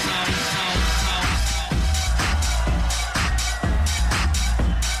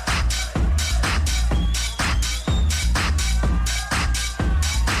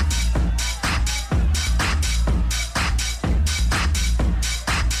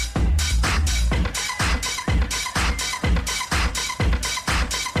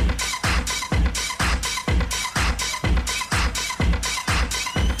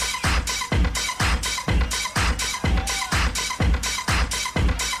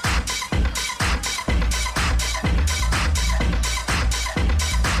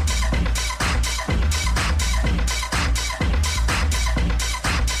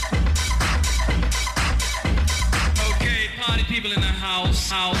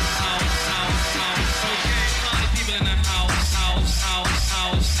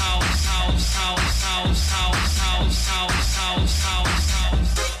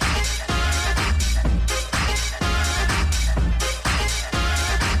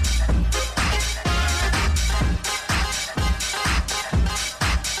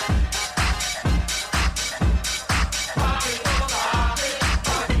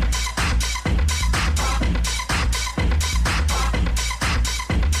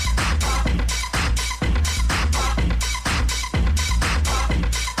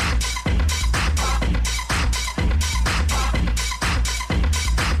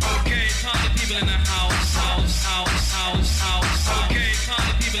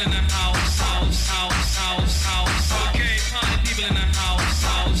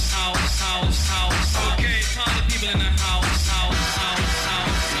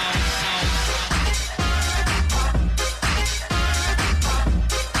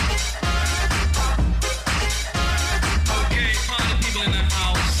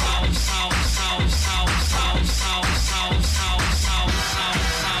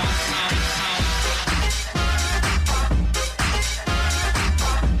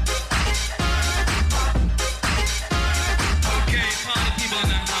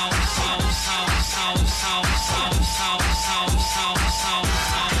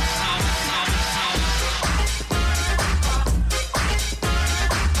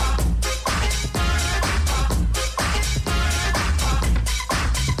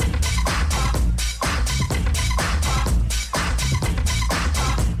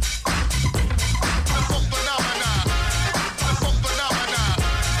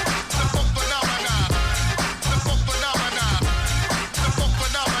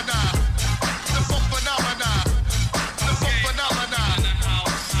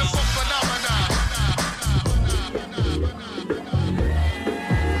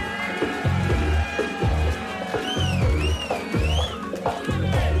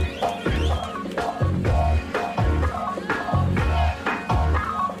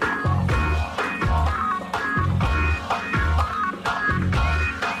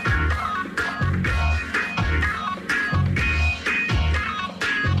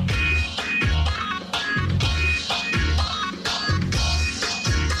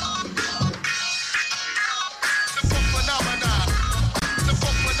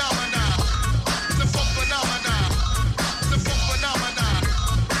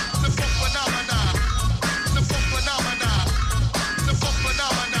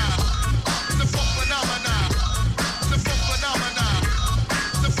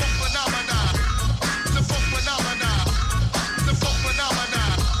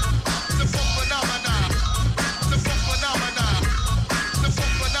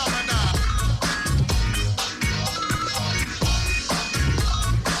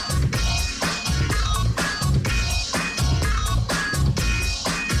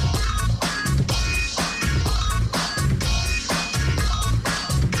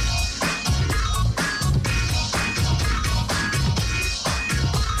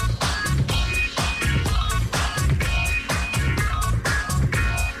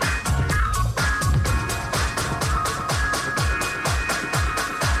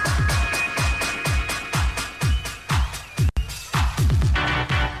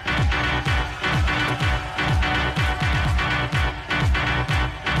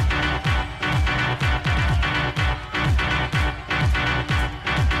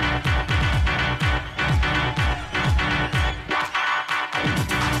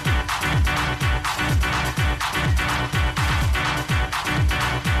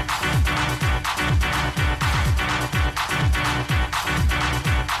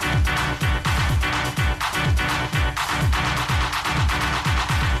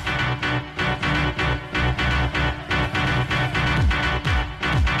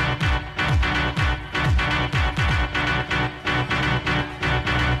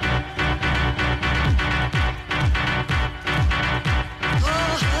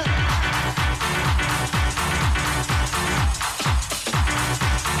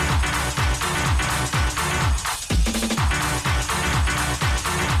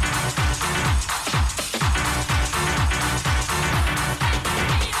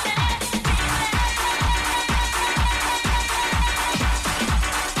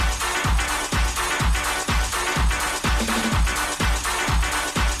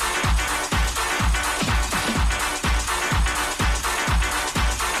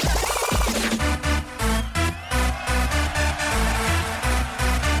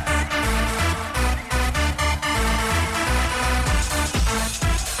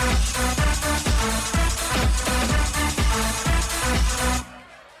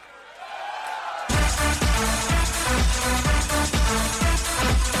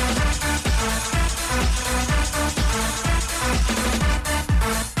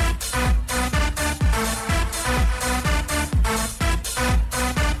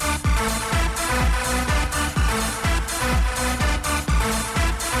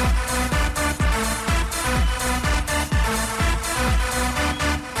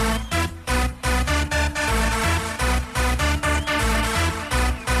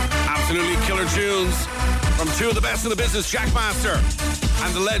 Two of the best in the business, Jackmaster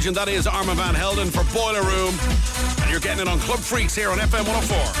and the legend that is Armand Van Helden for Boiler Room. And you're getting it on Club Freaks here on FM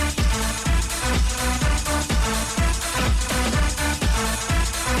 104.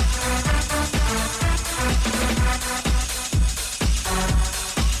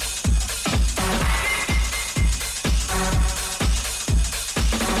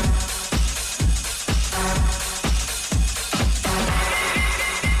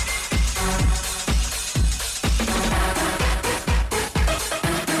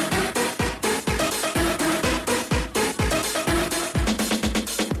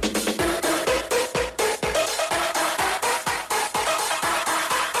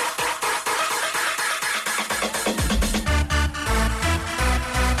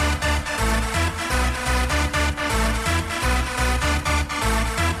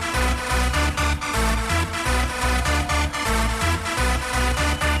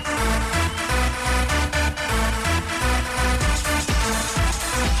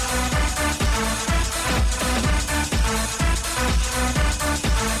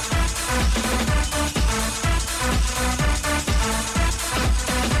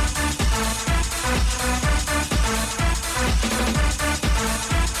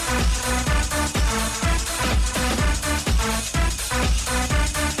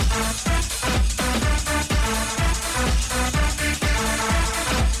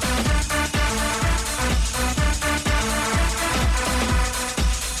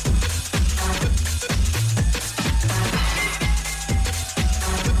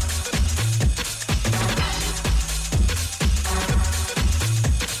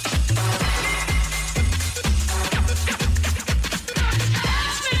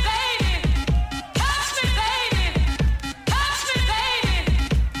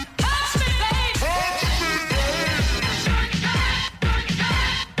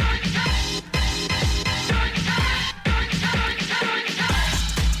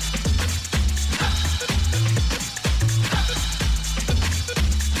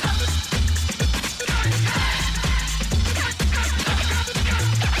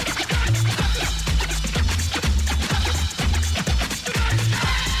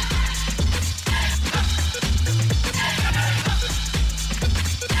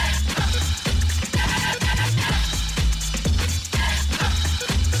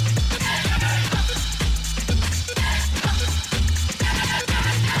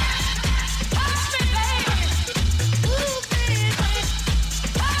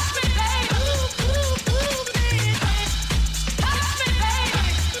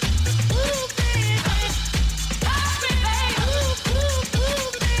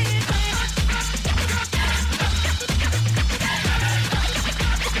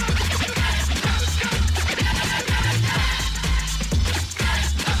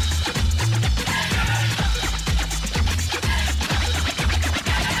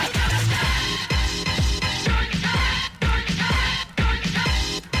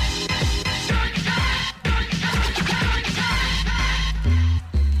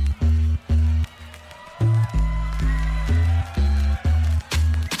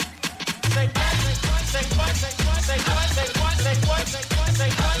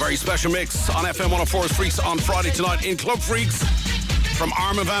 Very special mix on FM 104's Freaks on Friday tonight in Club Freaks from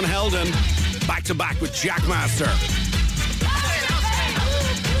Armand Van Helden, back to back with Jackmaster.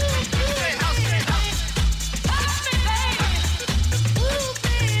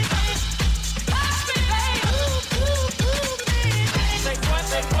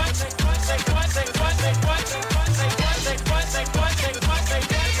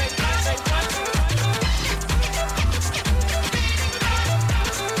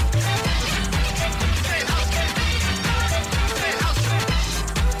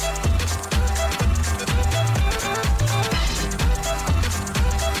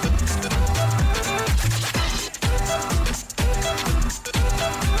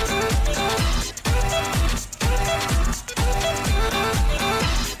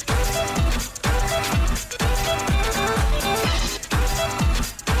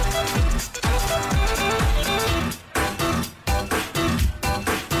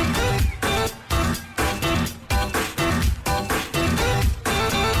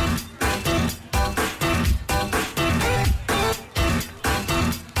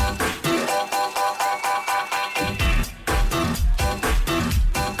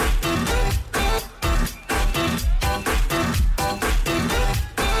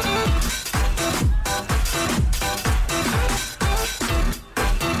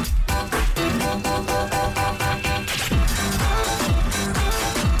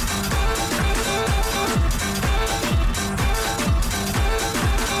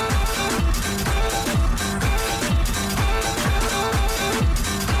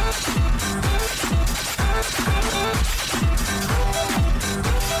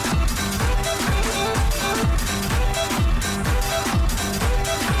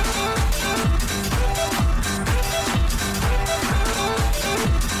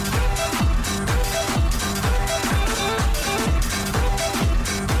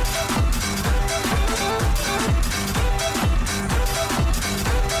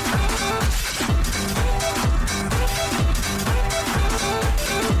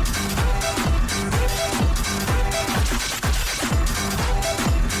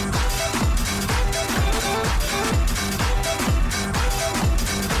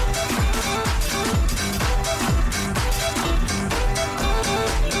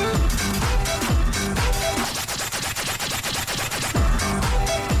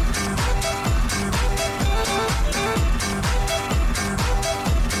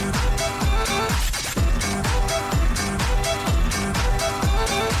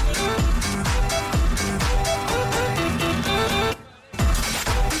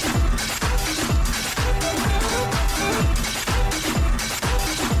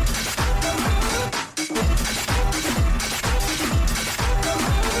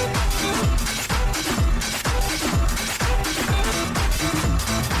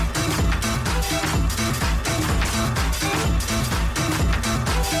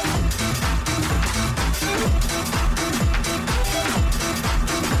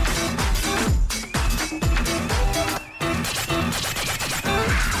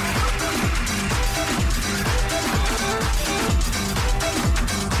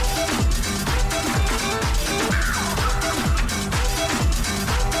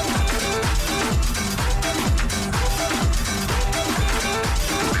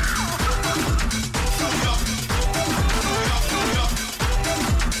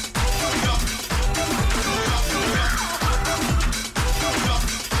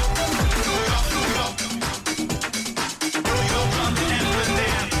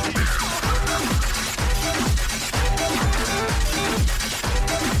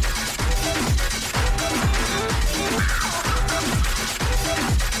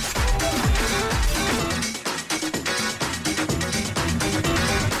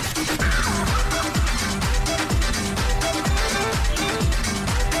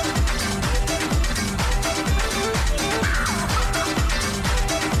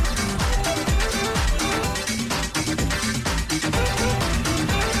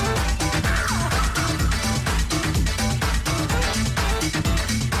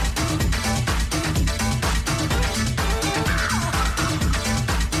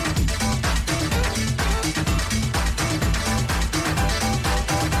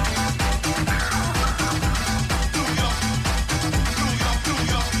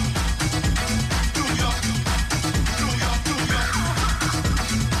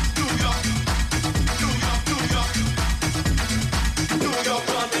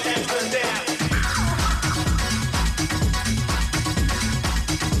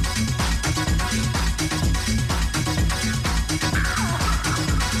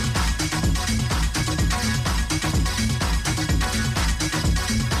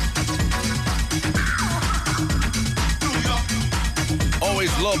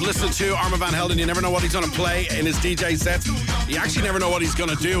 love listening to Armand Van Helden. You never know what he's going to play in his DJ sets. You actually never know what he's going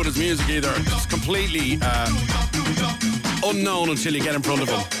to do with his music either. It's completely unknown until you get in front of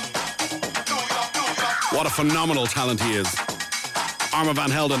him. What a phenomenal talent he is. Armand Van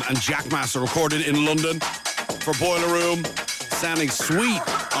Helden and Jack Master recorded in London for Boiler Room. Sounding sweet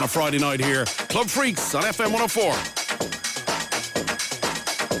on a Friday night here. Club Freaks on FM 104.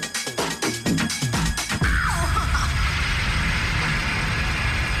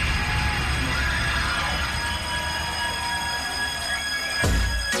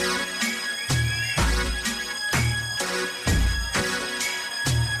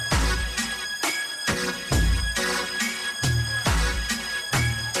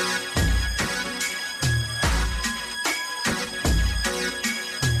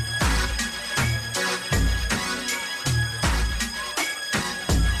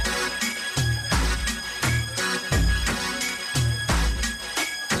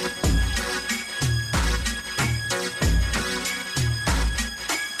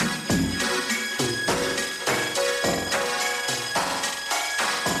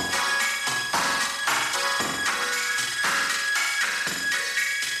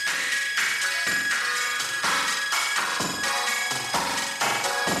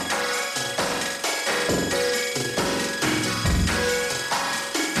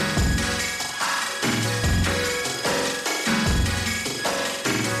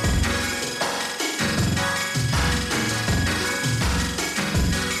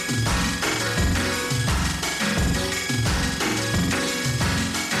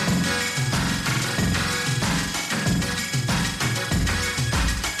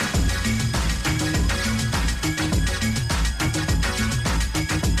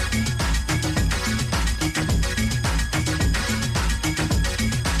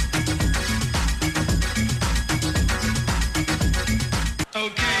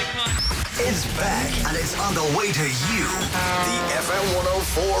 It's back and it's on the way to you. The FM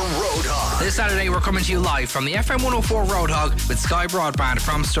 104 Roadhog. This Saturday we're coming to you live from the FM 104 Roadhog with Sky Broadband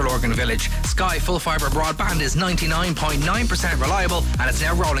from Stillorgan Village. Sky full fibre broadband is 99.9% reliable and it's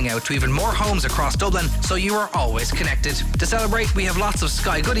now rolling out to even more homes across Dublin, so you are always connected. To celebrate, we have lots of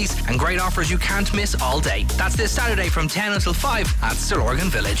Sky goodies and great offers you can't miss all day. That's this Saturday from 10 until 5 at Stillorgan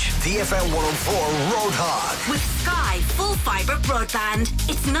Village. The FM 104 Roadhog. With Sky full fibre broadband,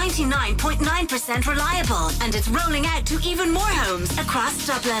 it's 99.9% reliable and it's rolling out to even more homes across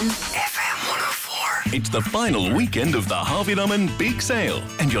Dublin. FM 104. It's the final weekend of the Harvey Norman Big Sale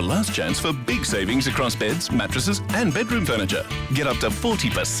and your last chance for big savings across beds, mattresses and bedroom furniture. Get up to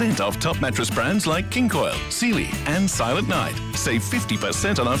 40% off top mattress brands like King Coil, Sealy and Silent Night. Save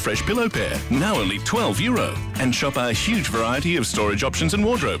 50% on our fresh pillow pair, now only €12. And shop our huge variety of storage options and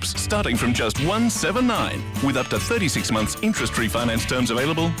wardrobes, starting from just $179. With up to 36 months interest-free finance terms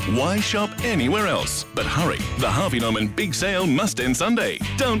available, why shop anywhere else? But hurry, the Harvey Norman Big Sale must end Sunday.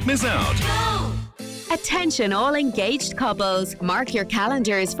 Don't miss out. Attention all engaged couples. Mark your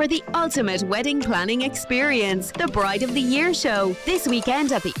calendars for the ultimate wedding planning experience, the Bride of the Year show, this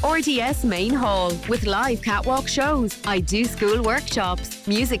weekend at the RTS Main Hall, with live catwalk shows, I Do School workshops,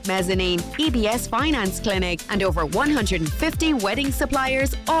 music mezzanine, EBS finance clinic, and over 150 wedding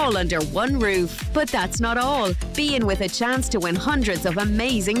suppliers all under one roof. But that's not all. Be in with a chance to win hundreds of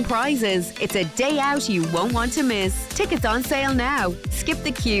amazing prizes. It's a day out you won't want to miss. Tickets on sale now. Skip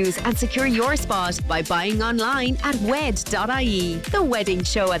the queues and secure your spot by buying online at wed.ie. The wedding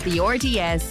show at the RDS.